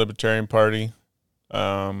Republican Libertarian Party.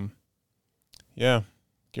 Yeah,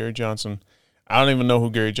 Gary Johnson. I don't even know who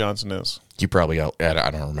Gary Johnson is. You probably got, I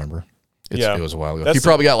don't remember. Yeah. It was a while ago. That's You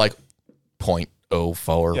probably got like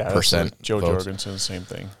 0.04%. Yeah, that's like Joe votes. Jorgensen, same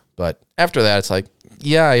thing. But after that, it's like,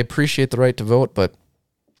 yeah, I appreciate the right to vote, but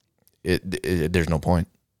there's no point.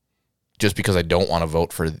 Just because I don't want to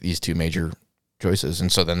vote for these two major choices.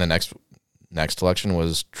 And so then the next election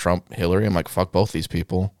was Trump, Hillary. I'm like, fuck both these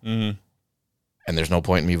people. Mm-hmm. And there's no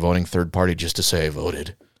point in me voting third party just to say I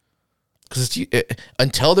voted. Because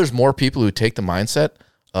until there's more people who take the mindset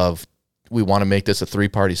of we want to make this a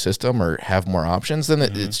three-party system or have more options, then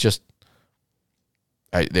it's just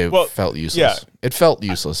felt useless. Yeah. It felt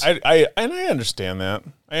useless. I understand that.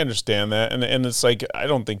 And it's like, I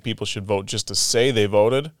don't think people should vote just to say they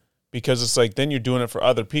voted, because it's like, then you're doing it for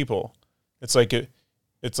other people. It's like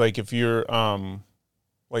if you're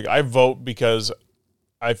like, I vote because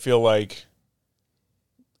I feel like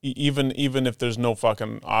even if there's no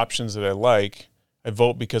fucking options that I like, I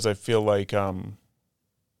vote because I feel like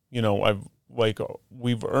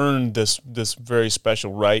we've earned this very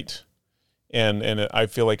special right, and I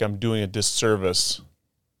feel like I'm doing a disservice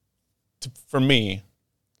for me,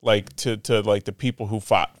 like to like the people who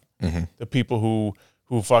fought, the people who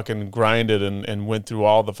fucking grinded and went through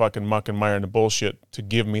all the fucking muck and mire and the bullshit to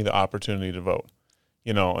give me the opportunity to vote.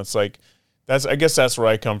 It's like, I guess that's where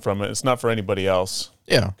I come from. It's not for anybody else.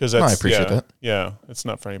 Yeah, because I appreciate that. Yeah, it's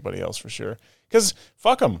not for anybody else for sure. Because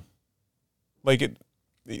fuck them. Like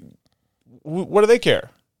what do they care?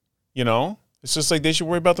 It's just like they should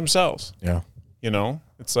worry about themselves. Yeah,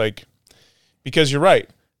 it's like, because you're right.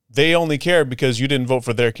 They only care because you didn't vote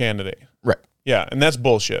for their candidate. Right. Yeah, and that's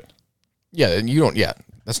bullshit. Yeah, and you don't. Yeah,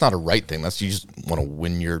 that's not a right thing. You just want to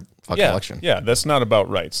win your fucking election. Yeah, that's not about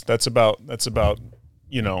rights. That's about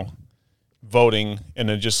voting, and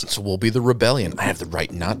it just. So we'll be the rebellion. I have the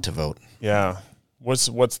right not to vote. Yeah. What's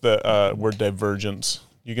the word divergence?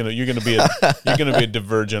 You're gonna be a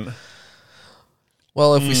divergent.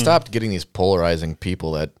 Well, if we stopped getting these polarizing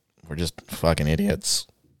people that were just fucking idiots.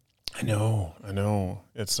 I know.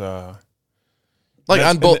 It's like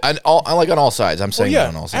on both, on all sides. I'm saying that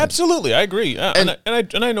on all sides. Absolutely, I agree. And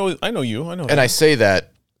I know you. And I say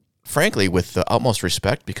that, frankly, with the utmost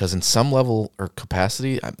respect, because in some level or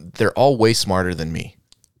capacity, they're all way smarter than me.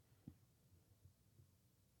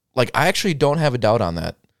 Like, I actually don't have a doubt on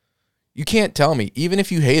that. You can't tell me, even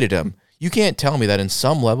if you hated him, you can't tell me that in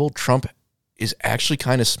some level Trump is actually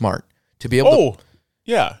kind of smart to be able to. Oh,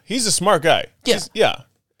 yeah, he's a smart guy. Yeah.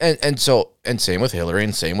 And same with Hillary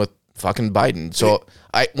and same with fucking Biden. So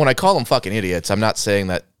when I call them fucking idiots, I'm not saying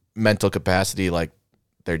that mental capacity, like,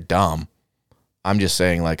 they're dumb. I'm just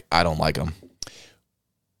saying, like, I don't like them.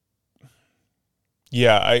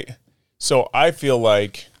 Yeah, I feel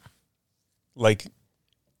like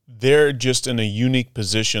they're just in a unique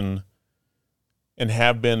position, and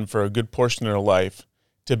have been for a good portion of their life,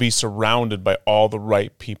 to be surrounded by all the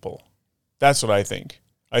right people. That's what I think.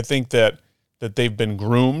 I think that they've been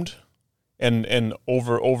groomed and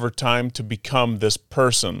over time to become this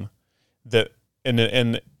person that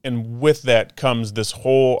and with that comes this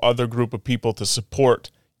whole other group of people to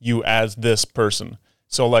support you as this person.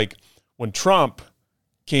 So like when Trump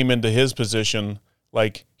came into his position,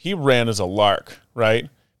 like he ran as a lark, right?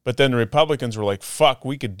 But then the Republicans were like, fuck,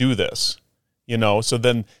 we could do this. So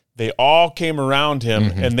then they all came around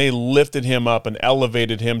him and they lifted him up and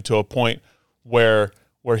elevated him to a point where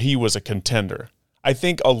he was a contender. I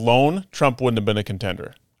think alone, Trump wouldn't have been a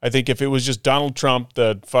contender. I think if it was just Donald Trump,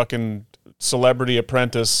 the fucking Celebrity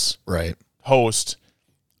Apprentice host,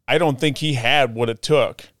 I don't think he had what it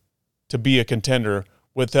took to be a contender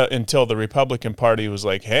until the Republican Party was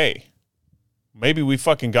like, hey, maybe we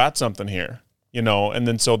fucking got something here, and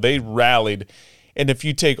then so they rallied. And if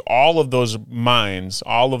you take all of those minds,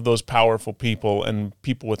 all of those powerful people and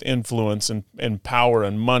people with influence and power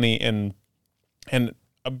and money and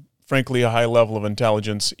frankly, a high level of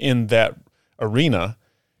intelligence in that arena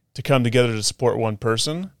to come together to support one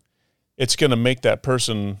person, it's going to make that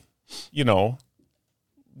person,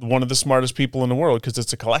 one of the smartest people in the world, because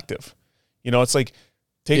it's a collective. It's like...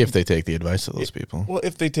 if they take the advice of those people. Well,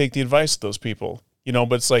 if they take the advice of those people,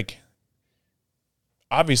 but it's like,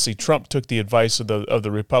 obviously Trump took the advice of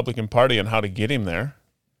the Republican Party on how to get him there.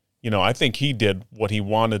 I think he did what he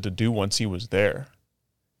wanted to do once he was there.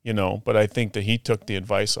 but I think that he took the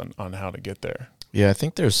advice on how to get there. Yeah, I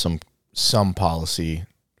think there's some policy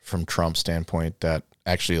from Trump's standpoint that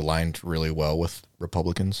actually aligned really well with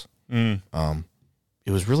Republicans. It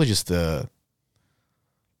was really just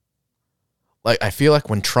I feel like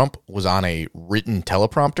when Trump was on a written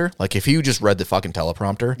teleprompter, like if he just read the fucking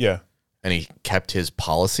teleprompter and he kept his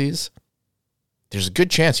policies, there's a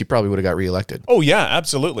good chance he probably would have got reelected. Oh, yeah,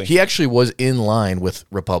 absolutely. He actually was in line with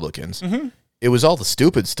Republicans. It was all the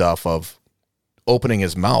stupid stuff of opening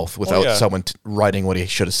his mouth without someone writing what he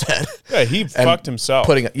should have said. Yeah, he fucked himself.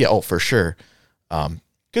 For sure.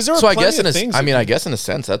 Because there were plenty of things. I guess in a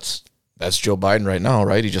sense, that's Joe Biden right now,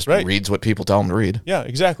 right? He just reads what people tell him to read. Yeah,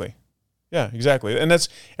 exactly. And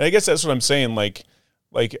I guess that's what I'm saying. Like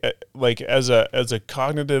as a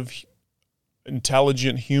cognitive,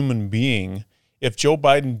 intelligent human being, if Joe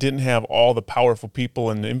Biden didn't have all the powerful people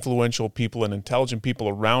and influential people and intelligent people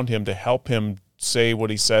around him to help him say what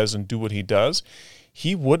he says and do what he does,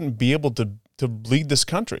 he wouldn't be able to lead this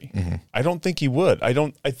country. I don't think he would. I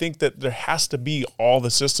think that there has to be all the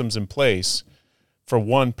systems in place for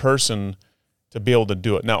one person to be able to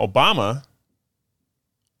do it. Now, Obama,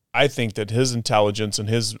 I think that his intelligence and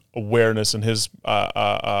his awareness and his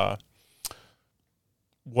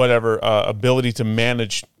ability to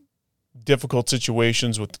manage difficult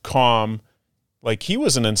situations with calm, like he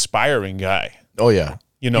was an inspiring guy. Oh yeah,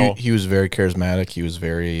 he was very charismatic. He was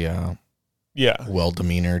very well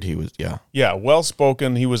demeanored. He was well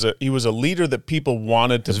spoken. He was a leader that people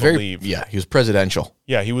wanted to believe. He was presidential.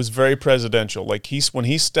 Yeah, he was very presidential. Like when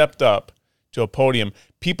he stepped up to a podium,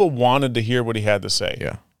 people wanted to hear what he had to say.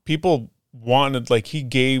 Yeah. People wanted, like, he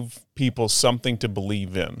gave people something to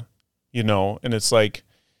believe in, and it's like,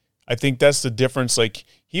 I think that's the difference. Like,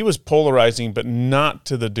 he was polarizing, but not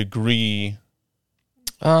to the degree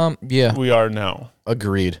we are now.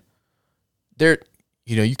 Agreed. There,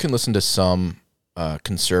 you can listen to some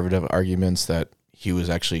conservative arguments that he was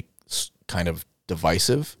actually kind of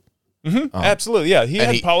divisive. Absolutely, yeah. He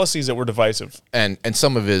had policies that were divisive. And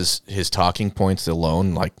some of his talking points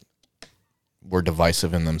alone, like, were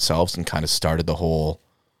divisive in themselves and kind of started the whole,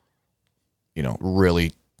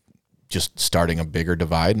 really just starting a bigger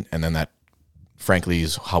divide. And then that, frankly,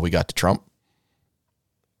 is how we got to Trump.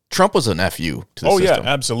 Trump was an FU to the system.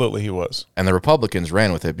 Yeah, absolutely he was. And the Republicans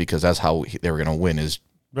ran with it because that's how they were going to win is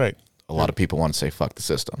right. A lot of people want to say, fuck the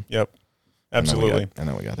system. Yep, absolutely. And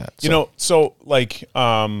then we got that.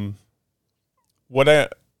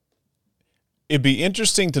 It'd be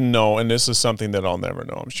interesting to know, and this is something that I'll never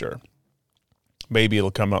know, I'm sure. Maybe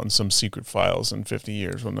it'll come out in some secret files in 50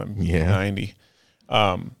 years when I'm 90.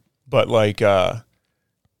 But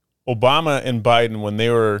Obama and Biden, when they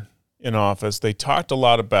were in office, they talked a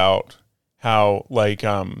lot about how,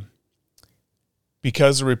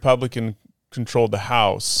 because the Republican controlled the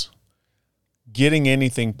House, getting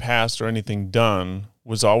anything passed or anything done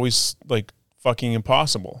was always, fucking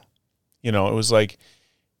impossible. It was like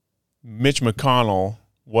Mitch McConnell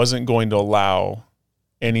wasn't going to allow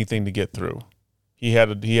anything to get through. He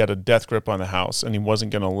had a death grip on the House, and he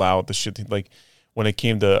wasn't going to allow the shit when it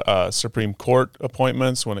came to Supreme Court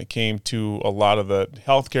appointments, when it came to a lot of the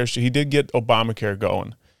healthcare shit. He did get Obamacare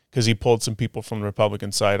going because he pulled some people from the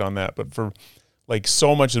Republican side on that. But for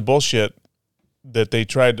so much of the bullshit that they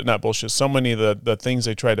tried, not bullshit, so many of the things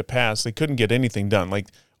they tried to pass, they couldn't get anything done. Like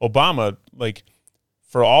Obama,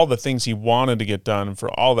 for all the things he wanted to get done and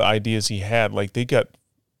for all the ideas he had, they got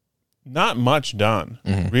not much done,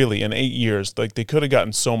 really, in 8 years. They could have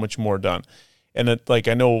gotten so much more done. And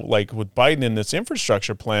I know, with Biden in this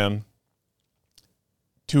infrastructure plan,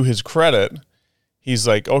 to his credit, he's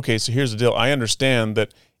like, okay, so here's the deal. I understand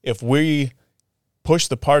that if we push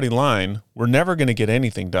the party line, we're never going to get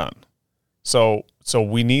anything done. So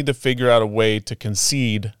we need to figure out a way to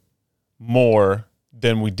concede more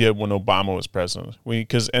than we did when Obama was president.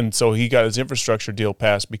 So he got his infrastructure deal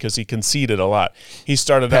passed because he conceded a lot. He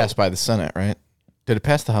started passed by the Senate, right? Did it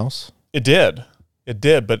pass the House? It did,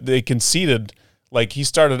 but they conceded. He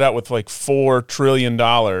started out with $4 trillion,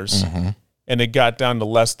 and it got down to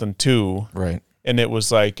less than $2 trillion. Right. And it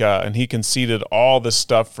was and he conceded all this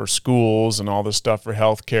stuff for schools and all this stuff for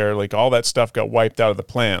healthcare. All that stuff got wiped out of the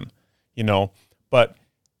plan, But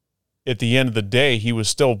at the end of the day, he was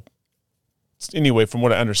still. Anyway, from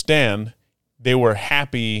what I understand, they were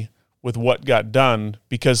happy with what got done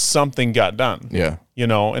because something got done. Yeah.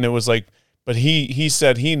 And it was but he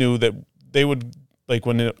said he knew that they would,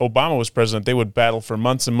 when Obama was president, they would battle for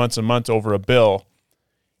months and months and months over a bill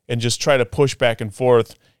and just try to push back and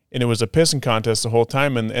forth. And it was a pissing contest the whole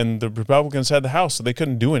time. And the Republicans had the House, so they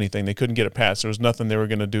couldn't do anything. They couldn't get it passed. There was nothing they were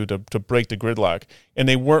going to do to break the gridlock. And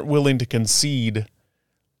they weren't willing to concede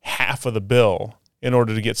half of the bill in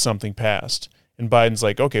order to get something passed. And Biden's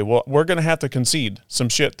like, okay, well, we're going to have to concede some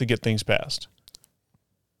shit to get things passed.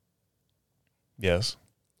 Yes.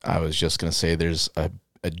 I was just going to say there's a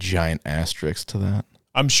giant asterisk to that.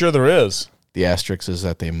 I'm sure there is. The asterisk is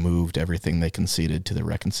that they moved everything they conceded to the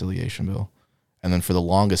reconciliation bill. And then for the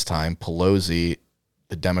longest time, Pelosi,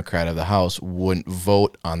 the Democrat of the House, wouldn't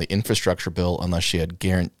vote on the infrastructure bill unless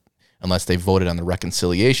they voted on the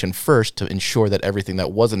reconciliation first to ensure that everything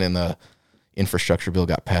that wasn't in the infrastructure bill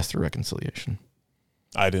got passed through reconciliation.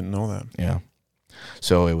 I didn't know that. Yeah.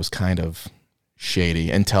 So it was kind of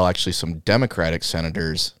shady until actually some Democratic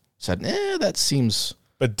senators said, that seems...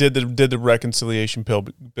 But did the reconciliation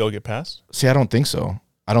bill get passed? See, I don't think so.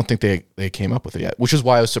 I don't think they came up with it yet, which is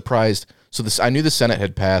why I was surprised. So I knew the Senate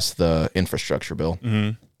had passed the infrastructure bill.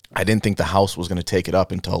 Mm-hmm. I didn't think the House was going to take it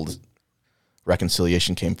up until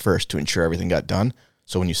reconciliation came first to ensure everything got done.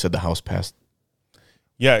 So when you said the House passed...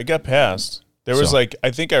 Yeah, it got passed. There was I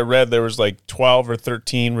think I read there was 12 or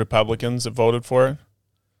 13 Republicans that voted for it.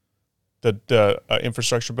 The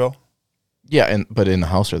infrastructure bill? Yeah, but in the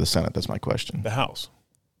House or the Senate? That's my question. The House.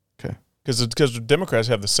 Okay. Because Democrats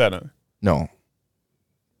have the Senate. No.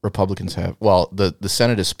 Republicans have... Well, the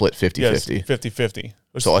Senate is split 50-50. Yes, 50-50.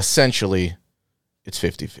 So essentially, it's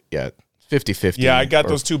 50... Yeah, 50-50. Yeah, I got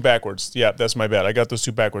those two backwards. Yeah, that's my bad. I got those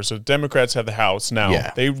two backwards. So Democrats have the House now.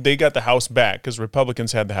 Yeah. They got the House back because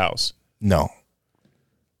Republicans had the House. No.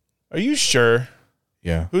 Are you sure?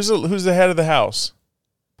 Yeah. Who's the head of the House?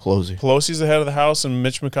 Pelosi. Pelosi's the head of the House and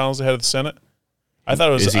Mitch McConnell's the head of the Senate? I thought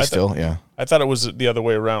it was... Is he still? Yeah. I thought it was the other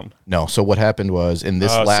way around. No. So what happened was in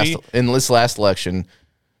this last election...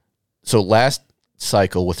 So last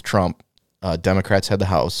cycle with Trump, Democrats had the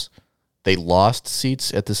House. They lost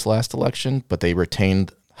seats at this last election, but they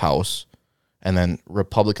retained House. And then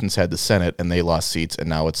Republicans had the Senate, and they lost seats, and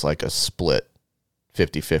now it's like a split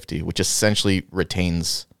 50-50, which essentially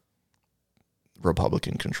retains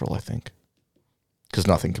Republican control, I think. Because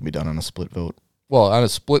nothing can be done on a split vote. Well, on a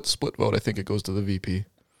split vote, I think it goes to the VP.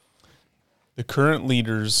 The current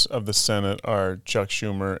leaders of the Senate are Chuck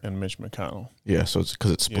Schumer and Mitch McConnell. Yeah, so it's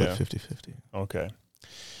because it's split Yeah. 50-50. Okay.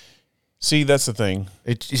 See, that's the thing.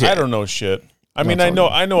 Yeah. I don't know shit. I mean, it's I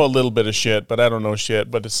all know a little bit of shit, but I don't know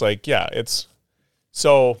shit. But it's like, yeah, it's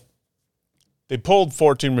so they pulled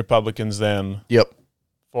 14 Republicans then, Yep.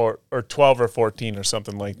 or 12 or 14 or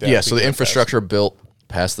something like that. Yeah, so the Because infrastructure bill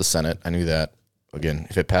passed the Senate. I knew that. Again,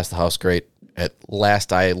 if it passed the House, great. At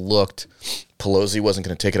last I looked, Pelosi wasn't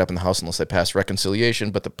going to take it up in the House unless they passed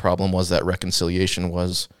reconciliation, but the problem was that reconciliation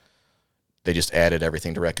was they just added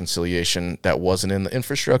everything to reconciliation that wasn't in the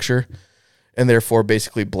infrastructure, and therefore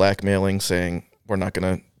basically blackmailing, saying we're not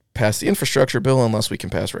going to pass the infrastructure bill unless we can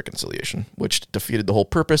pass reconciliation, which defeated the whole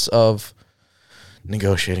purpose of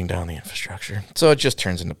negotiating down the infrastructure. So it just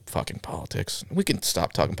turns into fucking politics. We can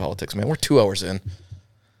stop talking politics, man. We're 2 hours in.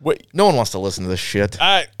 Wait, No one wants to listen to this shit.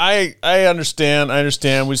 I understand. I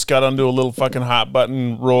understand. We just got onto a little fucking hot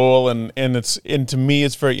button roll, and to me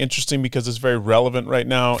it's very interesting because it's very relevant right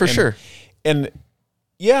now. For sure. And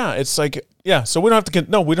yeah, it's like, yeah. So we don't have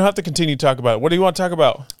to. We don't have to continue to talk about it. What do you want to talk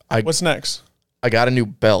about? What's next? I got a new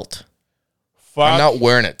belt. Fuck, I'm not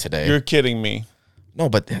wearing it today. You're kidding me. No,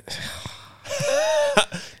 but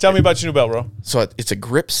Tell me about your new belt, bro. so it's a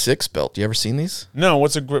Grip 6 belt. You ever seen these? No,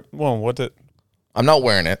 what's a grip? Well, what the? I'm not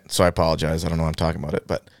wearing it, so I apologize. I don't know what I'm talking about it,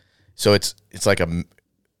 but so it's like a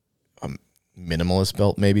minimalist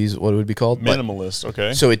belt, maybe is what it would be called. Minimalist,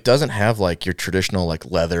 okay. So it doesn't have like your traditional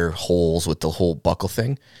like leather holes with the whole buckle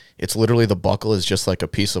thing. It's literally the buckle is just like a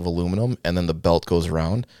piece of aluminum, and then the belt goes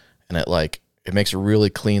around, and it makes a really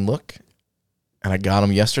clean look. And I got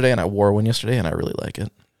them yesterday, and I wore one yesterday, and I really like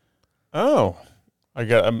it. Oh,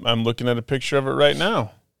 I'm looking at a picture of it right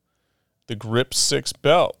now. The Grip 6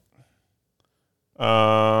 belt.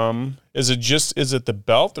 Is it the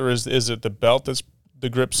belt, or is it the belt that's the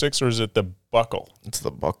Grip 6, or is it the buckle? It's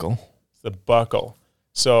the buckle. It's the buckle.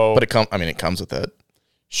 So, But it comes with it.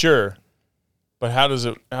 Sure. But how does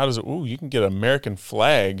it? Ooh, you can get American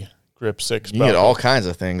flag Grip 6 You belt. can get all kinds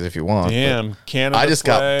of things if you want. Damn, Canada I just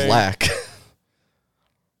flag. got black.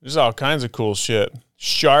 There's all kinds of cool shit.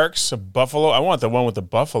 Sharks, a buffalo. I want the one with the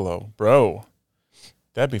buffalo, bro.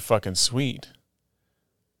 That'd be fucking sweet.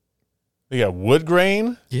 They got wood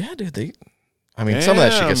grain. Yeah, dude. Some of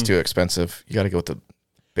that shit gets Damn. too expensive. You got to go with the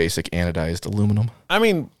basic anodized aluminum. I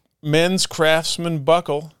mean, men's Craftsman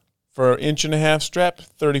buckle for 1.5-inch strap,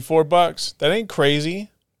 $34. That ain't crazy.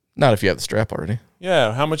 Not if you have the strap already.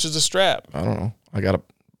 Yeah, how much is the strap? I don't know.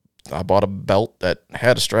 I bought a belt that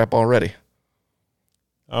had a strap already.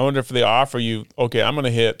 I wonder if they offer you, okay, I'm going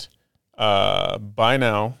to hit buy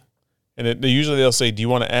now, And usually they'll say, do you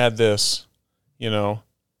want to add this? You know,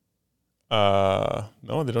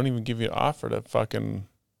 no, they don't even give you an offer to fucking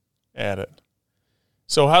add it.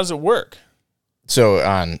 So how does it work? So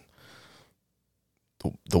on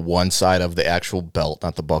the one side of the actual belt,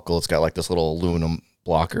 not the buckle, it's got like this little aluminum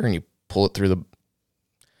blocker, and you pull it through the.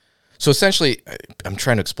 So essentially, I'm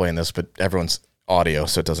trying to explain this, but everyone's audio,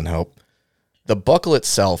 so it doesn't help. The buckle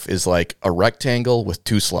itself is like a rectangle with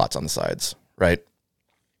 2 slots on the sides, right?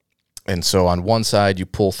 And so on one side, you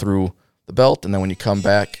pull through the belt, and then when you come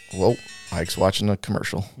back, whoa, Mike's watching a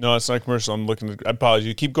commercial. No, it's not a commercial. I'm looking at, I apologize.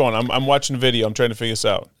 You keep going. I'm watching the video. I'm trying to figure this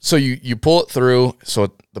out. So you pull it through,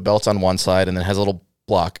 so the belt's on one side, and then it has a little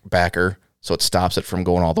block backer, so it stops it from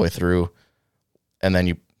going all the way through. And then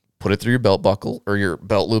you put it through your belt buckle or your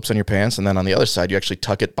belt loops on your pants, and then on the other side, you actually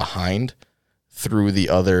tuck it behind through the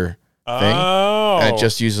other thing. Oh. And it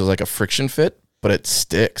just uses like a friction fit, but it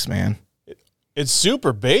sticks, man. It's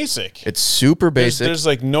super basic. It's super basic. There's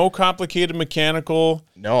like no complicated mechanical.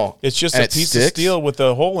 No. It's just And a it piece sticks. of steel with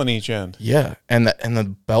a hole in each end. Yeah, and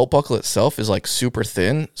the belt buckle itself is like super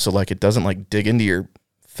thin, so like it doesn't like dig into your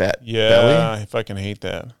fat belly. Yeah, I fucking hate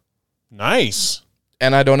that. Nice.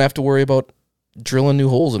 And I don't have to worry about drilling new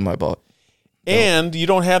holes in my butt. And you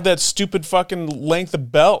don't have that stupid fucking length of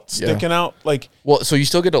belt sticking out. Like, Well, so you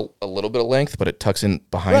still get a little bit of length, but it tucks in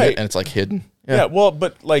behind Right. it, and it's like hidden. yeah, well,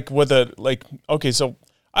 but like with a, like, okay, so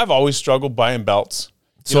I've always struggled buying belts.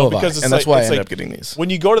 You So know, have I, it's and that's why I it's ended up getting these. When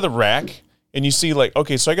you go to the rack and you see like,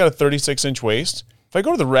 okay, so I got a 36-inch waist. If I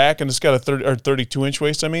go to the rack and it's got a 32-inch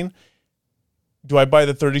waist, I mean, do I buy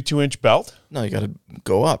the 32-inch belt? No, you got to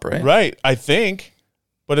go up, right? Right, I think,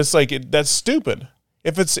 but it's like that's stupid.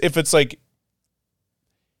 If it's like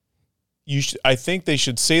I think they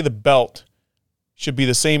should say the belt should be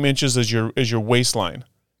the same inches as your waistline.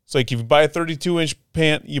 It's like if you buy a 32-inch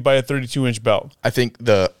pant, you buy a 32-inch belt. I think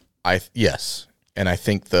yes, and I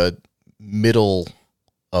think the middle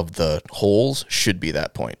of the holes should be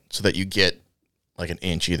that point, so that you get like an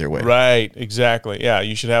inch either way. Right, exactly. Yeah,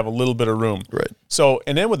 you should have a little bit of room. Right. So,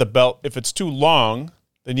 and then with the belt, if it's too long,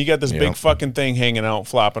 then you got this big fucking thing hanging out,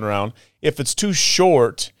 flopping around. If it's too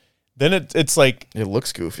short, then it's like It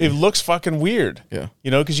looks goofy. it looks fucking weird. Yeah.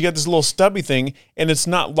 You know, because you got this little stubby thing, and it's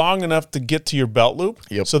not long enough to get to your belt loop.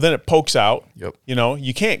 Yep. So then it pokes out. Yep. You know,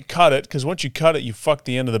 you can't cut it because once you cut it, you fuck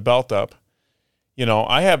the end of the belt up. You know,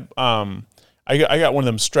 I have I got one of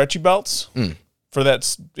them stretchy belts for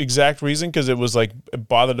that exact reason, because it was like it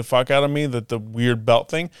bothered the fuck out of me, that the weird belt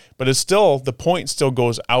thing. But it's still, the point still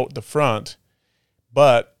goes out the front.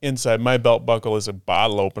 But inside my belt buckle is a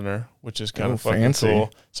bottle opener, which is kind of fucking fancy.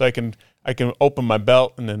 cool. So I can open my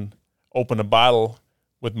belt and then open a bottle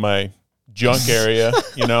with my junk area,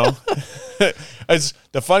 you know.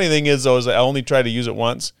 The funny thing is, though, is I only try to use it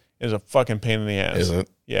once. It's a fucking pain in the ass. Is it?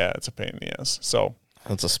 Yeah, it's a pain in the ass. So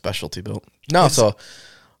That's a specialty belt. No, so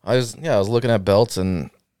I was looking at belts, and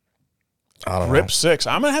I don't Grip 6.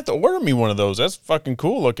 I'm gonna have to order me one of those. That's fucking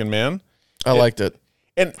cool looking, man. know. I liked it.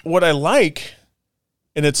 And what I like,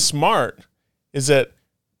 and it's smart, is that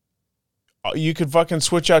you could fucking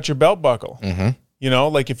switch out your belt buckle. Mm-hmm. You know,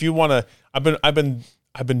 like if you want to,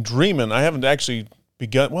 I've been dreaming. I haven't actually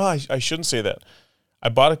begun. Well, I shouldn't say that. I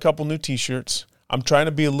bought a couple new T-shirts. I'm trying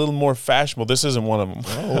to be a little more fashionable. This isn't one of them.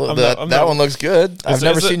 Well, that one looks good. I've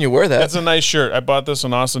never seen you wear that. That's a nice shirt. I bought this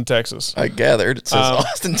in Austin, Texas. I gathered. It says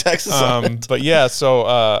Austin, Texas on it. But yeah,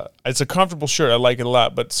 so it's a comfortable shirt. I like it a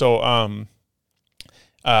lot. But so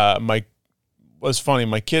what's funny,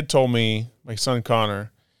 my kid told me, my son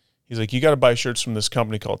Connor, he's like, you got to buy shirts from this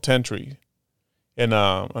company called Tentree. And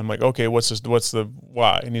I'm like, okay, what's the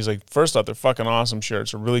why? And he's like, first off, they're fucking awesome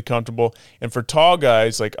shirts. They're really comfortable. And for tall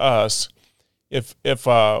guys like us, if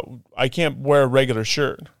I can't wear a regular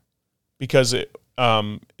shirt because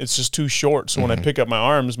it's just too short. So when I pick up my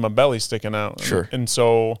arms, my belly's sticking out. Sure. And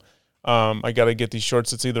so I got to get these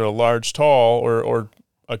shorts. It's either a large, tall, or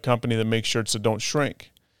a company that makes shirts that don't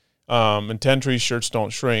shrink. And Tentree shirts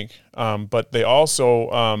don't shrink. But they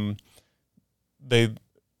also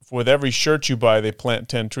with every shirt you buy, they plant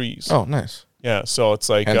 10 trees. Oh, nice. Yeah, so it's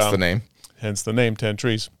like Hence the name. Hence the name, 10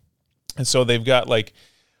 trees. And so they've got like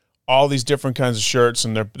all these different kinds of shirts,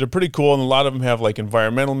 and they're pretty cool, and a lot of them have like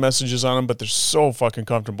environmental messages on them, but they're so fucking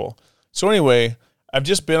comfortable. So anyway, I've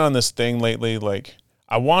just been on this thing lately, like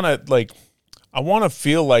I want to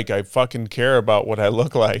feel like I fucking care about what I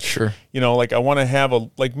look like. Sure. You know, like I want to have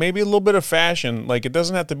maybe a little bit of fashion. Like it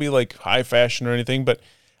doesn't have to be like high fashion or anything, but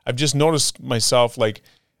I've just noticed myself, like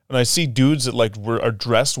when I see dudes that like are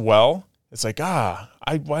dressed well, it's like, why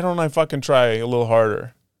don't I fucking try a little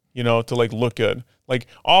harder, you know, to like look good. Like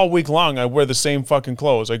all week long, I wear the same fucking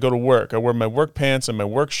clothes. I go to work. I wear my work pants and my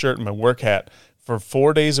work shirt and my work hat for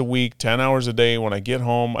 4 days a week, 10 hours a day. When I get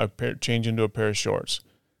home, I change into a pair of shorts.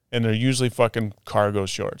 And they're usually fucking cargo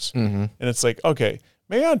shorts. Mm-hmm. And it's like, okay,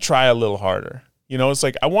 maybe I'll try a little harder. You know, it's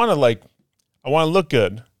like I want to look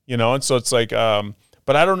good, you know? And so it's like,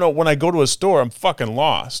 but I don't know, when I go to a store, I'm fucking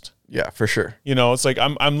lost. Yeah, for sure. You know, it's like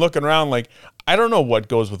I'm looking around like, I don't know what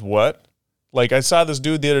goes with what. Like I saw this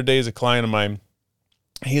dude the other day as a client of mine.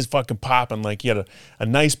 He's fucking popping. Like he had a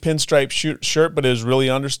nice pinstripe shirt, but it was really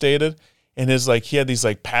understated. And he had these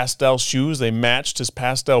like pastel shoes. They matched his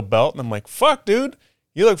pastel belt. And I'm like, fuck, dude,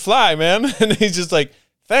 you look fly, man. And he's just like,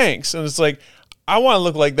 thanks. And it's like, I want to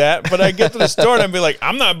look like that. But I get to the store and I'd be like,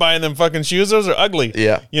 I'm not buying them fucking shoes. Those are ugly.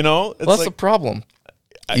 Yeah. You know? It's Well, that's like, the problem.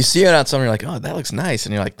 You see it on something, you're like, oh, that looks nice.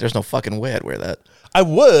 And you're like, there's no fucking way I'd wear that. I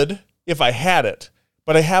would if I had it,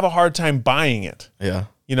 but I have a hard time buying it. Yeah.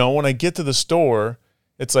 You know, when I get to the store,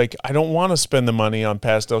 it's like, I don't want to spend the money on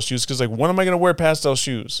pastel shoes because, like, when am I going to wear pastel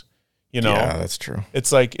shoes? You know, Yeah, that's true.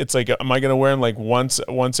 it's like, am I going to wear them like once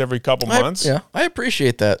every couple months? I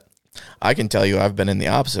appreciate that. I can tell you, I've been in the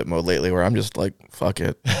opposite mode lately, where I'm just like, fuck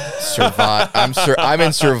it, survive. I'm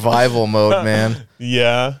in survival mode, man.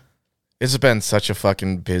 Yeah. It's been such a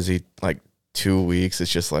fucking busy like 2 weeks.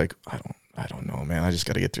 It's just like I don't know, man. I just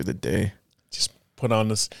got to get through the day. Just put on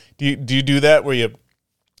this. Do you do that where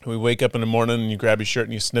we wake up in the morning and you grab your shirt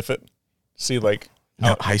and you sniff it? See, like,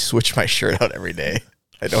 No, I switch my shirt out every day.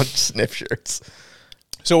 I don't sniff shirts.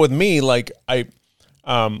 so with me, like I,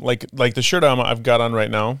 like the shirt I've got on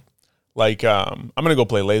right now, like I'm gonna go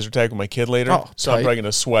play laser tag with my kid later, Oh, so I'm tight. probably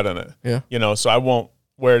gonna sweat in it. Yeah. You know, so I won't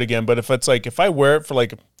wear it again. But if I wear it for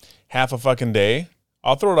like half a fucking day,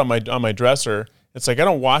 I'll throw it on my dresser. It's like I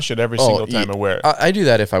don't wash it every single time I wear it. I do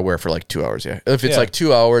that if I wear it for like 2 hours. Yeah. If it's Yeah. like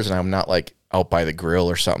 2 hours and I'm not like out by the grill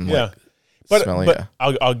or something. Yeah. Like, But smelly, but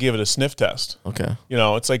yeah. I'll give it a sniff test. Okay. You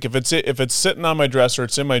know, it's like if it's sitting on my dresser,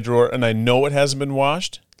 it's in my drawer, and I know it hasn't been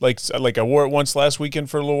washed. Like I wore it once last weekend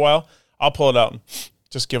for a little while. I'll pull it out and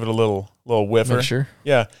just give it a little whiffer. Make sure.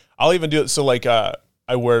 Yeah, I'll even do it. So like I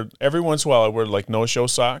wear every once in a while. I wear like no-show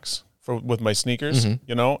socks with my sneakers. Mm-hmm.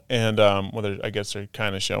 You know, and I guess they're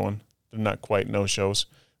kind of showing. They're not quite no-shows.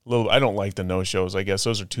 I don't like the no-shows. I guess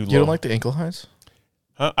those are too low. You don't like the ankle highs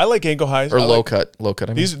Huh? I like ankle highs or I low like, cut? Low cut.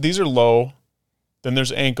 I mean. These are low. Then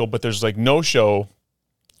there's ankle, but there's like no-show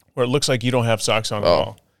where it looks like you don't have socks on at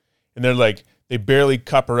all. And they're like, they barely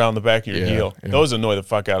cup around the back of your heel. Yeah. Those annoy the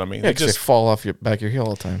fuck out of me. Yeah, They 'cause just they fall off your back of your heel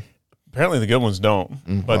all the time. apparently the good ones don't. Well,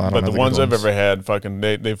 I But don't but know the the ones good I've ones. ever had, fucking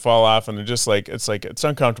they fall off and they're just like it's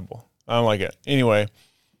uncomfortable. I don't like it. Anyway,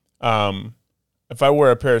 if I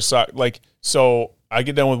wear a pair of socks, like so I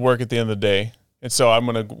get done with work at the end of the day, and so I'm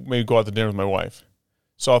gonna maybe go out to dinner with my wife.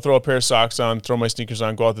 So I'll throw a pair of socks on, throw my sneakers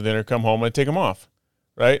on, go out to dinner, come home, and I take them off.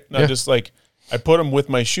 Right? Not Yeah. just like I put them with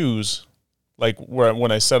my shoes, like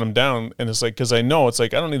when I set them down, and it's like because I know it's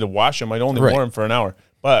like I don't need to wash them. I only Right. wore them for an hour,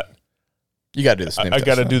 but You got to do the sniff I test,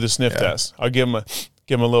 got to huh? do the sniff Yeah. test. I'll give them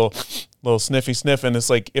a little sniffy sniff, and it's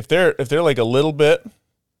like if they're like a little bit,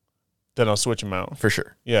 then I'll switch them out. for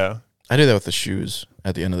sure. Yeah, I do that with the shoes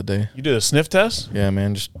at the end of the day. you did a sniff test. Yeah,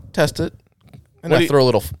 man, just test it, and What do I you- throw a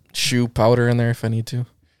little shoe powder in there if I need to.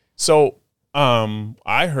 So,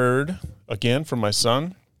 I heard again from my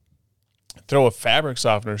son, throw a fabric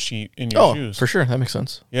softener sheet in your shoes. for sure, that makes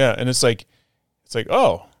sense. Yeah, and it's like,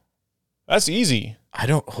 oh, that's easy. I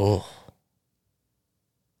don't. Oh,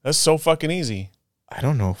 That's so fucking easy. I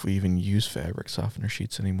don't know if we even use fabric softener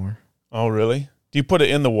sheets anymore. Oh, really? Do you put it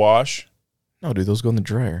in the wash? No, dude, those go in the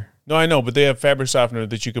dryer. No, I know, but they have fabric softener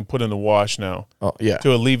that you can put in the wash now Oh yeah,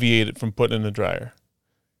 to alleviate it from putting in the dryer.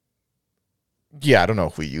 yeah. I don't know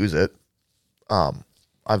if we use it.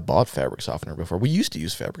 I've bought fabric softener before. We used to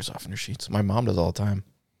use fabric softener sheets. My mom does all the time.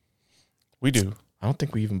 We do. I don't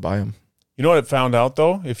think we even buy them. You know what I found out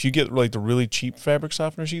though? If you get like the really cheap fabric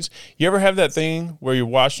softener sheets, you ever have that thing where you're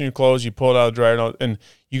washing your clothes, you pull it out of the dryer, and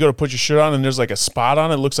you go to put your shirt on, and there's like a spot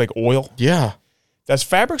on it, looks like oil. Yeah. That's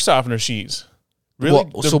fabric softener sheets. Really?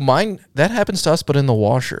 Well, so mine that happens to us, but in the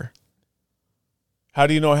washer. How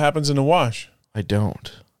do you know it happens in the wash? I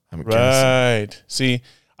don't. I'm guessing. Right. See,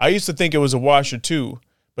 I used to think it was a washer too,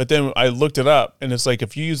 but then I looked it up, and it's like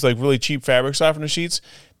if you use like really cheap fabric softener sheets,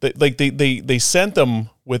 they sent them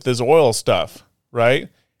with this oil stuff, right?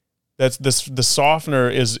 That's the softener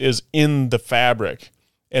is in the fabric,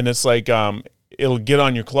 and it's like it'll get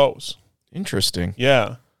on your clothes. Interesting.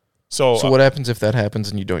 Yeah. So, So what happens if that happens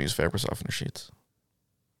and you don't use fabric softener sheets?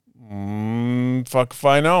 fuck if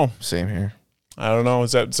I know. Same here. I don't know.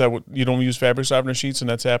 Is that what you don't use fabric softener sheets and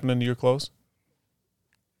that's happening to your clothes?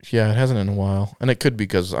 Yeah, it hasn't in a while. And it could be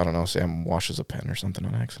because, I don't know, Sam washes a pen or something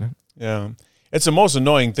on accident. Yeah. It's the most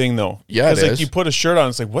annoying thing, though. Yeah, it Because, like, is. you put a shirt on,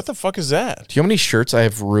 it's like, what the fuck is that? Do you know how many shirts I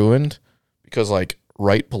have ruined? Because, like,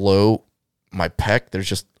 right below my pec, there's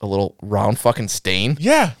just a little round fucking stain.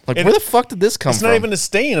 Yeah. Like, It- where the fuck did this come it's from? not even a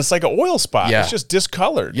stain. It's like an oil spot. Yeah. It's just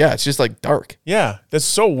discolored. Yeah, it's just, like, dark. Yeah. That's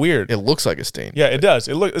so weird. It looks like a stain. Yeah, it does.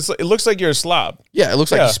 It looks like you're a slob. Yeah, it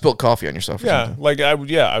looks like Yeah. you spilled coffee on yourself or Yeah. something. Like, I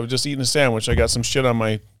was just eating a sandwich. I got some shit on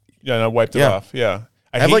my, and I wiped it Yeah. off. Yeah.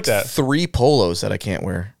 I have, hate like, that. 3 polos that I can't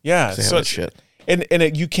wear. Yeah. 'Cause they have So that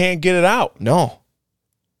shit. you can't get it out. No,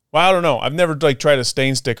 Well, I don't know. I've never, like, tried a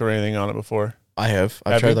stain stick or anything on it before. I have.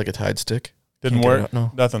 I've Have tried, you? like, a Tide stick. Didn't Can't get it work. out,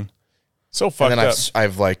 no. Nothing. So And fucked then up.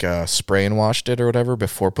 I've like spray and washed it or whatever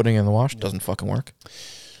before putting it in the wash. Doesn't fucking work.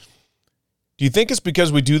 Do you think it's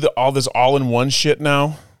because we do all this all-in-one shit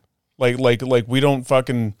now? Like we don't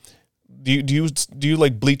fucking do you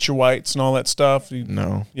like bleach your whites and all that stuff?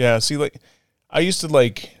 No. Yeah, see, like I used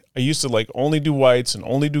to only do whites and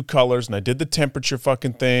only do colors, and I did the temperature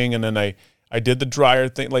fucking thing, and then I did the dryer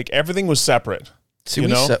thing. Like everything was separate. See, You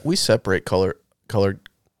know? we separate colored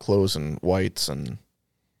clothes and whites and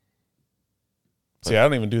See, I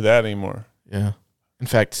don't even do that anymore. yeah. In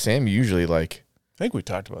fact, Sam usually like I think we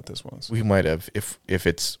talked about this once. we might have if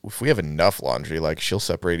we have enough laundry, like she'll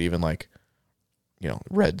separate even like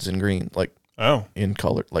reds and green like Oh, in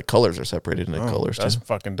color. Like colors are separated into colors that's too.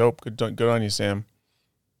 fucking dope. Good on you, Sam.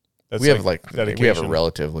 That's We have like we have a dedication.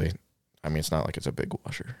 relatively. I mean, it's not like it's a big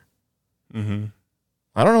washer. Mm-hmm.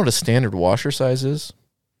 I don't know what a standard washer size is.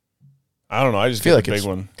 I don't know. I just feel feel like the big it's-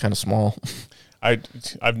 one. Kind of small. I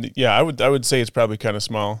would say it's probably kind of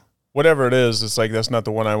small. Whatever it is, it's like that's not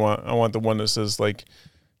the one I want. I want the one that says like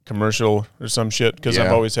commercial or some shit because I've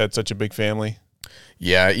Yeah. always had such a big family.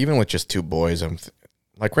 Yeah, even with just 2 boys,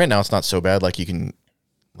 like right now it's not so bad. Like you can,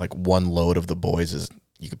 like one load of the boys is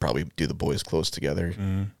you could probably do the boys close together.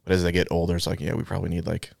 But as they get older, it's like we probably need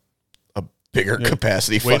like a bigger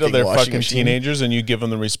capacity. Wait till fucking they're washing fucking machine. teenagers and you give them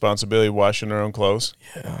the responsibility of washing their own clothes.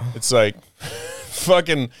 Yeah, It's like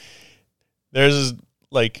fucking. There's this,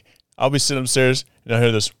 like I'll be sitting upstairs and I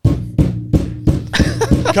hear this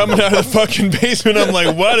coming out of the fucking basement. I'm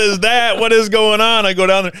like, what is that? What is going on? I go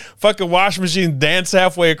down there, fucking washing machine dance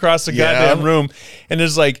halfway across the Yeah. goddamn room, and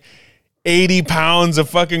there's like 80 pounds of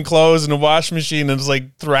fucking clothes in the washing machine, and it's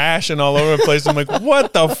like thrashing all over the place. I'm like,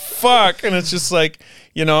 what the fuck? And it's just like,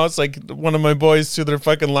 it's like one of my boys threw their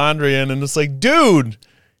fucking laundry in, and it's like, dude,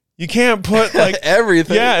 you can't put like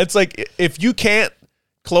everything. yeah, it's like if you can't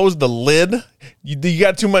close the lid, you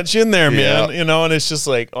got too much in there, man. Yeah. And it's just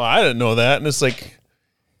like, oh, I didn't know that. And it's like,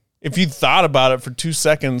 if you thought about it for 2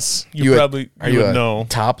 seconons, you probably would a know.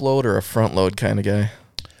 top load or a front load kind of guy?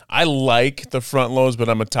 I like the front loads, but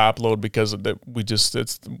I'm a top load because of that.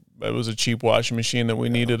 It was a cheap washing machine that we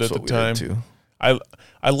needed at That's the what we did time. too.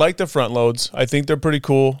 I like the front loads. I think they're pretty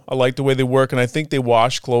cool. I like the way they work, and I think they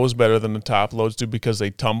wash clothes better than the top loads do because they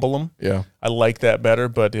tumble them. Yeah, I like that better,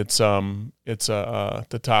 but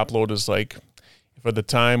the top load is like, for the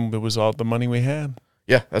time, it was all the money we had.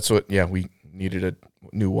 yeah. That's what. Yeah, we needed a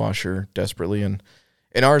new washer desperately, and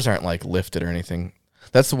ours aren't like lifted or anything.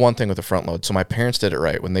 That's the one thing with the front load. So my parents did it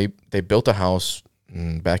right when they built a house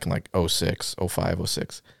back in like 06, 05,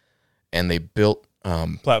 06, and they built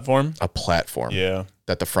Platform? a platform Yeah.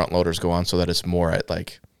 that the front loaders go on, so that it's more at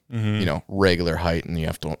like regular height, and you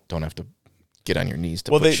don't have to get on your knees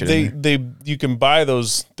to Well, put shit in there. you can buy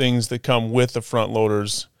those things that come with the front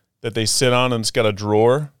loaders that they sit on, and it's got a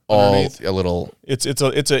drawer underneath. A little. It's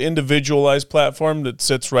an individualized platform that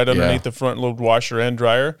sits right underneath the front load washer and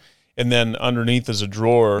dryer, and then underneath is a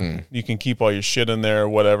drawer. You can keep all your shit in there or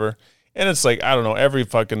whatever. And it's like, I don't know, every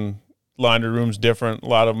fucking laundry room's different. A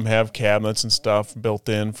lot of them have cabinets and stuff built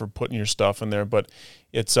in for putting your stuff in there, but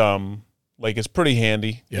it's like it's pretty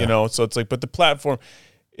handy, Yeah. So it's like, but the platform,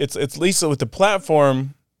 it's at least with the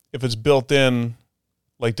platform, if it's built in,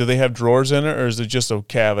 like, do they have drawers in it, or is it just a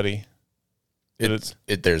cavity?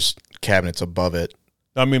 There's cabinets above it.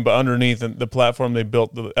 I mean, but underneath the platform, they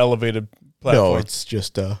built the elevated platform. No, it's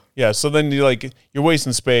just Yeah, so then you're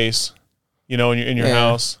wasting space, in your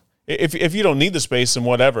house. If you don't need the space, then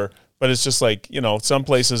whatever. But it's just like, some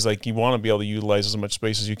places, like, you want to be able to utilize as much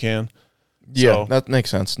space as you can. yeah, So- that makes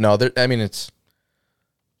sense. No, I mean it's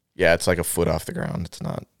like a foot off the ground. It's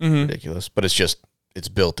not ridiculous, but it's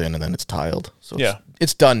built in and then it's tiled. So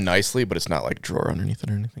it's done nicely, but it's not like drawer underneath it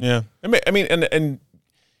or anything. Yeah. I mean, and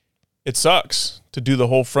it sucks to do the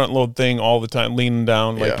whole front load thing all the time, leaning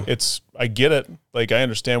down. Like, Yeah. I get it. Like, I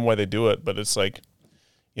understand why they do it, but it's like,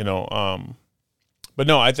 but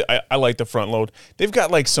no, I like the front load. They've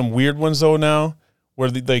got like some weird ones though now where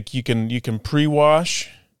you can pre-wash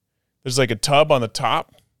there's like a tub on the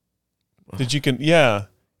top that you can. Yeah,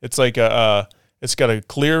 it's like it's got a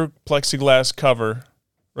clear plexiglass cover,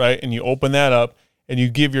 right? And you open that up and you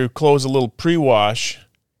give your clothes a little pre-wash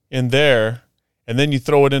in there, and then you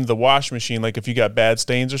throw it into the wash machine, like if you got bad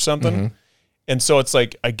stains or something. Mm-hmm. And so it's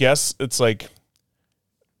like, I guess it's like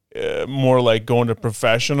more like going to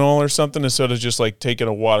professional or something, instead of just like taking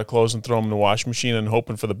a wad of clothes and throwing them in the wash machine and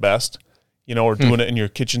hoping for the best, you know, or doing it in your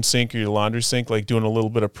kitchen sink or your laundry sink, like doing a little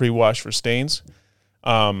bit of pre-wash for stains.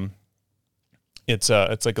 It's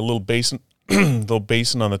like a little basin, little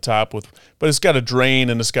basin on the top but it's got a drain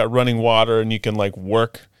and it's got running water, and you can like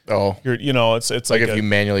work. Oh, it's like if you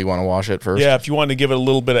manually want to wash it first. Yeah, if you want to give it a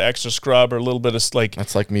little bit of extra scrub or a little bit of like.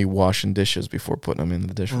 That's like me washing dishes before putting them in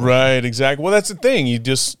the dishwasher. Right, exactly. Well, that's the thing. You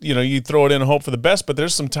just, you throw it in and hope for the best. But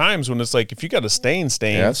there's some times when it's like, if you got a stain,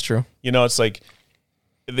 Yeah, that's true. it's like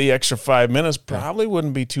the extra 5 minutes probably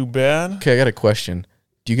wouldn't be too bad. Okay, I got a question.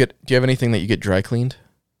 Do you have anything that you get dry cleaned?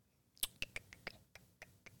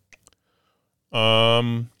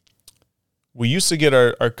 We used to get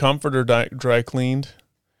our comforter dry cleaned.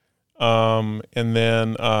 And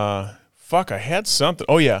then, I had something.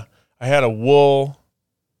 Oh yeah. I had a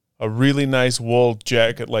really nice wool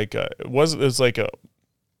jacket. Like, it was like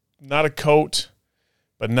not a coat,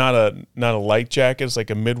 but not a light jacket. It's like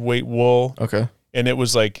a mid-weight wool. Okay. And it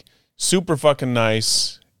was like super fucking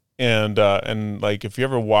nice. And like, if you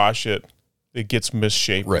ever wash it, it gets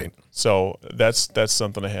misshapen. Right. So that's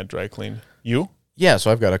something I had dry cleaned. You? Yeah.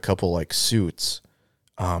 So I've got a couple like suits.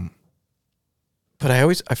 But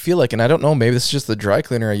I feel like, and I don't know, maybe this is just the dry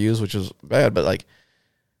cleaner I use, which is bad, but like,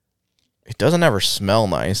 it doesn't ever smell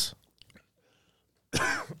nice.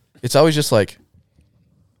 It's always just like,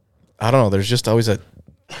 I don't know, there's just always a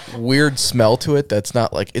weird smell to it that's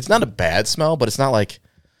not like, it's not a bad smell, but it's not like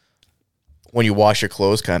when you wash your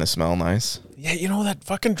clothes kind of smell nice. Yeah, that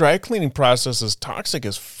fucking dry cleaning process is toxic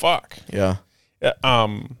as fuck. Yeah.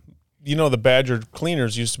 The Badger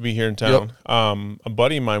Cleaners used to be here in town. Yep. A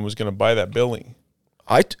buddy of mine was going to buy that building.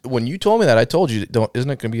 When you told me that, I told you, isn't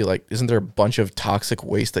it going to be like, isn't there a bunch of toxic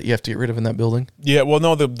waste that you have to get rid of in that building? Yeah, well,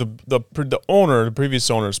 no, the owner, the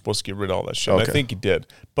previous owner, is supposed to get rid of all that shit. Okay. I think he did.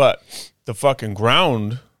 But the fucking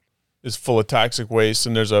ground is full of toxic waste,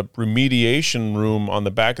 and there's a remediation room on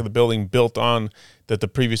the back of the building built on that the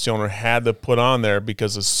previous owner had to put on there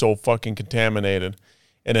because it's so fucking contaminated.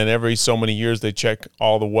 And then every so many years, they check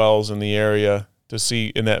all the wells in the area to see,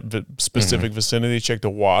 in that specific vicinity, check the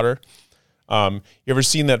water. You ever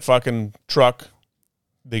seen that fucking truck?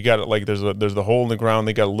 They got it like there's the hole in the ground.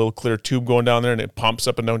 They got a little clear tube going down there, and it pumps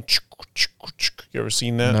up and down. You ever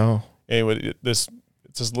seen that? No. Anyway, it's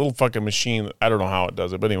this little fucking machine. I don't know how it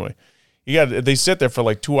does it, but anyway, they sit there for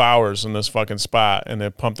like 2 hours in this fucking spot, and they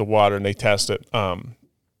pump the water and they test it.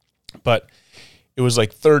 But it was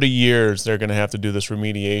like 30 years they're going to have to do this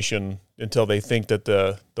remediation until they think that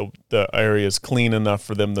the area is clean enough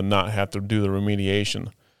for them to not have to do the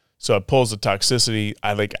remediation. So it pulls the toxicity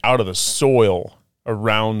out of the soil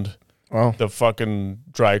around the fucking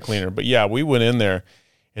dry cleaner. But yeah, we went in there,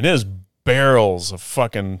 and there's barrels of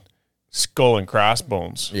fucking skull and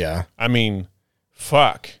crossbones. Yeah. I mean,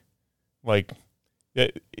 fuck. Like,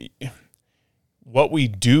 what we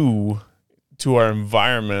do to our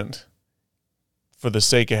environment for the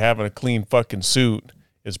sake of having a clean fucking suit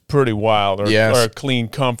is pretty wild. Or a clean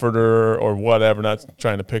comforter or whatever. Not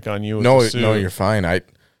trying to pick on you. No, you're fine.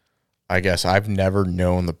 I guess I've never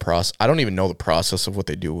known the process. I don't even know the process of what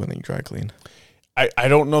they do when they dry clean. I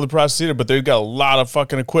don't know the process either, but they've got a lot of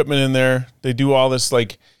fucking equipment in there. They do all this,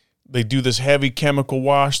 like, they do this heavy chemical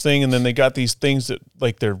wash thing, and then they got these things that,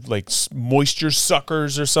 like, they're like moisture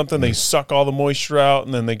suckers or something. They suck all the moisture out,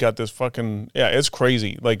 and then they got this fucking, it's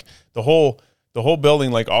crazy. Like, the whole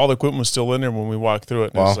building, like, all the equipment was still in there when we walked through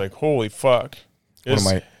it. And it's like, holy fuck.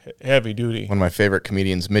 It's heavy duty. One of my favorite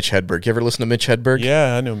comedians, Mitch Hedberg. You ever listen to Mitch Hedberg?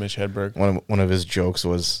 Yeah, I know Mitch Hedberg. One of his jokes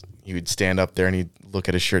was he would stand up there and he'd look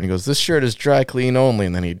at his shirt and he goes, "This shirt is dry clean only."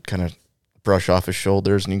 And then he'd kind of brush off his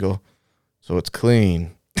shoulders and he'd go, "So it's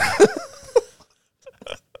clean."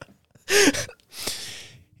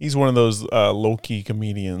 He's one of those low-key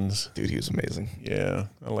comedians. Dude, he was amazing. Yeah,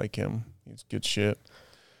 I like him. He's good shit.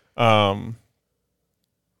 Yeah,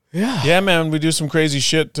 man, we do some crazy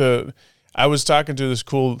shit I was talking to this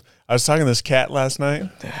cat last night.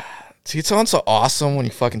 See, it sounds so awesome when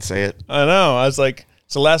you fucking say it. I know. I was like,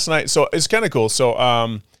 so last night, so it's kind of cool.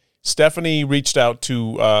 So Stephanie reached out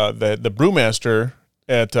to the brewmaster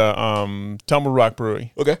at Tumble Rock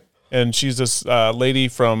Brewery. Okay. And she's this lady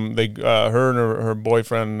from, her and her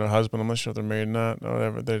boyfriend and her husband, I'm not sure if they're married or not, or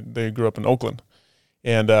whatever. They grew up in Oakland.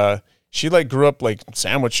 And she like grew up like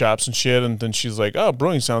sandwich shops and shit, and then she's like, oh,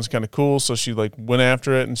 brewing sounds kind of cool, so she like went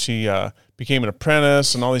after it, and she became an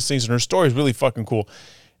apprentice and all these things, and her story is really fucking cool.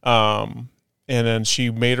 And then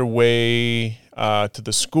she made her way to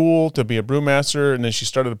the school to be a brewmaster, and then she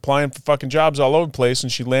started applying for fucking jobs all over the place,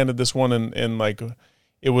 and she landed this one in like,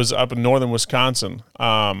 it was up in northern Wisconsin.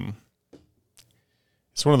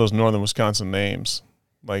 It's one of those northern Wisconsin names,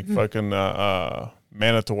 like fucking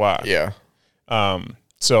Manitowoc. Yeah.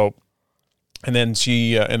 So, and then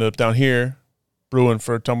she ended up down here brewing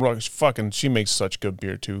for Tumble Rock. She makes such good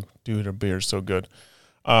beer too. Dude, her beer is so good.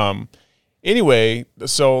 Anyway,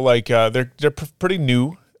 so like they're pretty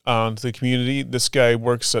new to the community. This guy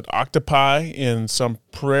works at Octopi in some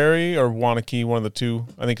Prairie or Wanakee, one of the two.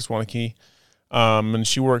 I think it's Wanakee. And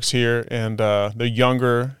she works here, and they're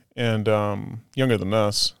younger and younger than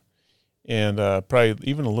us, and probably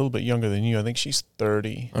even a little bit younger than you. I think she's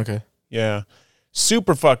 30. Okay. Yeah.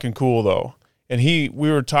 Super fucking cool though. And we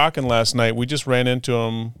were talking last night. We just ran into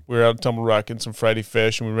him. We were out at Tumble Rock getting some Friday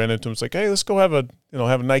fish, and we ran into him. It's like, hey, let's go have a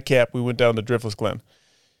nightcap. We went down to Driftless Glen.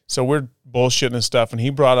 So we're bullshitting and stuff, and he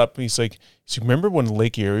brought up, he's like, so remember when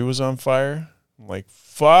Lake Erie was on fire? I'm like,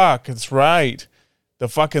 fuck, that's right. The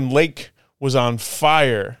fucking lake was on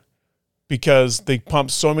fire because they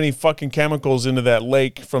pumped so many fucking chemicals into that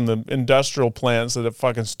lake from the industrial plants that it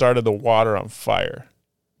fucking started the water on fire.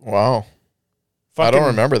 Wow. Fucking I don't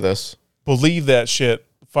remember this. believe that shit.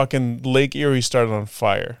 Fucking Lake Erie started on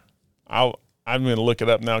fire. I'm gonna look it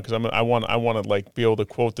up now because I want to like be able to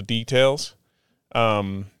quote the details.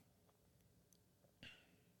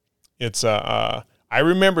 It's I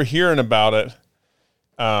remember hearing about it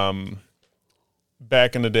back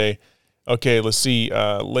in the day. Okay, let's see.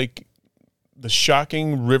 The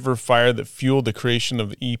shocking river fire that fueled the creation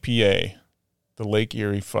of the EPA, the Lake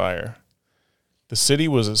Erie fire. The city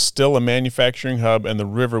was still a manufacturing hub, and the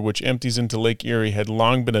river, which empties into Lake Erie, had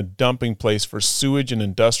long been a dumping place for sewage and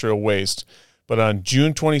industrial waste. But on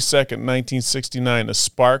June 22nd, 1969, a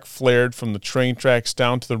spark flared from the train tracks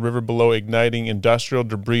down to the river below, igniting industrial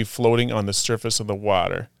debris floating on the surface of the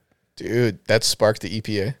water. Dude, that sparked the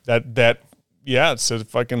EPA. Yeah, it said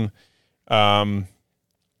fucking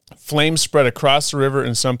flames spread across the river,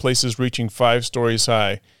 in some places reaching 5 stories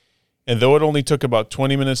high. And though it only took about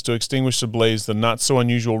 20 minutes to extinguish the blaze, the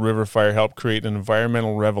not-so-unusual river fire helped create an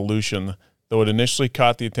environmental revolution. Though it initially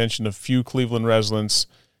caught the attention of few Cleveland residents,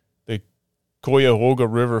 the Cuyahoga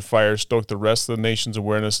River fire stoked the rest of the nation's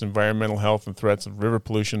awareness of environmental health and threats of river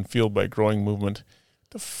pollution fueled by growing movement.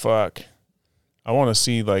 The fuck? I want to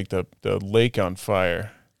see, like, the lake on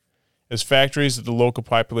fire. As factories of the local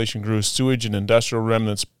population grew, sewage and industrial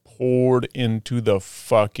remnants poured into the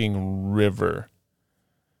fucking river.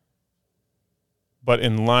 But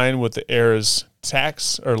in line with the era's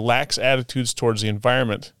lax attitudes towards the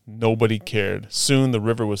environment, nobody cared. Soon the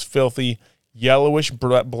river was filthy. Yellowish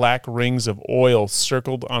black rings of oil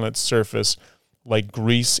circled on its surface like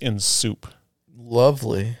grease in soup.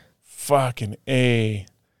 Lovely. Fucking A.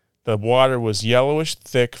 The water was yellowish,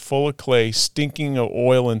 thick, full of clay, stinking of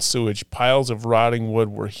oil and sewage. Piles of rotting wood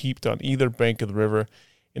were heaped on either bank of the river,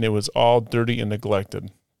 and it was all dirty and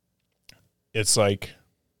neglected. It's like,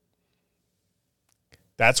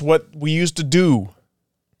 that's what we used to do.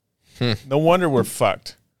 No wonder we're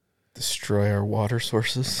fucked. Destroy our water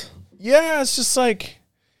sources. Yeah, it's just like,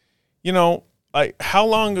 how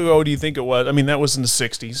long ago do you think it was? I mean, that was in the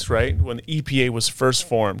 60s, right? When the EPA was first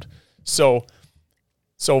formed. So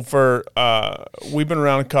for, we've been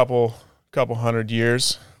around a couple hundred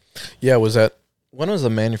years. Yeah, when was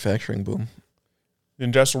the manufacturing boom? The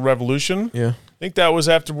Industrial Revolution? Yeah. I think that was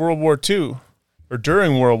after World War II, or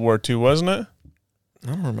during World War II, wasn't it? I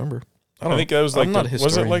don't remember. I think that was like,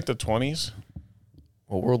 was it like the 20s?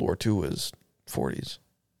 Well, World War II was 40s.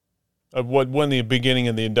 When the beginning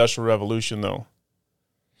of the Industrial Revolution, though?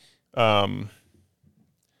 I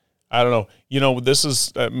don't know. This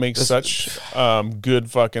is makes such good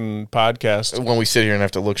fucking podcast. When we sit here and have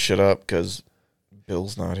to look shit up because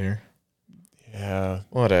Bill's not here. Yeah.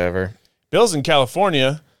 Whatever. Bill's in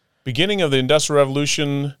California. Beginning of the Industrial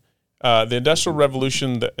Revolution. The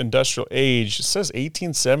Industrial Age, it says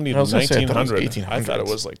 1870 to 1900. I thought it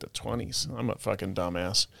was like the 20s. I'm a fucking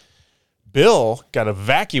dumbass. Bill got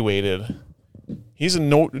evacuated. He's in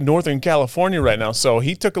Northern California right now. So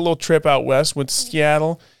he took a little trip out west, went to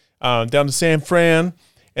Seattle, down to San Fran,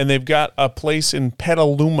 and they've got a place in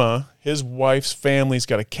Petaluma. His wife's family's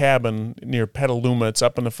got a cabin near Petaluma. It's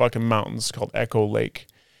up in the fucking mountains called Echo Lake.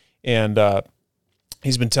 And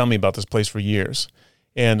he's been telling me about this place for years.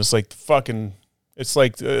 And it's like the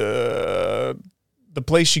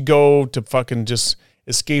place you go to fucking just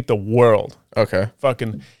escape the world. Okay.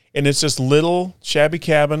 Fucking, And it's this little shabby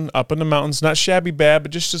cabin up in the mountains. Not shabby bad,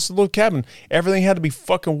 but just a little cabin. Everything had to be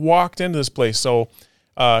fucking walked into this place. So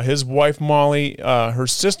his wife, Molly, her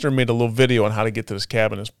sister made a little video on how to get to this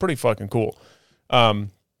cabin. It's pretty fucking cool.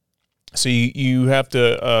 So you have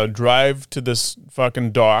to drive to this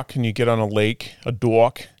fucking dock, and you get on a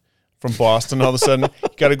dock from Boston. All of a sudden, you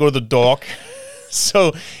got to go to the dock.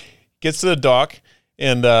 So gets to the dock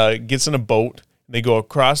and gets in a boat. They go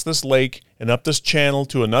across this lake and up this channel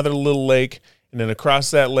to another little lake, and then across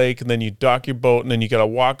that lake, and then you dock your boat, and then you got to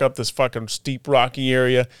walk up this fucking steep, rocky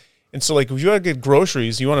area. And so, like, if you want to get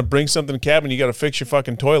groceries, you want to bring something to the cabin, you got to fix your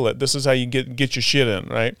fucking toilet. This is how you get your shit in,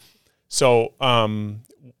 right? So,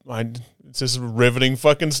 it's this riveting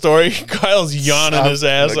fucking story. Kyle's yawning his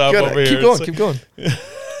ass off over here. Keep going.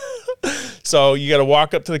 So you got to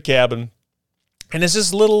walk up to the cabin, and it's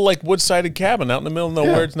this little like wood-sided cabin out in the middle of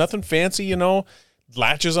nowhere. Yeah. It's nothing fancy, you know.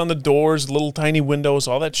 Latches on the doors, little tiny windows,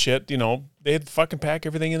 all that shit. You know, they had to fucking pack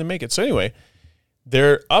everything in to make it. So anyway,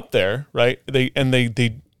 they're up there, right?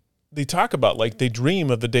 They talk about, like, they dream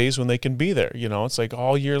of the days when they can be there. You know, it's like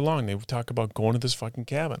all year long they talk about going to this fucking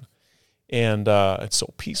cabin. And it's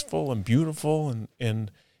so peaceful and beautiful,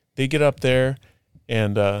 and they get up there,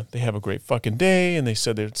 and they have a great fucking day, and they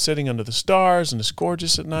said they're sitting under the stars, and it's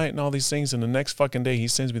gorgeous at night, and all these things. And the next fucking day, he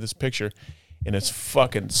sends me this picture, and it's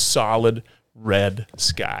fucking solid red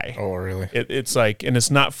sky. Oh, really? It's like, and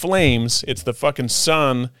it's not flames, it's the fucking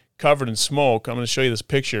sun covered in smoke. I'm going to show you this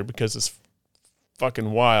picture because it's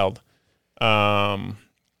fucking wild.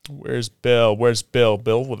 Where's Bill?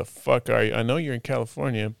 Bill, where the fuck are you? I know you're in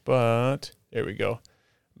California, but there we go.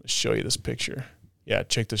 I'm going to show you this picture. Yeah,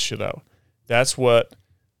 check this shit out. That's what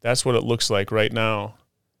it looks like right now.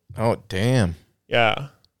 Oh, damn. Yeah.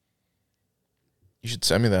 You should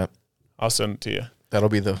send me that. I'll send it to you. That'll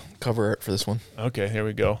be the cover art for this one. Okay, here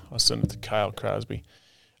we go. I'll send it to Kyle Crosby.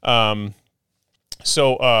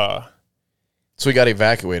 So we got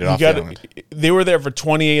evacuated off the island. They were there for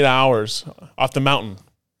 28 hours off the mountain.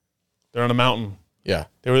 They're on a mountain. Yeah.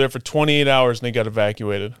 They were there for 28 hours and they got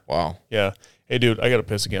evacuated. Wow. Yeah. Hey, dude, I got to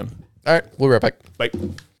piss again. All right. We'll be right back. Bye.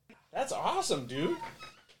 That's awesome, dude.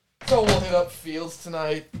 So we'll hit up Fields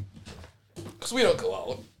tonight. Because we don't go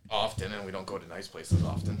out often and we don't go to nice places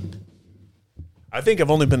often. I think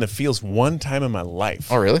I've only been to Fields one time in my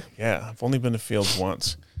life. Oh, really? Yeah. I've only been to Fields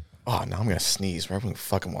once. Oh, now I'm going to sneeze. We're going to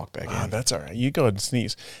fucking walk back in. That's all right. You go ahead and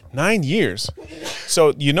sneeze. 9 years.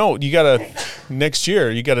 So, you know, you got to, next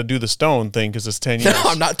year, you got to do the stone thing because it's 10 years. No,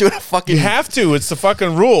 I'm not doing a fucking... You have to. It's the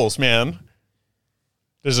fucking rules, man.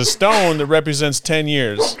 There's a stone that represents 10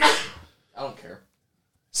 years. I don't care.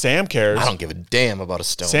 Sam cares. I don't give a damn about a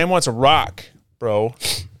stone. Sam wants a rock, bro.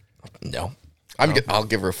 No. I'll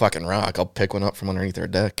give her a fucking rock. I'll pick one up from underneath her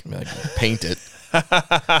deck and paint it.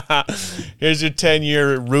 Here's your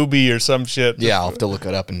 10-year ruby or some shit. Yeah, I'll have to look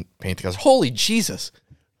it up and paint it. Because holy Jesus.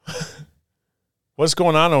 What's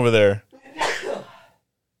going on over there?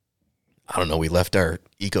 I don't know. We left our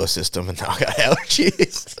ecosystem and now I got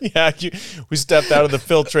allergies. Yeah, we stepped out of the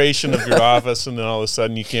filtration of your office and then all of a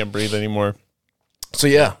sudden you can't breathe anymore. So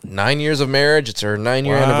yeah, 9 years of marriage. It's our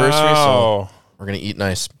 9-year anniversary. So we're going to eat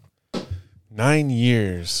nice. 9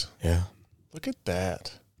 years. Yeah. Look at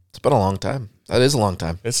that. It's been a long time. That is a long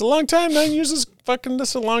time. It's a long time. 9 years is fucking,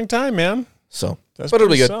 that's a long time, man. So, that's but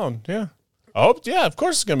it'll be good. Sound. Yeah. Oh, yeah, of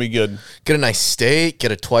course it's going to be good. Get a nice steak,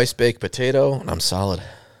 get a twice-baked potato, and I'm solid.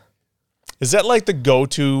 Is that like the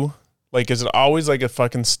go-to? Like, is it always like a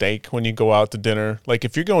fucking steak when you go out to dinner? Like,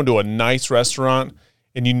 if you're going to a nice restaurant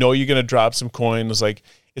and you know you're going to drop some coins, like,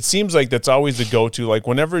 it seems like that's always the go-to. Like,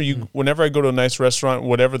 whenever I go to a nice restaurant,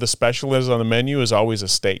 whatever the special is on the menu is always a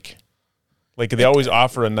steak. Like, they always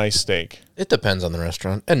offer a nice steak. It depends on the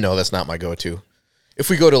restaurant. And no, that's not my go-to. If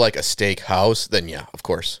we go to, like, a steak house, then yeah, of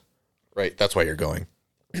course. Right, that's why you're going.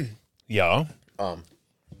 Yeah. No,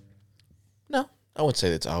 I wouldn't say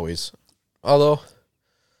that's always. Although,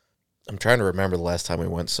 I'm trying to remember the last time we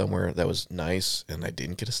went somewhere that was nice and I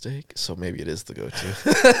didn't get a steak, so maybe it is the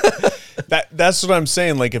go-to. That's what I'm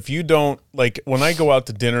saying. Like, if you don't, like, when I go out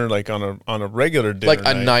to dinner, like on a regular dinner, like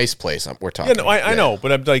a nice place, we're talking. Yeah, no, I know,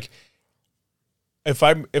 but I'm like, if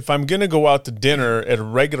I'm gonna go out to dinner at a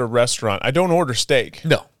regular restaurant, I don't order steak.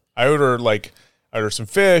 No, I order some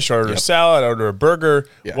fish, I order a salad, I order a burger,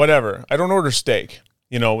 whatever. I don't order steak.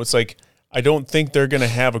 You know, it's like I don't think they're gonna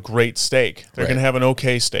have a great steak. They're gonna have an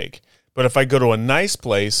okay steak. But if I go to a nice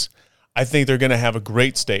place, I think they're gonna have a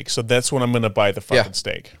great steak. So that's when I'm gonna buy the fucking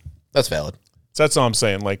steak. That's valid. So that's all I'm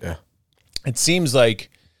saying. Like, it seems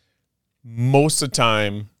like most of the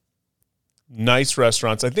time, nice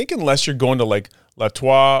restaurants, I think unless you're going to like La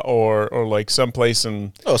Trois or like someplace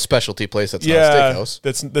in Oh, a specialty place that's not a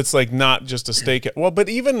steakhouse. that's like not just a steak. Well, but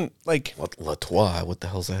even like La Trois, what the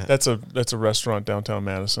hell's that? that's a restaurant downtown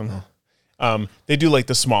Madison. They do like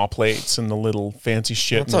the small plates and the little fancy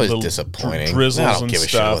shit. That's and the always little disappointing. drizzles I don't and give a shit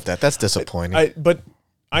stuff. about that. That's disappointing.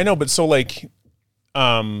 I know, but so like,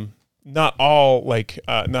 not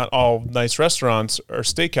all nice restaurants are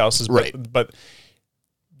steakhouses, Right. but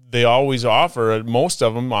they always offer, most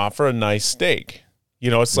of them offer a nice steak. You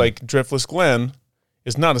know, it's like Driftless Glen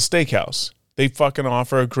is not a steakhouse. They fucking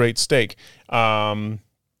offer a great steak.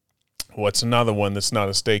 What's another one that's not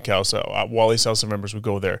a steakhouse? Wally's House of Members would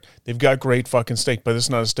go there. They've got great fucking steak, but it's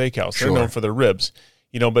not a steakhouse. Sure. They're known for their ribs.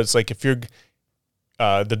 You know, but it's like if you're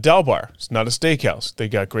the Del Bar, it's not a steakhouse. They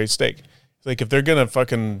got great steak. It's like if they're gonna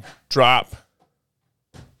fucking drop,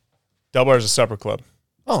 Del Bar is a supper club.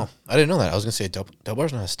 Oh, I didn't know that. I was gonna say Del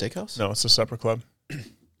Bar's not a steakhouse. No, it's a supper club.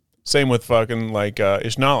 Same with fucking like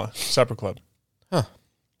Ishnala, supper club. Huh.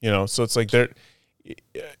 You know, so it's like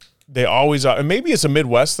they always are, and maybe it's a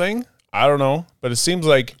Midwest thing. I don't know, but it seems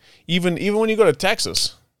like even when you go to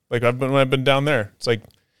Texas, like when I've been down there, it's like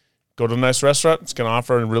go to a nice restaurant, it's gonna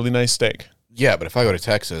offer a really nice steak. Yeah, but if I go to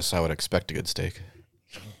Texas, I would expect a good steak.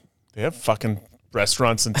 They have fucking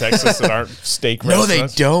restaurants in Texas that aren't steak No,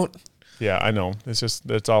 restaurants. they don't. Yeah, I know.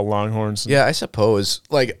 It's all Longhorns. Yeah, I suppose.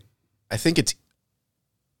 Like, I think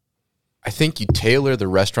you tailor the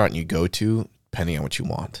restaurant you go to depending on what you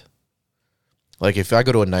want. Like, if I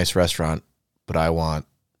go to a nice restaurant, but I want,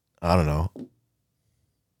 I don't know,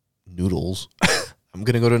 noodles, I'm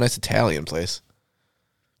going to go to a nice Italian place.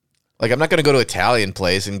 Like, I'm not going to go to an Italian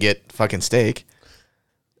place and get fucking steak.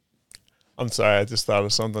 I'm sorry, I just thought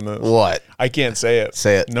of something that What? I can't say it.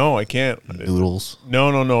 Say it. No, I can't. Noodles.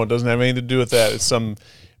 No. It doesn't have anything to do with that. It's some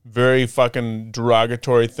very fucking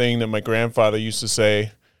derogatory thing that my grandfather used to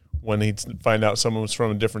say when he'd find out someone was from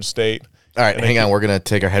a different state. All right, And hang on. We're going to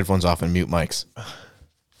take our headphones off and mute mics.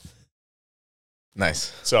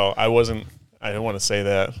 Nice. So I didn't want to say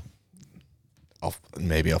that.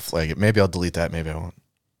 Maybe I'll flag it. Maybe I'll delete that. Maybe I won't.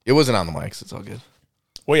 It wasn't on the mics. It's all good.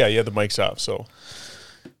 Well, yeah, you had the mics off, so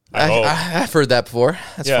I hope. I've heard that before.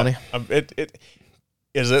 That's funny. It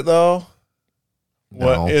is it though?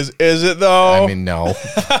 No. What is it though? I mean, no.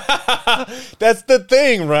 That's the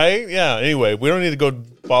thing, right? Yeah. Anyway, we don't need to go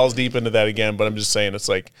balls deep into that again, but I'm just saying it's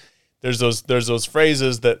like there's those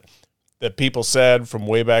phrases that people said from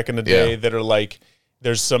way back in the day that are like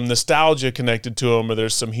there's some nostalgia connected to them or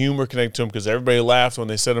there's some humor connected to them because everybody laughed when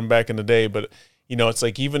they said them back in the day, but you know, it's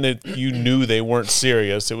like even if you knew they weren't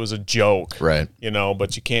serious, it was a joke. Right. You know,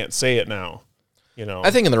 but you can't say it now. You know.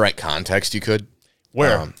 I think in the right context, you could.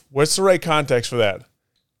 Where? What's the right context for that?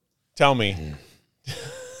 Tell me.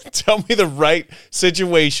 Tell me the right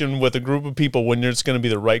situation with a group of people when it's going to be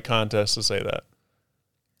the right context to say that.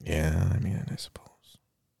 Yeah, I mean, I suppose.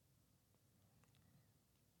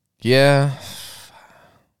 Yeah.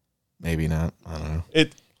 Maybe not.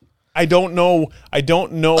 I don't know. I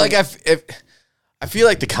don't know. Like, I feel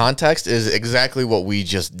like the context is exactly what we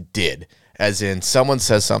just did. As in, someone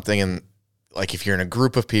says something, and like if you're in a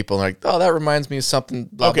group of people, and like, oh, that reminds me of something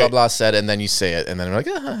blah, blah, blah said, and then you say it, and then I'm like,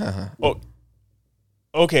 Oh,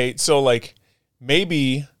 okay, so like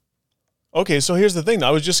maybe, okay, so here's the thing. I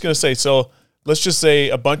was just going to say, so let's just say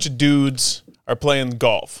a bunch of dudes are playing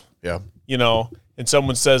golf, yeah. you know, and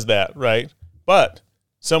someone says that, right? But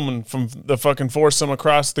someone from the fucking foursome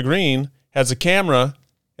across the green has a camera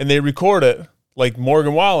and they record it, like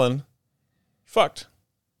Morgan Wallen, fucked.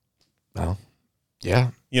 Well, yeah.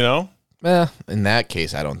 You know? In that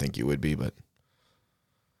case, I don't think you would be, but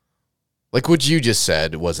like what you just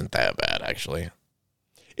said wasn't that bad, actually.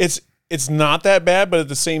 It's not that bad, but at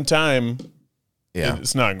the same time, Yeah.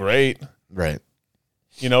 it's not great. Right.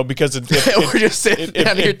 You know, because We're just sitting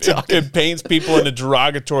down here talking. it paints people in a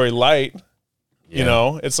derogatory light. You Yeah.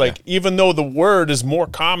 know, it's like even though the word is more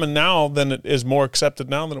common now than it is more accepted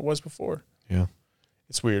now than it was before. Yeah.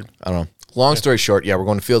 It's weird. I don't know. Long story short, yeah, we're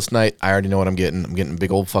going to Fields tonight. I already know what I'm getting. I'm getting a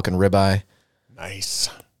big old fucking ribeye, Nice.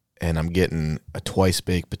 and I'm getting a twice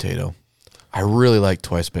baked potato. I really like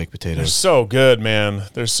twice baked They're potatoes. so good, man.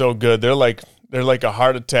 They're so good. They're like a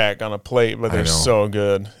heart attack on a plate, but they're know. so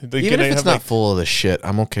good. Even if it's not full of the shit,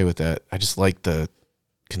 I'm okay with that. I just like the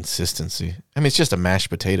consistency. I mean, it's just a mashed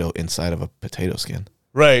potato inside of a potato skin.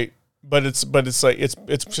 right, but it's like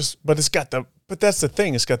but that's the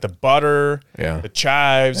thing. It's got the butter, Yeah. the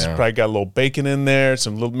chives. Yeah. It's probably got a little bacon in there,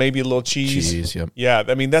 maybe a little cheese. Cheese, yep. Yeah,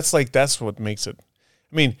 I mean that's what makes it.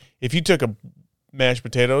 I mean, if you took a mashed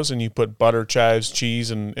potatoes and you put butter, chives,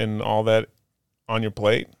 cheese, and all that on your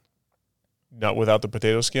plate, not without the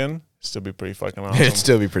potato skin, still be pretty fucking awesome. It'd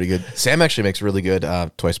still be pretty good. Sam actually makes really good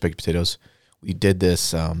twice baked potatoes. We did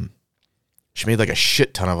this. She made like a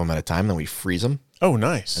shit ton of them at a time. Then we freeze them, Oh,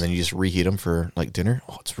 nice. and then you just reheat them for like dinner.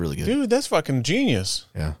 Oh, it's really good. Dude, that's fucking genius.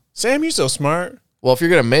 Yeah. Sam, you so smart. Well, if you're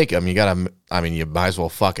gonna make them, you gotta. I mean, you might as well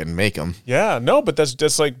fucking make them. Yeah, no, but that's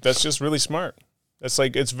just really smart. That's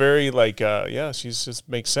like, it's very like, she's just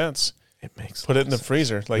makes sense. It makes. Put it in the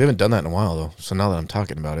freezer. We Like, haven't done that in a while though. So now that I'm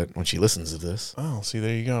talking about it, when she listens to this, oh, see,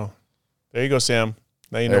 there you go. There you go, Sam.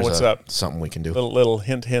 Now you know there's what's up. Something we can do. Little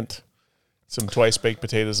hint. Some twice baked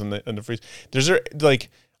potatoes in the freezer. There's like,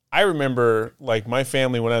 I remember like my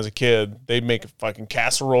family when I was a kid, they'd make fucking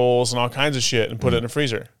casseroles and all kinds of shit and put it in the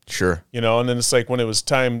freezer. Sure. You know, and then it's like when it was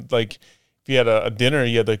time, like if you had a dinner,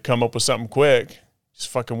 you had to come up with something quick. Just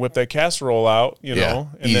fucking whip that casserole out, you Yeah, know,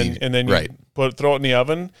 easy. and then you Right. throw it in the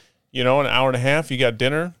oven. You know, an hour and a half, you got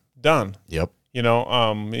dinner done. Yep. You know,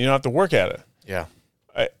 you don't have to work at it. Yeah.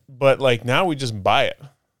 But like now we just buy it.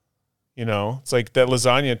 You know, it's like that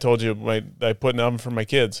lasagna I told you I put in the oven for my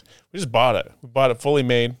kids. We just bought it. We bought it fully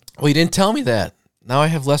made. Well, you didn't tell me that. Now I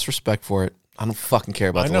have less respect for it. I don't fucking care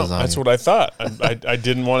about I the know. lasagna. That's what I thought. I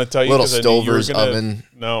didn't want to tell you. Little 'cause I knew you were Stover's gonna- oven.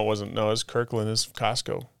 No, it wasn't. No, it was Kirkland. It's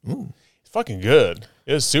Costco. Ooh. It's fucking good.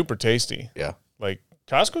 It is super tasty. Yeah. Like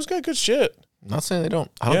Costco's got good shit. I'm not saying they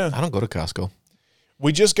don't. I don't. Yeah. I don't go to Costco.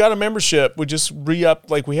 We just got a membership. We just re-upped.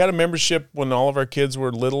 Like we had a membership when all of our kids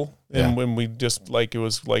were little, and Yeah. when we just like it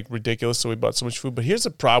was like ridiculous. So we bought so much food. But here's the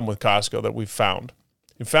problem with Costco that we found.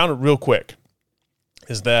 We found it real quick.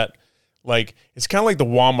 Is that like it's kind of like the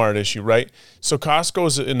Walmart issue, right? So Costco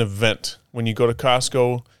is an event. When you go to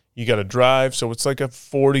Costco, you got to drive. So it's like a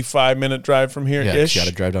 45-minute drive from here. Yeah. 'Cause you got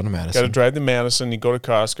to drive down to Got to Madison. drive to Madison. You go to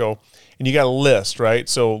Costco, and you got a list, right?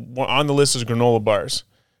 So on the list is granola bars,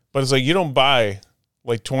 but it's like you don't buy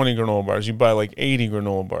like 20 granola bars. You buy like 80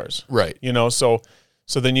 granola bars, Right. you know? So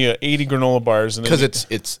then you have 80 granola bars. And then Because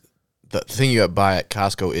it's the thing you buy at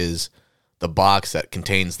Costco is the box that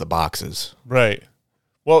contains the boxes. right.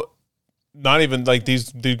 Well, not even like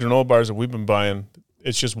these granola bars that we've been buying.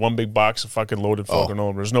 It's just one big box of fucking loaded full Oh.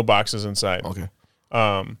 granola bars. There's no boxes inside. Okay.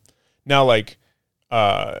 Now, like,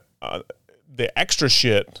 the extra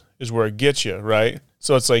shit is where it gets you, right?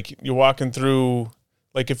 So it's like you're walking through,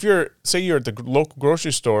 like if say you're at the local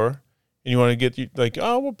grocery store and you want to get, like,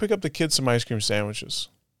 oh, we'll pick up the kids some ice cream sandwiches,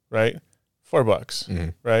 right?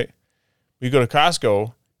 $4, right? You go to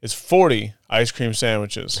Costco, it's 40 ice cream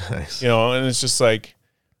sandwiches, Nice. you know, and it's just like,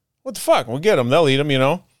 what the fuck? We'll get them. They'll eat them, you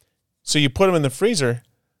know? So you put them in the freezer.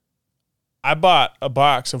 I bought a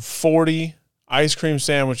box of 40 ice cream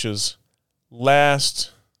sandwiches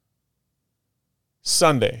last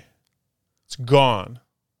Sunday. It's gone.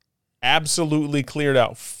 Absolutely cleared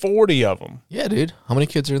out. 40 of them. Yeah, dude. How many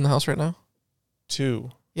kids are in the house right now? 2.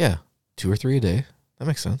 Yeah. 2 or 3 a day. That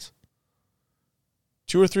makes sense.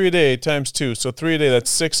 2 or 3 a day times 2. So 3 a day, that's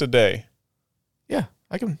 6 a day. Yeah.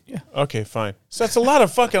 I can. Yeah. Okay, fine. So that's a lot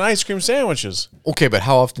of fucking ice cream sandwiches. Okay, but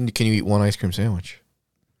how often can you eat one ice cream sandwich?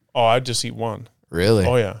 Oh, I'd just eat one. Really?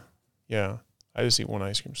 Oh, yeah. Yeah. I just eat one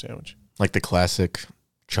ice cream sandwich. Like the classic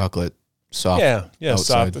chocolate soft. Yeah,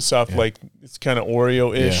 outside. soft, Yeah. like it's kind of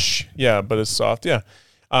Oreo-ish. Yeah, but it's soft. Yeah,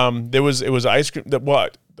 it was ice cream.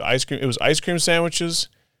 The ice cream? It was ice cream sandwiches,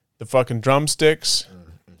 the fucking drumsticks,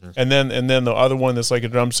 and then the other one that's like a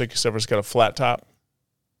drumstick except for it's got a flat top.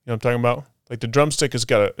 You know what I'm talking about? Like the drumstick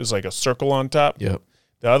is like a circle on top. Yep.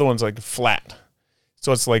 The other one's like flat,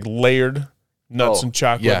 so it's like layered nuts and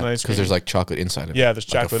chocolate Yeah, and ice cream. because there's like chocolate inside of it. Yeah, there's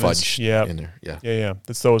like chocolate a in it. fudge Yeah. in there. Yeah. yeah.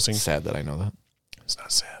 That's those things. Sad that I know that. It's not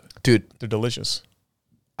sad. Dude, They're delicious.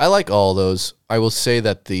 I like all those. I will say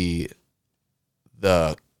that the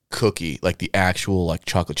cookie, like the actual like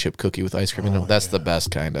chocolate chip cookie with ice cream in it, that's the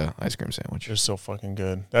best kind of ice cream sandwich. They're so fucking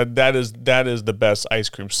good. That is the best ice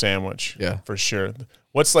cream sandwich. Yeah. For sure.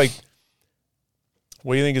 What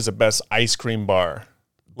do you think is the best ice cream bar?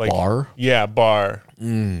 Like Bar? Yeah, bar.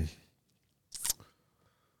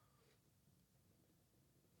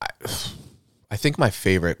 I think my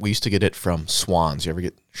favorite, we used to get it from Swans. You ever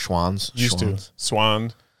get Schwann's? Used Schwann's? to.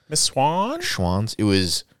 Swan. Miss Swan? Schwann's. It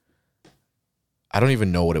was, I don't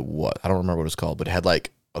even know what it was. I don't remember what it was called, but it had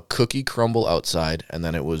like a cookie crumble outside, and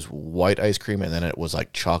then it was white ice cream, and then it was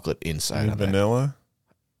like chocolate inside. And of that. vanilla?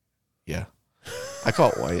 Yeah. I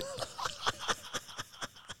call it white.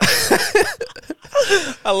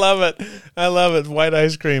 I love it. White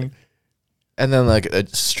ice cream. And then like a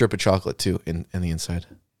strip of chocolate too in the inside.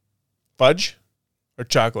 Fudge or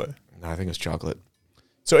chocolate? No, I think it's chocolate.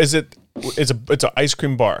 So it's an ice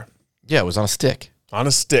cream bar Yeah, it was on a stick. on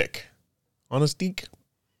a stick. On a stick?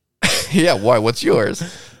 Yeah, why? What's yours?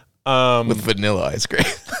 Um, With vanilla ice cream.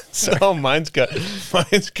 So mine's got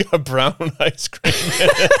brown ice cream in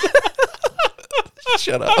it.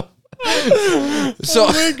 Shut up. So,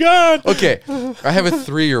 Oh my God. okay, I have a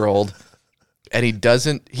 3-year-old, and he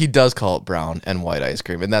does call it brown and white ice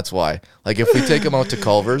cream, and that's why. Like, if we take him out to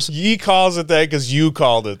Culver's, He calls it that because you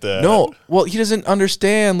called it that. no, well, he doesn't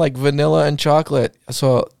understand like vanilla and chocolate,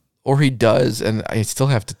 so or he does, and I still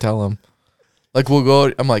have to tell him. Like, we'll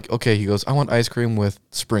go. I'm like, okay. He goes, I want ice cream with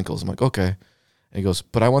sprinkles. I'm like, okay. And he goes,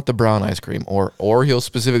 but I want the brown ice cream, or he'll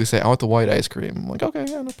specifically say, I want the white ice cream. I'm like, okay,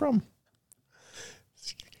 yeah, no problem.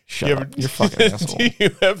 Shut up. You're a fucking asshole. Do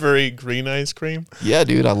you ever eat green ice cream? Yeah,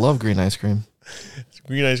 dude, I love green ice cream.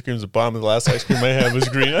 Green ice cream's the bomb. The last ice cream I had was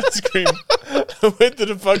green ice cream. I went to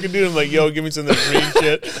the fucking dude. I'm like, yo, give me some of that green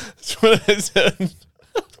shit. That's what I said.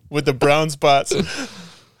 With the brown spots.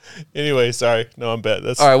 Anyway, sorry. No, I'm bad.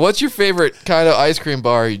 That's All right, what's your favorite kind of ice cream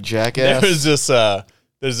bar, you jackass?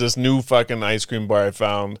 there's this new fucking ice cream bar I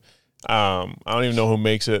found. I don't even know who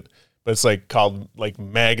makes it, but it's like called like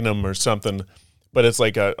Magnum or something. But it's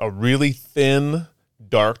like a really thin,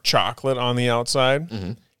 dark chocolate on the outside.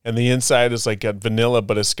 Mm-hmm. And the inside is like got vanilla,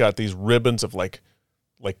 but it's got these ribbons of like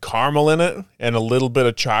caramel in it and a little bit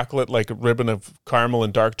of chocolate, like a ribbon of caramel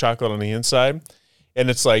and dark chocolate on the inside. And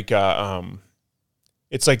it's like the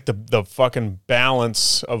fucking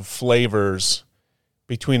balance of flavors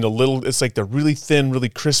between it's like the really thin, really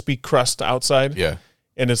crispy crust outside. Yeah.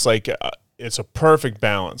 And it's like it's a perfect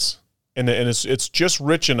balance. And it's just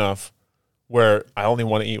rich enough where I only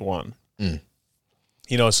want to eat one.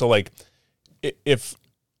 You know, so like if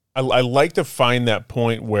I like to find that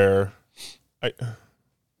point where I've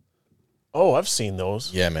seen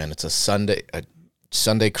those. Yeah, man, it's a Sunday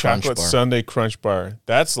crunch Chocolate bar. Sunday Crunch Bar.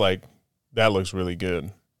 That looks really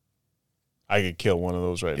good. I could kill one of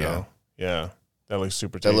those right now. Yeah. That looks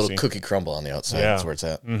super tasty. That little cookie crumble on the outside. Yeah. That's where it's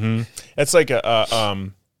at. Mm-hmm. It's like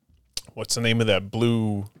what's the name of that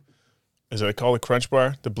blue? Is it called a Crunch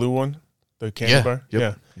Bar? The blue one, the candy bar.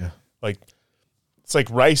 Yep. Yeah. Like it's like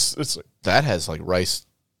rice. It's That has like rice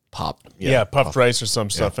pop. puffed rice or some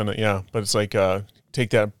stuff in it. Yeah, but it's like take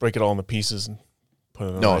that, break it all into pieces, and put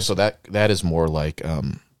it on. No, ice. so that is more like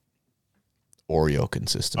Oreo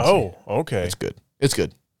consistency. Oh, okay. It's good. It's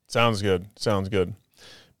good. Sounds good.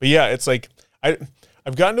 But yeah, it's like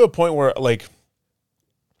I've gotten to a point where like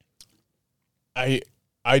I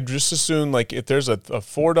just assume like if there's a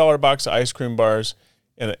 $4 box of ice cream bars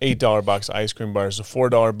and an $8 box of ice cream bars, the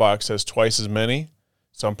 $4 box has twice as many,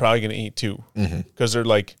 so I'm probably gonna eat two because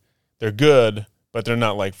they're good, but they're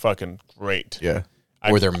not like fucking great. Yeah.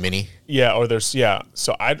 Or they're mini. Yeah, or there's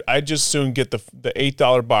So I'd just soon get the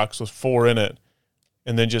 $8 box with 4 in it,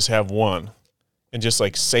 and then just have one, and just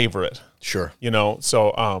like savor it. Sure. You know,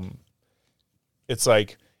 so it's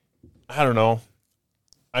like I don't know.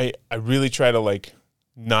 I really try to like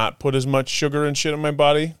not put as much sugar and shit in my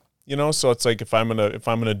body. You know, so it's like if I'm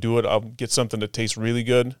gonna do it, I'll get something that tastes really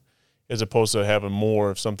good, as opposed to having more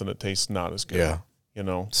of something that tastes not as good. Yeah. You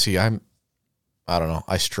know. See, I don't know.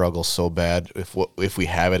 I struggle so bad if we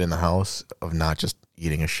have it in the house of not just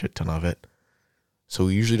eating a shit ton of it. So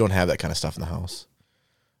we usually don't have that kind of stuff in the house.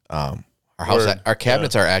 Our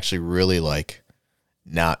cabinets are actually really like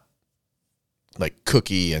not like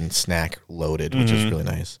cookie and snack loaded, which is really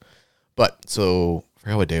nice. But so I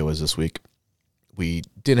forgot what day it was this week. We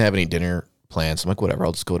didn't have any dinner plans. I'm like, whatever,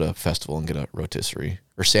 I'll just go to a festival and get a rotisserie.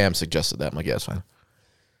 Or Sam suggested that. I'm like, yeah, it's fine.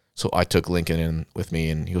 So I took Lincoln in with me,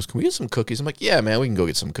 and he goes, can we get some cookies? I'm like, yeah, man, we can go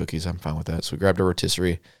get some cookies. I'm fine with that. So we grabbed a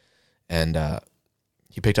rotisserie, and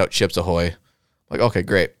he picked out Chips Ahoy. I'm like, okay,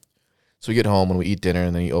 great. So we get home and we eat dinner,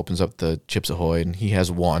 and then he opens up the Chips Ahoy, and he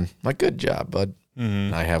has one. I'm like, good job, bud.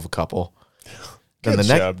 And I have a couple. Good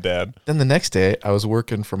job, Dad. Then the next day, I was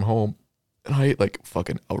working from home, and I ate like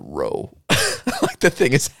fucking a row. Like the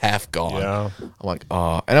thing is half gone. Yeah. I'm like,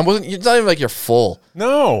 oh. And it's not even like you're full.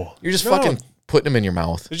 No. You're just fucking putting them in your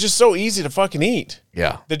mouth. They're just so easy to fucking eat.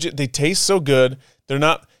 Yeah. They taste so good. They're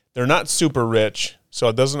not super rich, so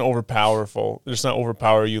it doesn't It's not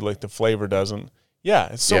overpower you like the flavor doesn't. Yeah,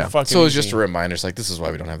 it's so fucking So it's easy. just a reminder. It's like, this is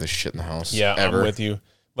why we don't have this shit in the house. Yeah, ever. I'm with you.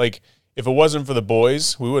 Like, if it wasn't for the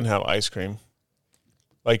boys, we wouldn't have ice cream.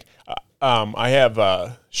 Like, I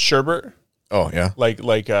have sherbet. Oh, yeah. Like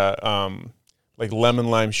lemon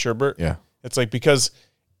lime sherbet. Yeah. It's like, because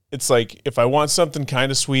it's like if I want something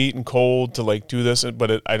kind of sweet and cold to like do this,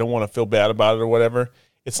 but I don't want to feel bad about it or whatever.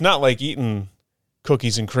 It's not like eating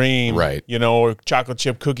cookies and cream, Right? You know, or chocolate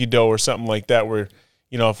chip cookie dough or something like that. Where,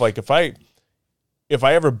 you know, if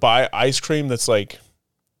I ever buy ice cream that's like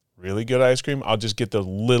really good ice cream, I'll just get the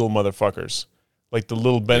little motherfuckers, like the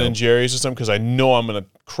little Ben and Jerry's or something, because I know I'm gonna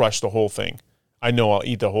crush the whole thing. I know I'll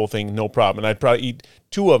eat the whole thing, no problem. And I'd probably eat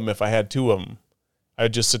 2 of them if I had 2 of them.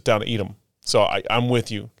 I'd just sit down and eat them. So I'm with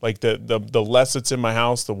you. Like the less it's in my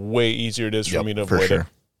house, the way easier it is for me to avoid it.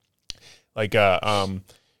 Like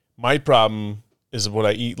my problem is what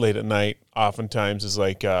I eat late at night. Oftentimes is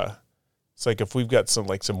like it's like if we've got some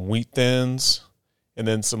wheat thins and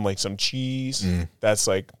then some cheese. That's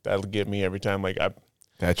like that'll get me every time. Like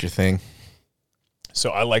that's your thing. So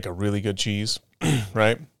I like a really good cheese,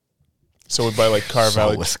 right? So we buy like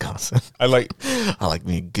Carvalho, Wisconsin. I like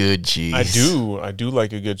me a good cheese. I do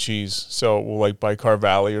like a good cheese. So we'll like buy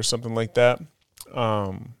Carvalho or something like that.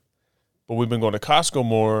 But we've been going to Costco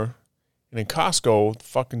more, and in Costco,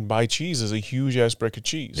 fucking buy cheese is a huge ass brick of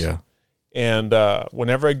cheese. Yeah. And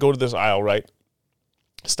whenever I go to this aisle, right,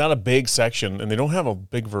 it's not a big section, and they don't have a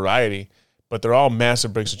big variety, but they're all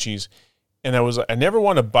massive bricks of cheese. And I never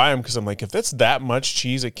want to buy them because I'm like, if that's that much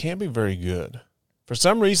cheese, it can't be very good. For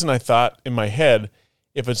some reason, I thought in my head,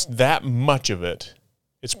 if it's that much of it,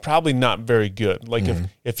 it's probably not very good. Like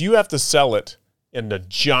if you have to sell it in a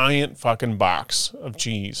giant fucking box of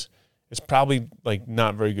cheese, it's probably like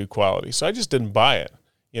not very good quality. So I just didn't buy it.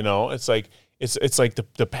 You know, it's like it's like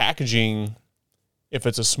the packaging. If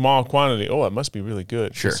it's a small quantity, it must be really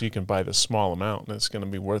good. Sure. So you can buy the small amount, and it's going to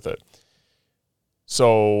be worth it.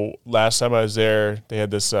 So last time I was there, they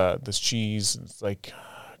had this cheese. It's like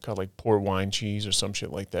called like port wine cheese or some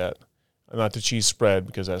shit like that. Not the cheese spread,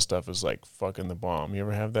 because that stuff is like fucking the bomb. You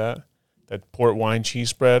ever have that? That port wine cheese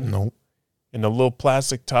spread? Nope. In a little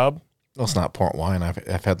plastic tub? Well, it's not port wine.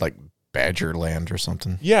 I've had like Badgerland or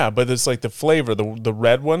something. Yeah, but it's like the flavor, the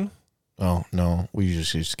red one. Oh, no. We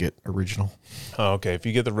just get original. Oh, okay. If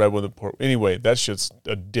you get the red one, anyway, that shit's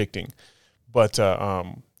addicting. But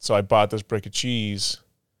so I bought this brick of cheese,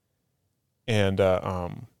 and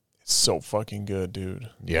it's so fucking good, dude.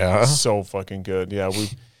 Yeah. It's so fucking good. Yeah,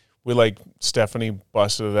 we like Stephanie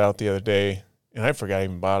busted it out the other day, and I forgot I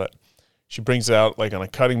even bought it. She brings it out like on a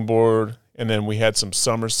cutting board, and then we had some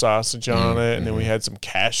summer sausage on it, and then we had some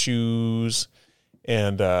cashews,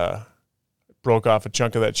 and broke off a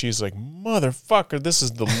chunk of that cheese. Like, motherfucker, this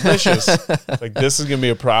is delicious. Like, this is gonna be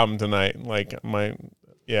a problem tonight. Like I'm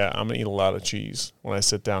gonna eat a lot of cheese when I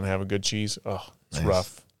sit down and have a good cheese. Oh, it's nice.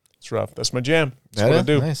 rough. It's rough. That's my jam. That's what I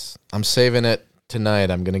do. Nice. I'm saving it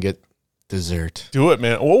tonight. I'm gonna get dessert. Do it,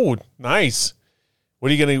 man. Oh, nice.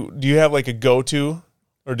 What are you gonna? Do you have like a go-to,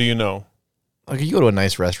 or do you know? Like, you go to a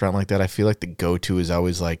nice restaurant like that, I feel like the go-to is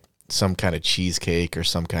always like some kind of cheesecake or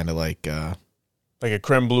some kind of like a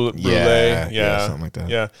creme brulee. Yeah, something like that.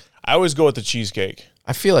 Yeah, I always go with the cheesecake.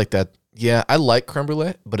 I feel like that. Yeah, I like creme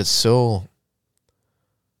brulee, but it's so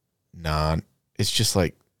it's just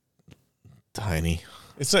like tiny.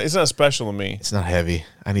 It's not special to me. It's not heavy.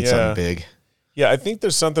 I need something big. Yeah, I think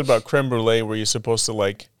there's something about creme brulee where you're supposed to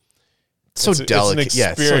like. So delicate. It's an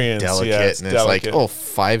experience. It's so delicate. Yeah, and delicate. It's like,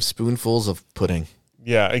 5 spoonfuls of pudding.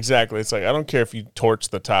 Yeah, exactly. It's like, I don't care if you torch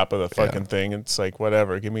the top of the fucking thing. It's like,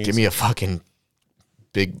 whatever. Give me a fucking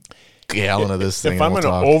big gallon of this thing. If I'm going to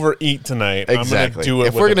overeat tonight, I'm going to do it.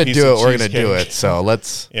 If we're going to do it, we're going to do it. So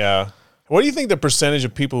let's. Yeah. What do you think the percentage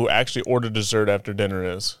of people who actually order dessert after dinner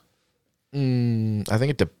is? I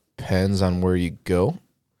think it depends on where you go.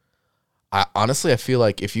 Honestly, I feel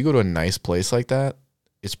like if you go to a nice place like that,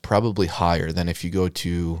 it's probably higher than if you go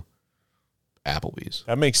to Applebee's.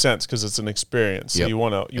 That makes sense because it's an experience. So Yep. you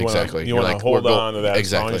want to Exactly. hold on to that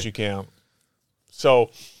as long as you can.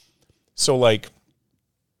 So like,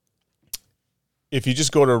 if you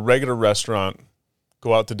just go to a regular restaurant,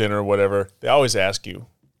 go out to dinner or whatever, they always ask you.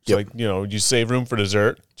 So like, do you save room for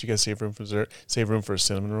dessert? Did you guys save room for dessert? Save room for a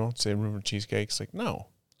cinnamon roll? Save room for cheesecake? It's like, no.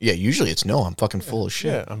 Yeah, usually it's no. I'm fucking full of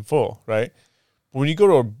shit. Yeah, I'm full, right? But when you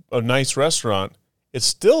go to a nice restaurant, it's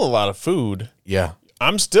still a lot of food. Yeah.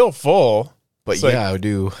 I'm still full. But It's I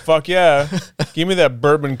do. Fuck yeah. Give me that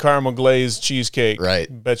bourbon caramel glazed cheesecake. Right.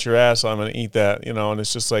 Bet your ass I'm going to eat that, and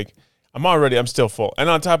it's just like, I'm still full. And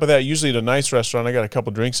on top of that, usually at a nice restaurant, I got a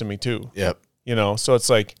couple drinks in me too. Yep. So it's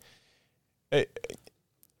like,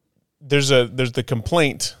 there's the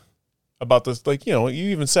complaint about this, like, you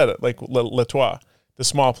even said it, like Le Trois, the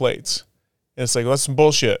small plates. And it's like, well, that's some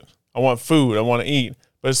bullshit. I want food. I want to eat.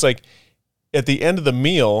 But it's like, at the end of the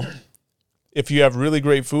meal, if you have really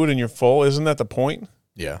great food and you're full, isn't that the point?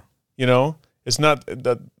 Yeah. It's not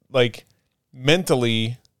that, like,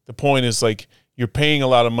 mentally, the point is like, you're paying a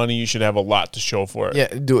lot of money, you should have a lot to show for it. Yeah,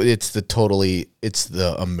 it's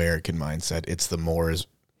the American mindset. It's the more is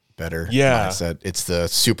better mindset. It's the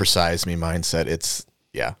supersize me mindset. It's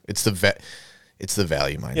the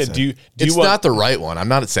value mindset. Yeah, it's not the right one. I'm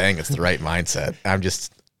not saying it's the right mindset. I'm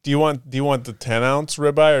just Do you want the 10-ounce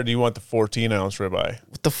ribeye or do you want the 14-ounce ribeye?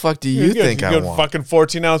 What the fuck do you think I want? Fucking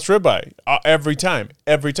 14-ounce ribeye every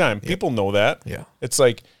time. People know that. Yeah. It's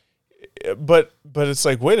like, but it's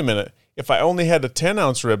like, wait a minute. If I only had a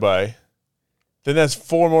 10-ounce ribeye, then that's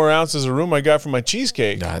 4 more ounces of room I got from my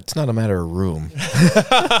cheesecake. Nah, it's not a matter of room.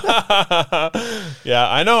 Yeah,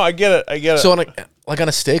 I know. I get it. So on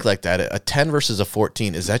a steak like that, a 10 versus a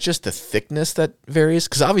 14, is that just the thickness that varies?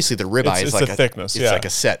 Because obviously the ribeye is it's like the thickness. It's like a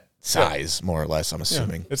set size, more or less. I'm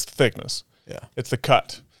assuming. It's the thickness. Yeah. It's the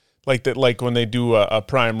cut. Like that. Like when they do a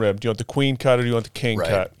prime rib, do you want the queen cut or do you want the king Right.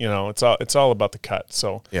 cut? You know, it's all about the cut.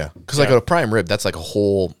 So Yeah. Because like a prime rib, that's like a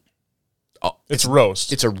whole. it's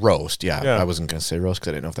roast. It's a roast. Yeah. Yeah. I wasn't gonna say roast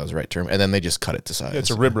because I didn't know if that was the right term. And then they just cut it to size. It's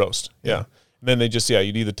a rib roast. Yeah. And then they just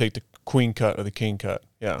you'd either take the queen cut or the king cut.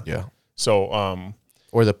 Yeah. Yeah. So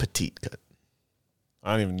Or the petite cut.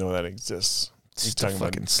 I don't even know that exists. It's You're just a talking about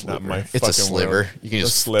fucking not sliver. my It's a fucking sliver. world. You can A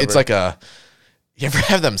just. sliver. It's like a. You ever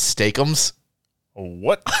have them steakums?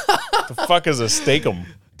 What the fuck is a steakum?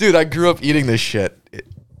 Dude, I grew up eating this shit.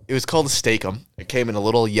 It was called a steakum. It came in a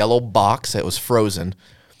little yellow box that was frozen.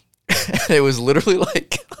 And it was literally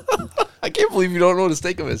like I can't believe you don't know what a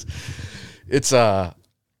steakum is. It's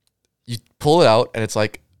you pull it out and it's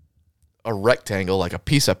like a rectangle, like a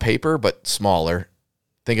piece of paper, but smaller.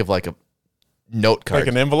 Think of like a note card. Like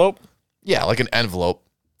an envelope? Yeah, like an envelope.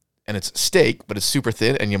 And it's steak, but it's super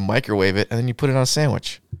thin, and you microwave it, and then you put it on a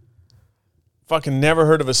sandwich. Fucking never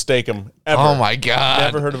heard of a steakum ever. Oh my god.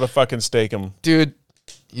 Never heard of a fucking steakum. Dude,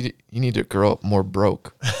 you need to grow up more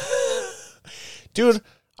broke. Dude,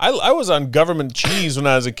 I was on government cheese when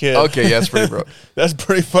I was a kid. Okay, yeah, that's pretty broke. That's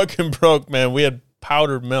pretty fucking broke, man. We had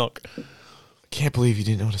powdered milk. I can't believe you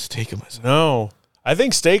didn't know what a steakum is. No. I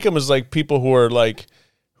think steakum is like people who are like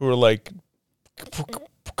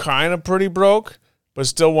kind of pretty broke, but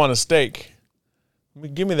still want a steak.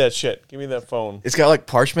 Give me that shit. Give me that phone. It's got like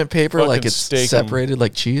parchment paper, Fucking like it's steakum. separated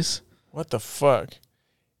like cheese. What the fuck?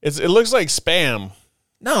 It looks like Spam.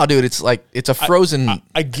 No, dude, it's like it's a frozen.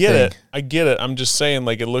 I get thing. it. I get it. I'm just saying,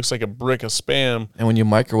 like, it looks like a brick of Spam. And when you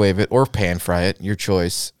microwave it or pan fry it, your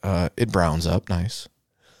choice, it browns up nice.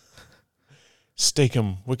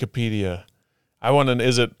 Steakum, Wikipedia. I want to.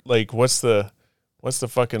 Is it like what's the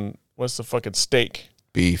fucking steak?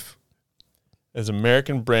 Beef. Is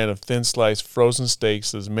American brand of thin sliced frozen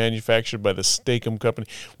steaks that is manufactured by the Steakum Company.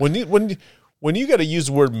 When you got to use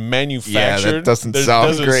the word manufactured, Yeah, that doesn't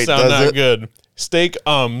sound great, sound does not it? good. Steak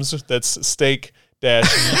that's steak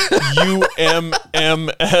UMMS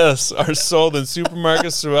are sold in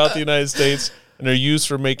supermarkets throughout the United States and are used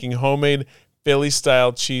for making homemade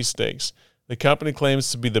Philly-style cheesesteaks. The company claims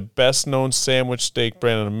to be the best-known sandwich steak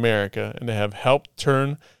brand in America and to have helped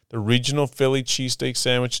turn the regional Philly cheesesteak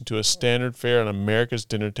sandwich into a standard fare on America's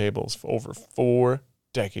dinner tables for over 4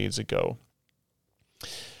 decades ago.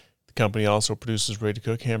 The company also produces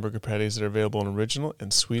ready-to-cook hamburger patties that are available in original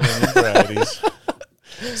and sweet onion varieties.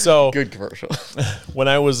 So, Good commercial. when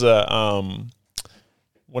I was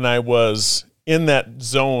in that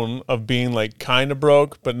zone of being like kind of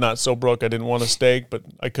broke, but not so broke I didn't want a steak, but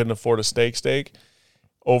I couldn't afford a steak.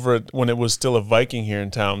 When it was still a Viking here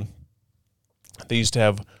in town, they used to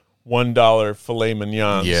have $1 filet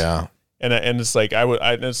mignons. Yeah. And it's like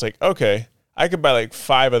it's like, okay, I could buy like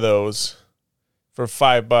 5 of those for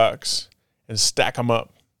 $5 and stack them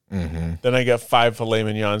up. Mm-hmm. Then I got 5 filet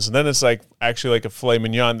mignons, and then it's like actually like a filet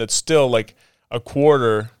mignon that's still like a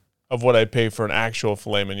quarter of what I pay for an actual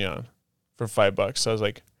filet mignon for $5. So I was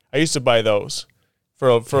like, I used to buy those for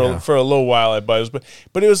a little while. I buy those, but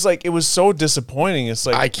it was like it was so disappointing. It's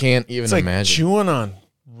like I can't even it's like imagine. chewing on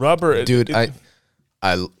rubber, Dude, I'm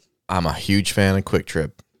a huge fan of Quick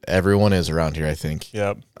Trip. Everyone is around here, I think.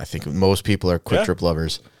 Yep. I think most people are Quick Trip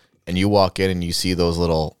lovers. And you walk in and you see those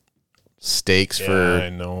little steaks for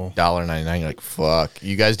I know. $1.99. You're like, fuck.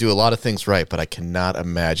 You guys do a lot of things right, but I cannot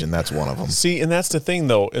imagine that's one of them. See, and that's the thing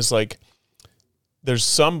though, is like there's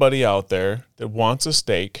somebody out there that wants a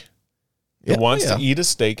steak, that wants to eat a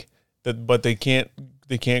steak, but they can't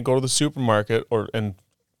go to the supermarket and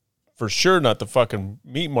for sure not the fucking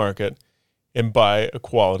meat market and buy a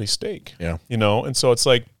quality steak. Yeah. You know? And so it's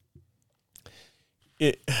like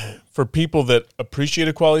for people that appreciate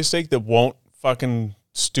a quality steak that won't fucking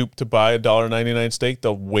stoop to buy a $1.99 steak,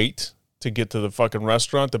 they'll wait to get to the fucking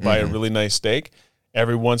restaurant to buy a really nice steak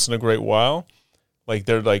every once in a great while. Like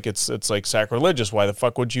they're like it's like sacrilegious. Why the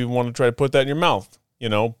fuck would you want to try to put that in your mouth? You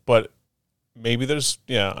know, but maybe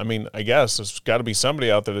I guess there's got to be somebody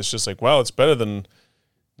out there that's just like, well, it's better than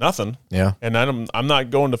nothing. Yeah. And I'm not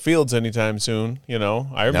going to Fields anytime soon. You know,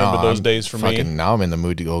 I remember those days for me. Now I'm in the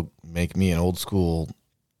mood to go make me an old school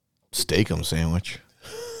steakum sandwich.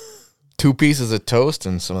 2 pieces of toast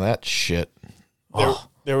and some of that shit.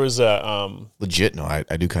 There was a Legit, no, I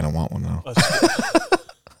do kind of want one now.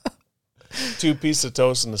 2 pieces of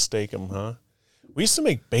toast and a steak 'em, huh? We used to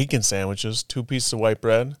make bacon sandwiches, 2 pieces of white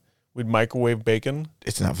bread. We'd microwave bacon.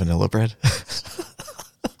 It's not vanilla bread.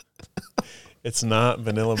 It's not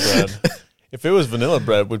vanilla bread. If it was vanilla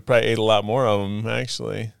bread, we'd probably eat a lot more of them,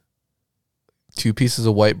 actually. 2 pieces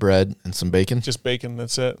of white bread and some bacon. Just bacon,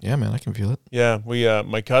 that's it. Yeah, man, I can feel it. Yeah, we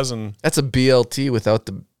my cousin. That's a BLT without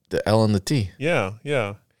the L and the T. Yeah.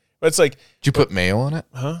 But it's like, Did you put mayo on it?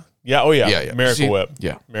 huh? Yeah, oh yeah. Yeah. Miracle See, Whip.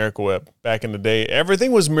 yeah. Miracle Whip. Back in the day,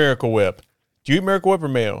 everything was Miracle Whip. Do you eat Miracle Whip or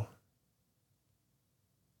mayo?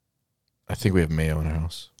 I think we have mayo in our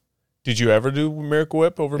house. Did you ever do Miracle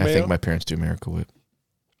Whip over I mayo? think my parents do Miracle Whip.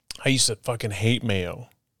 I used to fucking hate mayo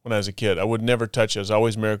when I was a kid. I would never touch it. It was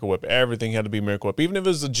always Miracle Whip. Everything had to be Miracle Whip. Even if it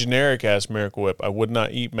was a generic ass Miracle Whip, I would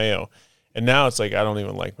not eat mayo. And now it's like I don't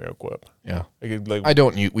even like Miracle Whip. Yeah. I could, like, We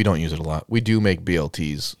don't use it a lot. We do make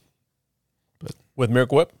BLTs. with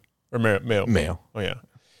Miracle Whip or mayo? Mayo. Oh yeah.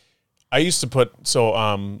 I used to put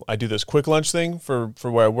I do this quick lunch thing for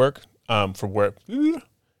where I work. I'm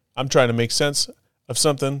trying to make sense of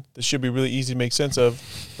something that should be really easy to make sense of,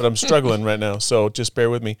 but I'm struggling right now. So just bear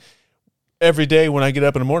with me. Every day when I get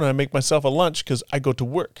up in the morning, I make myself a lunch because I go to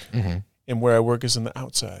work, and where I work is in the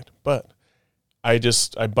outside. But I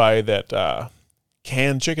buy that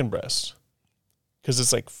canned chicken breast because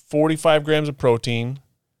it's like 45 grams of protein,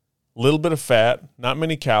 a little bit of fat, not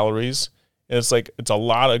many calories. And it's a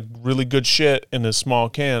lot of really good shit in a small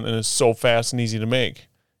can, and it's so fast and easy to make.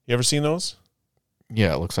 You ever seen those?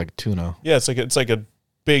 Yeah, it looks like tuna. Yeah, it's like a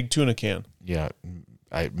big tuna can. Yeah,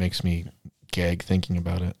 it makes me gag thinking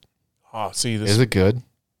about it. Oh, see this. Is it good?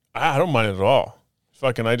 I don't mind it at all.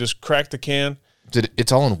 Fucking, I just crack the can.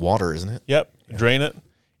 It's all in water, isn't it? Yep, drain it,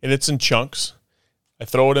 and it's in chunks. I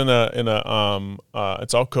throw it in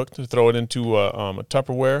it's all cooked. I throw it into a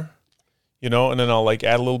Tupperware, and then I'll like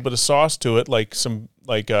add a little bit of sauce to it, like some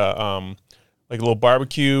like a little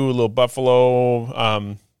barbecue, a little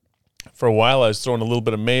buffalo. For a while, I was throwing a little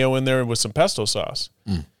bit of mayo in there with some pesto sauce,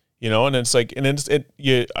 and it's like,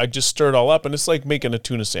 I just stir it all up, and it's like making a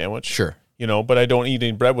tuna sandwich. Sure. But I don't eat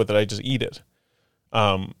any bread with it. I just eat it.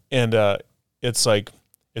 It's like,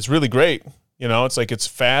 it's really great. It's like, it's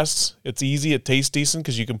fast, it's easy, it tastes decent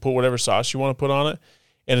because you can put whatever sauce you want to put on it,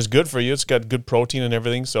 and it's good for you. It's got good protein and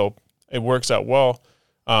everything, so it works out well.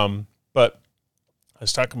 But I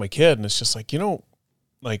was talking to my kid, and it's just like,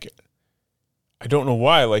 like, I don't know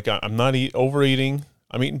why. Like, I'm not overeating.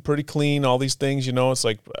 I'm eating pretty clean, all these things, It's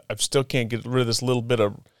like, I still can't get rid of this little bit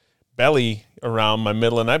of belly around my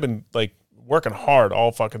middle, and I've been, like, working hard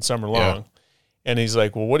all fucking summer long. Yeah. And he's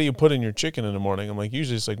like, well, what do you put in your chicken in the morning? I'm like,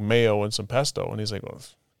 usually it's like mayo and some pesto. And he's like, well,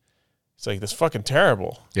 it's like, that's fucking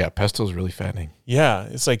terrible. Yeah, pesto's really fattening. Yeah,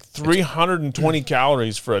 it's like 320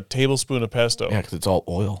 calories for a tablespoon of pesto. Yeah, because it's all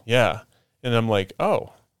oil. Yeah. And I'm like,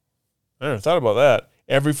 oh, I never thought about that.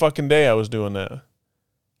 Every fucking day I was doing that.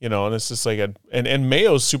 And it's just like, and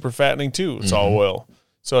mayo's super fattening too. It's all oil.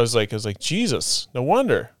 So I was like, Jesus, no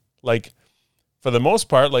wonder. Like, for the most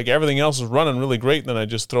part, like, everything else is running really great. And then I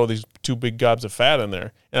just throw these 2 big gobs of fat in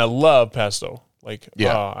there. And I love pesto. Like,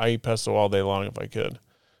 I eat pesto all day long if I could.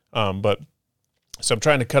 But so I'm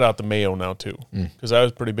trying to cut out the mayo now too, because I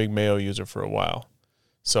was a pretty big mayo user for a while.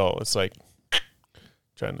 So it's like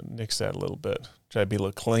trying to nix that a little bit, try to be a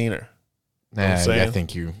little cleaner. Nah, I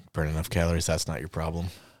think you burn enough calories. That's not your problem.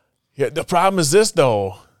 Yeah, the problem is this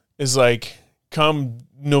though, is like come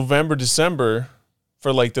November, December,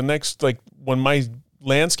 for like the next, like when my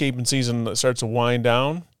landscaping season starts to wind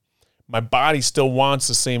down, my body still wants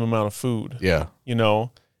the same amount of food. Yeah. And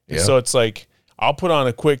so it's like, I'll put on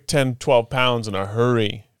a quick 10, 12 pounds in a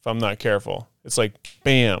hurry if I'm not careful. It's like,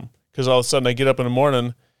 bam. Because all of a sudden I get up in the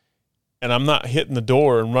morning and I'm not hitting the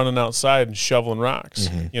door and running outside and shoveling rocks,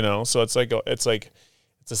 So it's like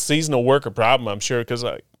it's a seasonal worker problem, I'm sure, because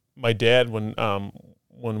my dad, when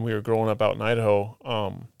we were growing up out in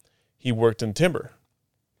Idaho, he worked in timber.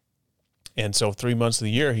 And so 3 months of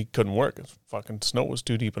the year he couldn't work. Fucking snow was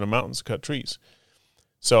too deep in the mountains to cut trees.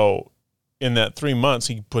 So in that 3 months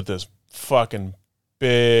he put this fucking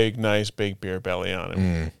big, nice big beer belly on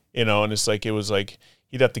him. And it's like, it was like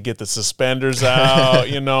he'd have to get the suspenders out,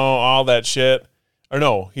 all that shit. Or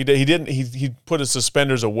no, he didn't. He put his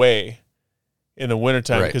suspenders away in the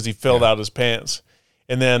wintertime because he filled out his pants.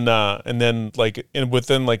 And then like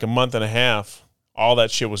within like a month and a half, all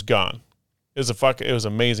that shit was gone. It was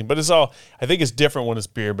amazing. But I think it's different when it's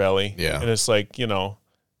beer belly. Yeah. And it's like,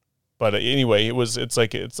 but anyway, it's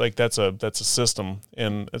like that's a system,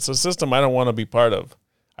 and it's a system I don't want to be part of.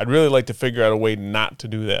 I'd really like to figure out a way not to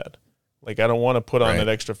do that, Like, I don't want to put on Right. that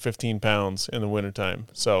extra 15 pounds in the wintertime.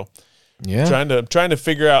 So Yeah. trying to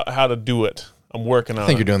figure out how to do it. I'm working on I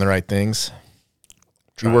think it. you're doing the right things.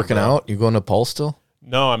 You Trying, working bro. out? You going to Pulse still?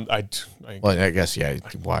 No, Well, I guess, yeah.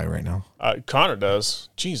 Why right now? Connor does.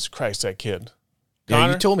 Jesus Christ, that kid. Yeah,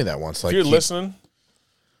 Connor, you told me that once. if Like, you're he listening,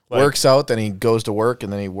 like- works out, then he goes to work,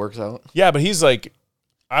 and then he works out. yeah, but he's like,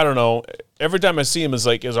 I don't know. Every time I see him, is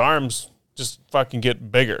like his arms just fucking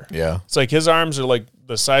get bigger. Yeah. It's like his arms are like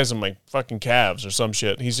the size of my fucking calves or some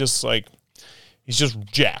shit. He's just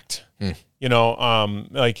jacked. You know,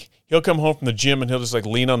 like he'll come home from the gym and he'll just like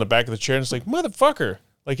lean on the back of the chair and it's like, motherfucker.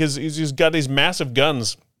 Like he's got these massive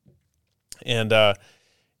guns. And the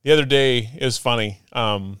other day, it was funny.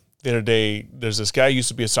 The other day, there's this guy who used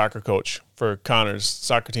to be a soccer coach for Connor's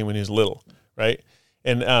soccer team when he was little, right?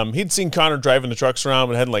 And he'd seen Connor driving the trucks around,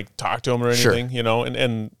 but hadn't like talked to him or anything, you know.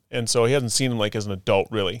 And so he hasn't seen him like as an adult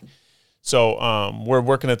really. So we're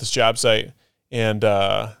working at this job site, and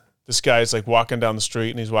this guy's like walking down the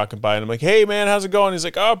street, and he's walking by, and I'm like, "Hey man, how's it going?" He's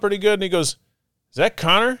like, "Oh, pretty good." And he goes, "Is that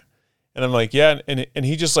Connor?" And I'm like, "Yeah." And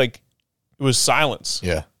he just like, it was silence.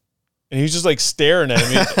 Yeah. And he was just like staring at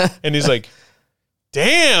me. And he's like,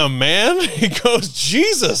 "Damn, man." He goes,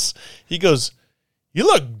 "Jesus." He goes, "You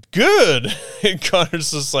look good." And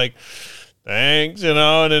Connor's just like, "Thanks," you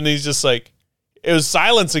know. And then he's just like, it was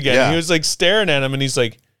silence again. Yeah. He was like staring at him and he's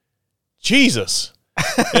like, "Jesus."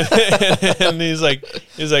 And he's like,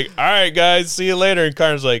 "All right, guys, see you later." And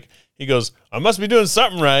Connor's like, he goes, "I must be doing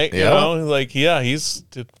something right." You Yeah. know, like, yeah,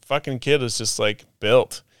 the fucking kid is just like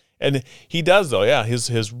built. And he does though, yeah.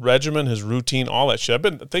 His regimen, his routine, all that shit. I've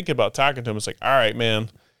been thinking about talking to him. It's like, all right, man,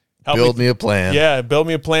 help Build me a plan. Yeah, build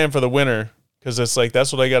me a plan for the winter because it's like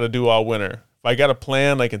that's what I got to do all winter. If I got a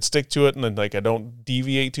plan, I can stick to it, and then like I don't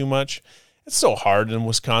deviate too much. It's so hard in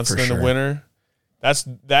Wisconsin For in the sure. winter.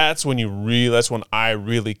 That's when I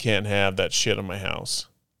really can't have that shit in my house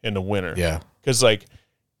in the winter. Yeah. Because like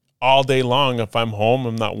all day long, if I'm home,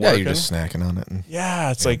 I'm not Yeah, working. you're just snacking on it. And,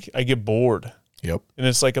 Yeah, it's like I get bored. yep. And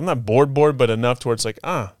it's like I'm not bored, but enough to where it's like,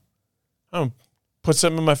 I'm put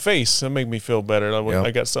something in my face that make me feel better. Yep.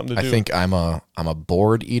 I got something to do. I think I'm a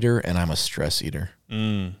bored eater and I'm a stress eater.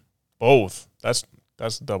 Both. That's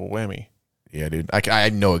a double whammy. Yeah, dude. I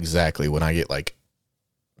know exactly when I get like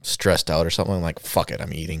stressed out or something. I'm like, fuck it,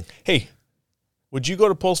 I'm eating. Hey, would you go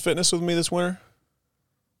to Pulse Fitness with me this winter?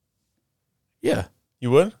 Yeah.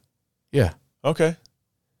 You would? Yeah. Okay.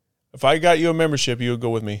 If I got you a membership, you would go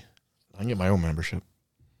with me. I can get my own membership.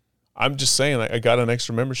 I'm just saying, I got an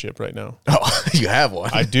extra membership right now. Oh, you have one.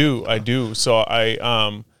 I do. So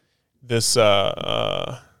I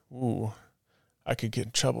could get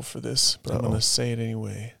in trouble for this, but I'm gonna say it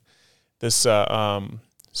anyway. I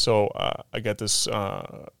got this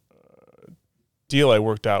deal I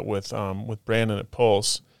worked out with Brandon at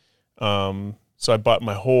Pulse. So I bought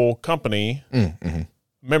my whole company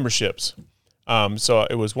memberships. So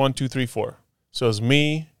it was 1, 2, 3, 4. So it was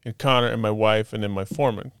me and Connor and my wife and then my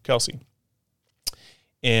foreman, Kelsey.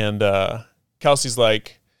 And Kelsey's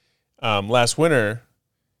like, last winter,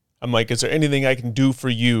 I'm like, is there anything I can do for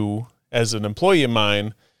you as an employee of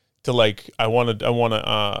mine to like, I want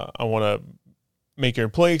to make your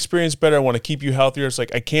employee experience better. I want to keep you healthier. It's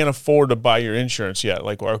like, I can't afford to buy your insurance yet.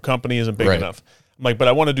 Like our company isn't big Right. enough. I'm like, but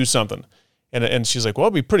I want to do something. And she's like, well,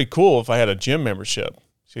 it'd be pretty cool if I had a gym membership.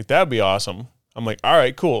 She's like, that'd be awesome. I'm like, all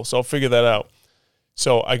right, cool. So I'll figure that out.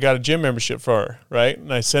 So I got a gym membership for her, right?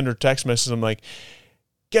 And I send her text messages. I'm like,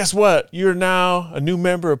 guess what? You're now a new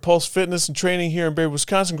member of Pulse Fitness and Training here in Barre,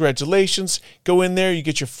 Wisconsin. Congratulations. Go in there. You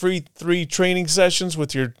get your free 3 training sessions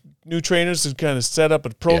with your new trainers to kind of set up a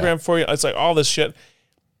program for you. It's like all this shit. It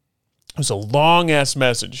was a long-ass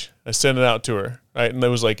message. I sent it out to her, right? And it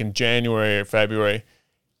was like in January or February.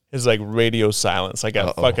 It's like radio silence. I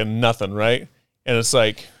got fucking nothing, right? And it's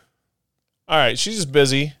like, all right, she's just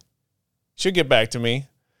busy. She'll get back to me,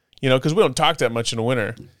 you know, because we don't talk that much in the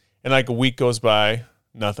winter. And like a week goes by,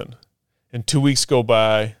 nothing. And 2 weeks go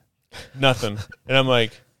by, nothing. And I'm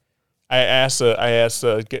like, I asked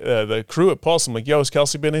the crew at Pulse, I'm like, yo, has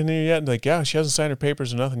Kelsey been in here yet? And they're like, yeah, she hasn't signed her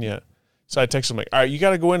papers or nothing yet. So I text them like, all right, you got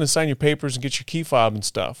to go in and sign your papers and get your key fob and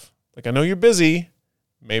stuff. Like, I know you're busy,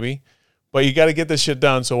 maybe, but you got to get this shit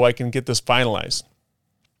done so I can get this finalized.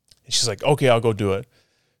 And she's like, okay, I'll go do it.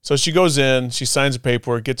 So she goes in, she signs the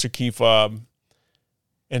paperwork, gets her key fob,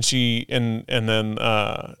 and then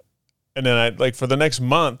I like for the next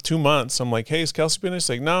month, 2 months, I'm like, hey, has Kelsey been in? She's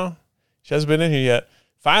like, no, she hasn't been in here yet.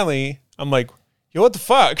 Finally, I'm like, yo, what the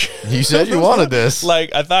fuck? You said you wanted this. Like,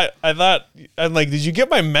 I thought, I'm like, did you get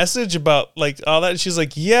my message about like all that? And she's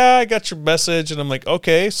like, yeah, I got your message. And I'm like,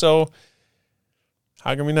 okay, so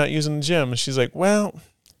how come you're not using the gym? And she's like, well,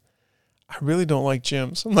 I really don't like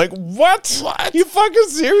gyms. I'm like, what? You fucking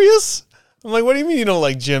serious? I'm like, what do you mean you don't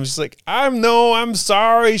like gyms? She's like, I'm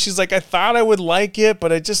sorry. She's like, I thought I would like it,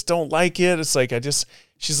 but I just don't like it. It's like,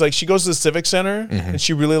 she's like, she goes to the Civic Center and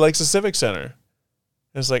she really likes the Civic Center. And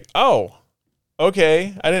it's like, oh,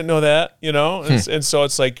 okay. I didn't know that, And so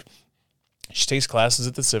it's like, she takes classes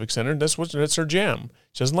at the Civic Center. And that's her jam.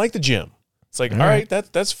 She doesn't like the gym. It's like, all right,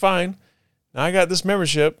 that's fine. Now I got this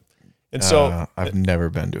membership. And so I've never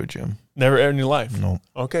been to a gym. Never in your life? No.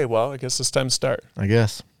 Okay, well, I guess it's time to start. I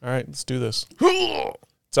guess. All right, let's do this.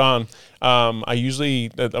 It's on. I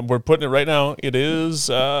usually, we're putting it right now. It is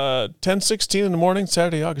 10:16 in the morning,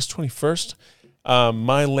 Saturday, August 21st.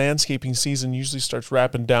 My landscaping season usually starts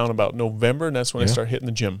wrapping down about November, and that's when I start hitting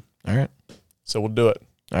the gym. All right. So we'll do it.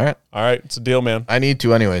 All right. All right, it's a deal, man. I need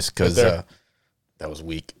to anyways because Right that was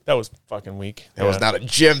weak. That was fucking weak. That was not a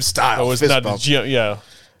gym style. That was not a gym, yeah.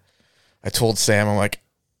 I told Sam, I'm like,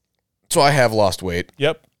 so I have lost weight.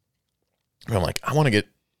 Yep. And I'm like, I want to get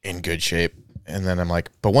in good shape. And then I'm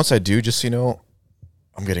like, but once I do, just so you know,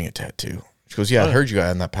 I'm getting a tattoo. She goes, yeah, I heard you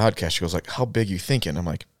on that podcast. She goes, like, how big you thinking? I'm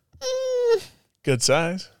like, good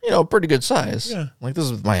size. Pretty good size. Yeah. I'm like,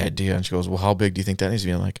 this is my idea. And she goes, well, how big do you think that needs to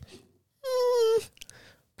be? I'm like,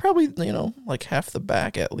 probably, like half the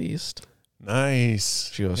back at least.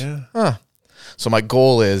 Nice. She goes, yeah. huh. So my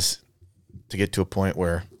goal is to get to a point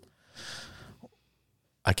where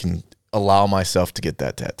I can allow myself to get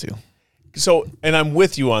that tattoo. So, and I'm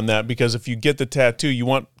with you on that because if you get the tattoo, you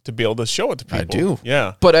want to be able to show it to people. I do.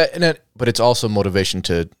 Yeah. But it's also motivation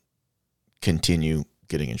to continue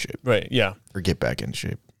getting in shape. Right. Yeah. Or get back in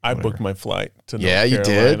shape. I booked my flight to North Yeah, you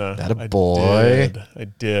did. Carolina. That a boy. I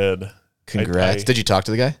did. Congrats. Did you talk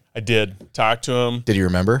to the guy? I did. Talk to him. Did he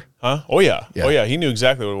remember? Huh? Oh, yeah. Yeah. Oh, yeah. He knew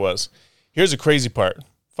exactly what it was. Here's the crazy part.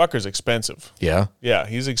 Fucker's expensive. Yeah. Yeah,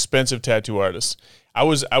 he's an expensive tattoo artist. I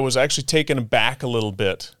was actually taken aback a little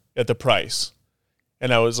bit at the price.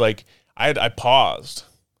 And I was like, I paused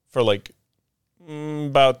for like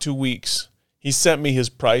about 2 weeks. He sent me his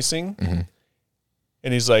pricing,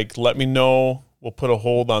 and he's like, let me know. We'll put a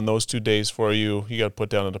hold on those 2 days for you. You got to put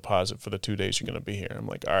down a deposit for the 2 days you're going to be here. I'm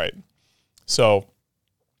like, all right. So,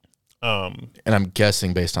 and I'm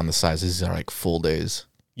guessing based on the size, these are like full days.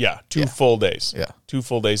 yeah, 2 full days. Yeah. 2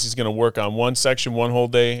 full days. He's going to work on one section one whole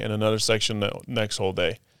day and another section the next whole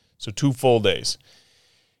day. So 2 full days.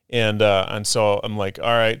 And so I'm like, all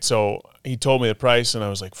right. So he told me the price, and I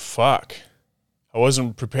was like, fuck. I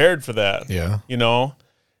wasn't prepared for that. Yeah.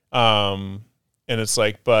 And it's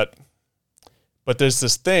like, but there's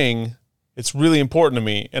this thing. It's really important to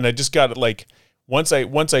me, and I just got it. Like once I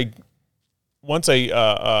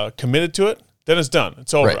committed to it, then it's done.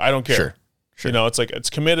 It's over. Right. I don't care. Sure. It's like it's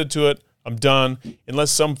committed to it. I'm done.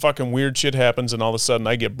 Unless some fucking weird shit happens and all of a sudden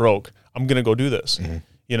I get broke, I'm gonna go do this.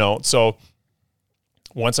 So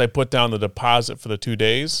once I put down the deposit for the 2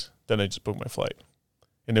 days, then I just booked my flight,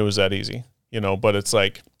 and it was that easy. But it's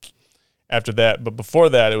like after that. But before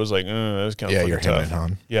that, it was like, that was kind of you're tough. hemming and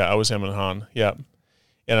hawing. Yeah, I was hemming and hawing. Yeah,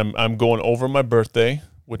 and I'm going over my birthday,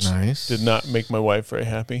 which Nice. did not make my wife very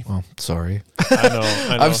happy. Well, sorry. I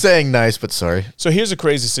know. I'm saying nice, but sorry. So here's a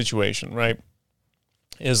crazy situation, right?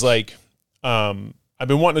 Is like, I've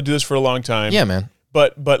been wanting to do this for a long time. Yeah, man.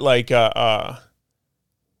 But like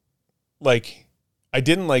I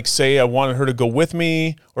didn't like say I wanted her to go with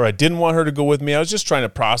me or I didn't want her to go with me. I was just trying to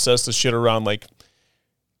process the shit around. Like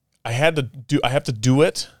I have to do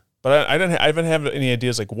it, but I didn't have any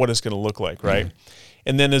ideas like what it's going to look like. Right.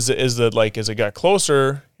 And then as it got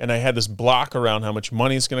closer and I had this block around how much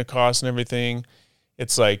money it's going to cost and everything,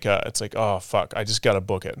 it's like, oh fuck, I just got to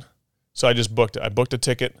book it. So I just booked it. I booked a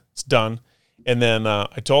ticket. It's done. And then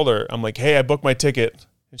I told her, I'm like, hey, I booked my ticket.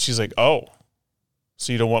 And she's like, oh,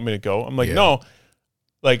 so you don't want me to go? I'm like, no.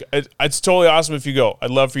 Like, it's totally awesome if you go.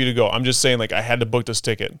 I'd love for you to go. I'm just saying, like, I had to book this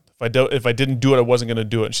ticket. If I didn't do it, I wasn't going to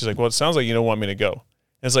do it. And she's like, well, it sounds like you don't want me to go. And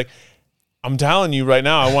it's like, I'm telling you right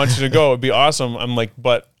now, I want you to go. It'd be awesome. I'm like,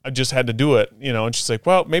 but I just had to do it, And she's like,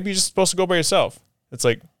 well, maybe you're just supposed to go by yourself. It's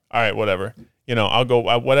like, all right, whatever. I'll go,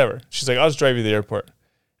 whatever. She's like, I'll just drive you to the airport.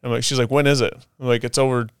 I'm like, she's like, when is it? I'm like, it's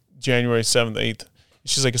over January 7th, 8th.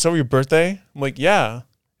 She's like, it's over your birthday? I'm like, yeah.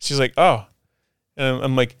 She's like, oh. And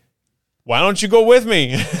I'm like, why don't you go with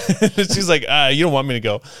me? She's like, you don't want me to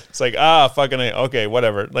go. It's like, fucking A. Okay,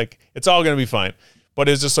 whatever. Like, it's all going to be fine. But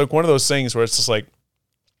it's just like one of those things where it's just like,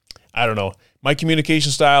 I don't know, my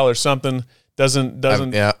communication style or something doesn't.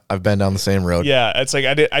 I've been down the same road. Yeah, it's like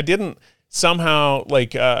I didn't somehow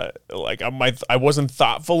I wasn't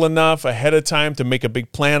thoughtful enough ahead of time to make a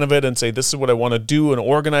big plan of it and say this is what I want to do and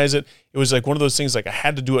organize it. It was like one of those things like I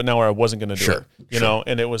had to do it now or I wasn't going to do it.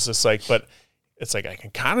 And it was just like, but it's like I can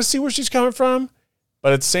kind of see where she's coming from.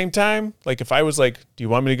 But at the same time, like if I was like, do you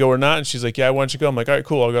want me to go or not? And she's like, yeah, why don't you go? I'm like, all right,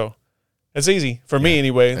 cool, I'll go. It's easy for me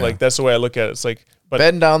anyway. Yeah. Like that's the way I look at it. It's like, but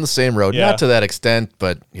Been down the same road, Yeah. not to that extent,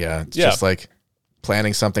 but yeah, it's Yeah. just like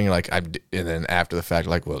planning something like and then after the fact,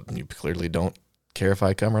 like, well, you clearly don't care if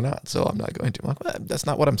I come or not, so I'm not going to. I'm like, well, that's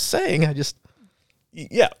not what I'm saying. I just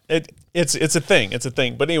yeah, it's a thing. It's a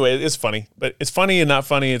thing. But anyway, it's funny. But it's funny and not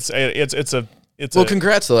funny. It's a well,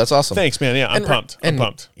 congrats though. That's awesome. thanks, man. Yeah, I'm pumped. I'm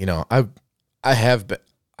pumped. You know, I have been.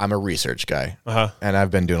 I'm a research guy, and I've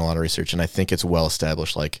been doing a lot of research, and I think it's well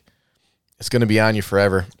established. Like, it's going to be on you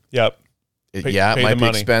forever. Yep. It Pay might the be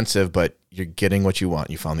money. expensive, but you're getting what you want.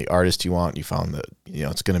 You found the artist you want. You found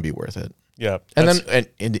it's going to be worth it. Yeah. And then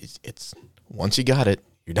and it's once you got it,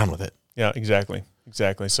 you're done with it. Yeah, exactly.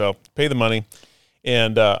 So pay the money.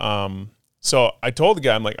 And so I told the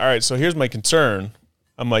guy, I'm like, all right, so here's my concern.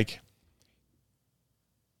 I'm like,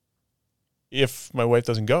 if my wife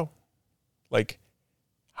doesn't go, like,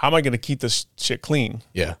 how am I going to keep this shit clean?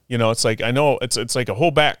 Yeah. You know, it's like, I know it's like a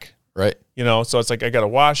whole back, Right. you know, so it's like, I got to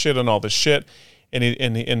wash it and all this shit. And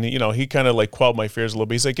you know, he kind of like quelled my fears a little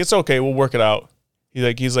bit. He's like, it's okay. We'll work it out.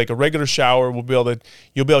 He's like a regular shower. You'll be able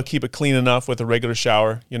to keep it clean enough with a regular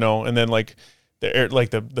shower, you know, and then like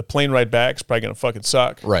the plane ride back is probably going to fucking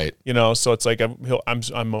suck. Right. You know, so it's like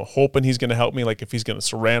I'm hoping he's going to help me, like if he's going to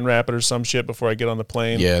saran wrap it or some shit before I get on the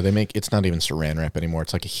plane. Yeah, it's not even saran wrap anymore.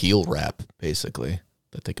 It's like a heel wrap, basically,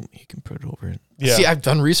 that he can put it over it. Yeah. See, I've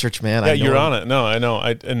done research, man. Yeah, you're on it. No, I know.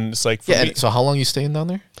 And it's like for me, So how long you staying down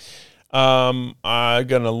there? I'm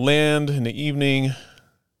gonna land in the evening,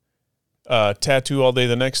 tattoo all day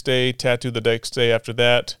the next day, tattoo the next day after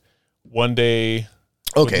that, one day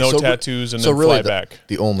with no tattoos, and then fly back.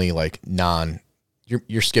 The only like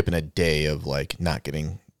you're skipping a day of like not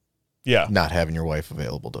having your wife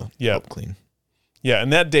available to help clean. Yeah,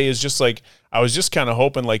 and that day is just like I was just kind of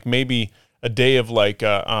hoping like maybe a day of like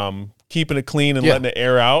keeping it clean and letting it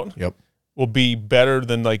air out. Yep. Will be better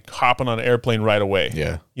than like hopping on an airplane right away.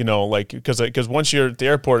 Yeah. You know, like because once you're at the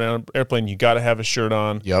airport on an airplane, you got to have a shirt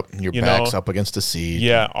on. Yep. Your back's up against the seat.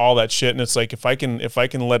 Yeah, all that shit. And it's like if I can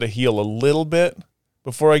let it heal a little bit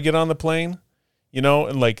before I get on the plane, you know,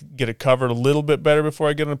 and like get it covered a little bit better before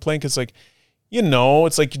I get on the plane, because like, you know,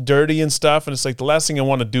 it's like dirty and stuff, and it's like the last thing I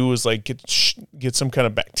want to do is like get some kind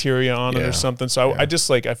of bacteria on it or something. So I just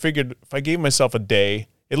like I figured if I gave myself a day,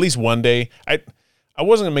 at least one day, I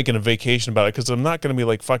wasn't making a vacation about it because I'm not going to be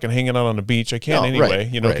like fucking hanging out on the beach. I can't anyway,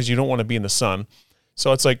 you know, because you don't want to be in the sun.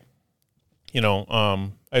 So it's like, you know,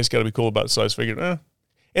 I just got to be cool about it. So I just figured, and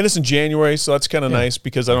it's in January, so that's kind of nice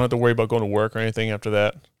because I don't have to worry about going to work or anything after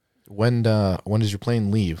that. When does your plane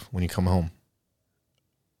leave when you come home?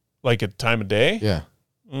 Like a time of day? Yeah.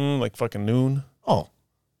 Like fucking noon. Oh,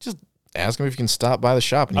 just ask him if you can stop by the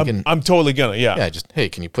shop and you can. I'm totally gonna. Yeah. Yeah. Just hey,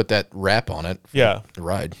 can you put that wrap on it? For the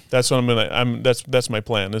ride. That's what I'm gonna. That's my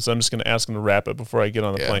plan. Is I'm just gonna ask him to wrap it before I get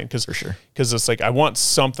on the plane. Because for sure. Because it's like I want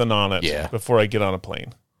something on it before I get on a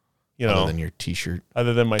plane. You know, other than your T-shirt.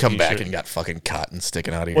 Other than my come T-shirt. back and you got fucking cotton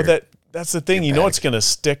sticking out of your. Well, that's the thing. You know, it's gonna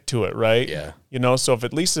stick to it, right? Yeah. You know, so if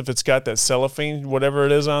it's got that cellophane, whatever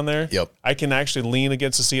it is on there. Yep. I can actually lean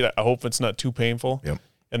against the seat. I hope it's not too painful. Yep.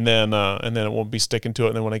 And then it won't be sticking to it.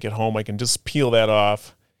 And then when I get home, I can just peel that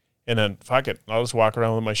off, and then fuck it, I'll just walk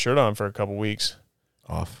around with my shirt on for a couple weeks.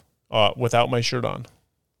 Off. Without my shirt on.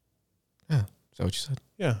 Yeah. Is that what you said?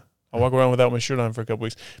 Yeah. I'll walk around without my shirt on for a couple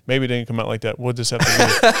weeks. Maybe it didn't come out like that. We'll just have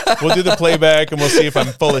to we'll do the playback and we'll see if I'm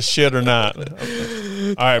full of shit or not.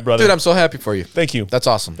 All right, brother. Dude, I'm so happy for you. Thank you. That's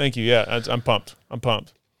awesome. Thank you. Yeah, I'm pumped.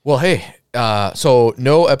 Well, hey, so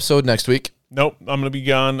no episode next week. Nope, I'm going to be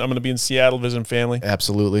gone. I'm going to be in Seattle visiting family.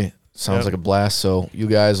 Absolutely. Sounds like a blast. So you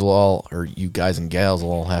guys and gals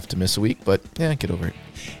will all have to miss a week, but yeah, get over it.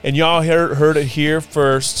 And y'all heard it here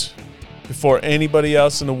first before anybody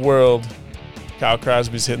else in the world. Kyle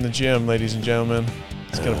Crosby's hitting the gym, ladies and gentlemen.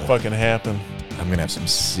 It's going to fucking happen. I'm going to have some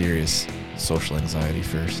serious social anxiety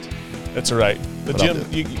first. That's all right. The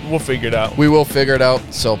gym, we'll figure it out. We will figure it out.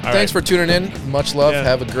 So thanks right. for tuning in. Much love.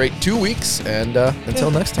 Have a great 2 weeks. And until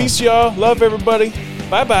next time. Peace, y'all. Love everybody.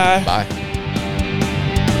 Bye-bye. Bye.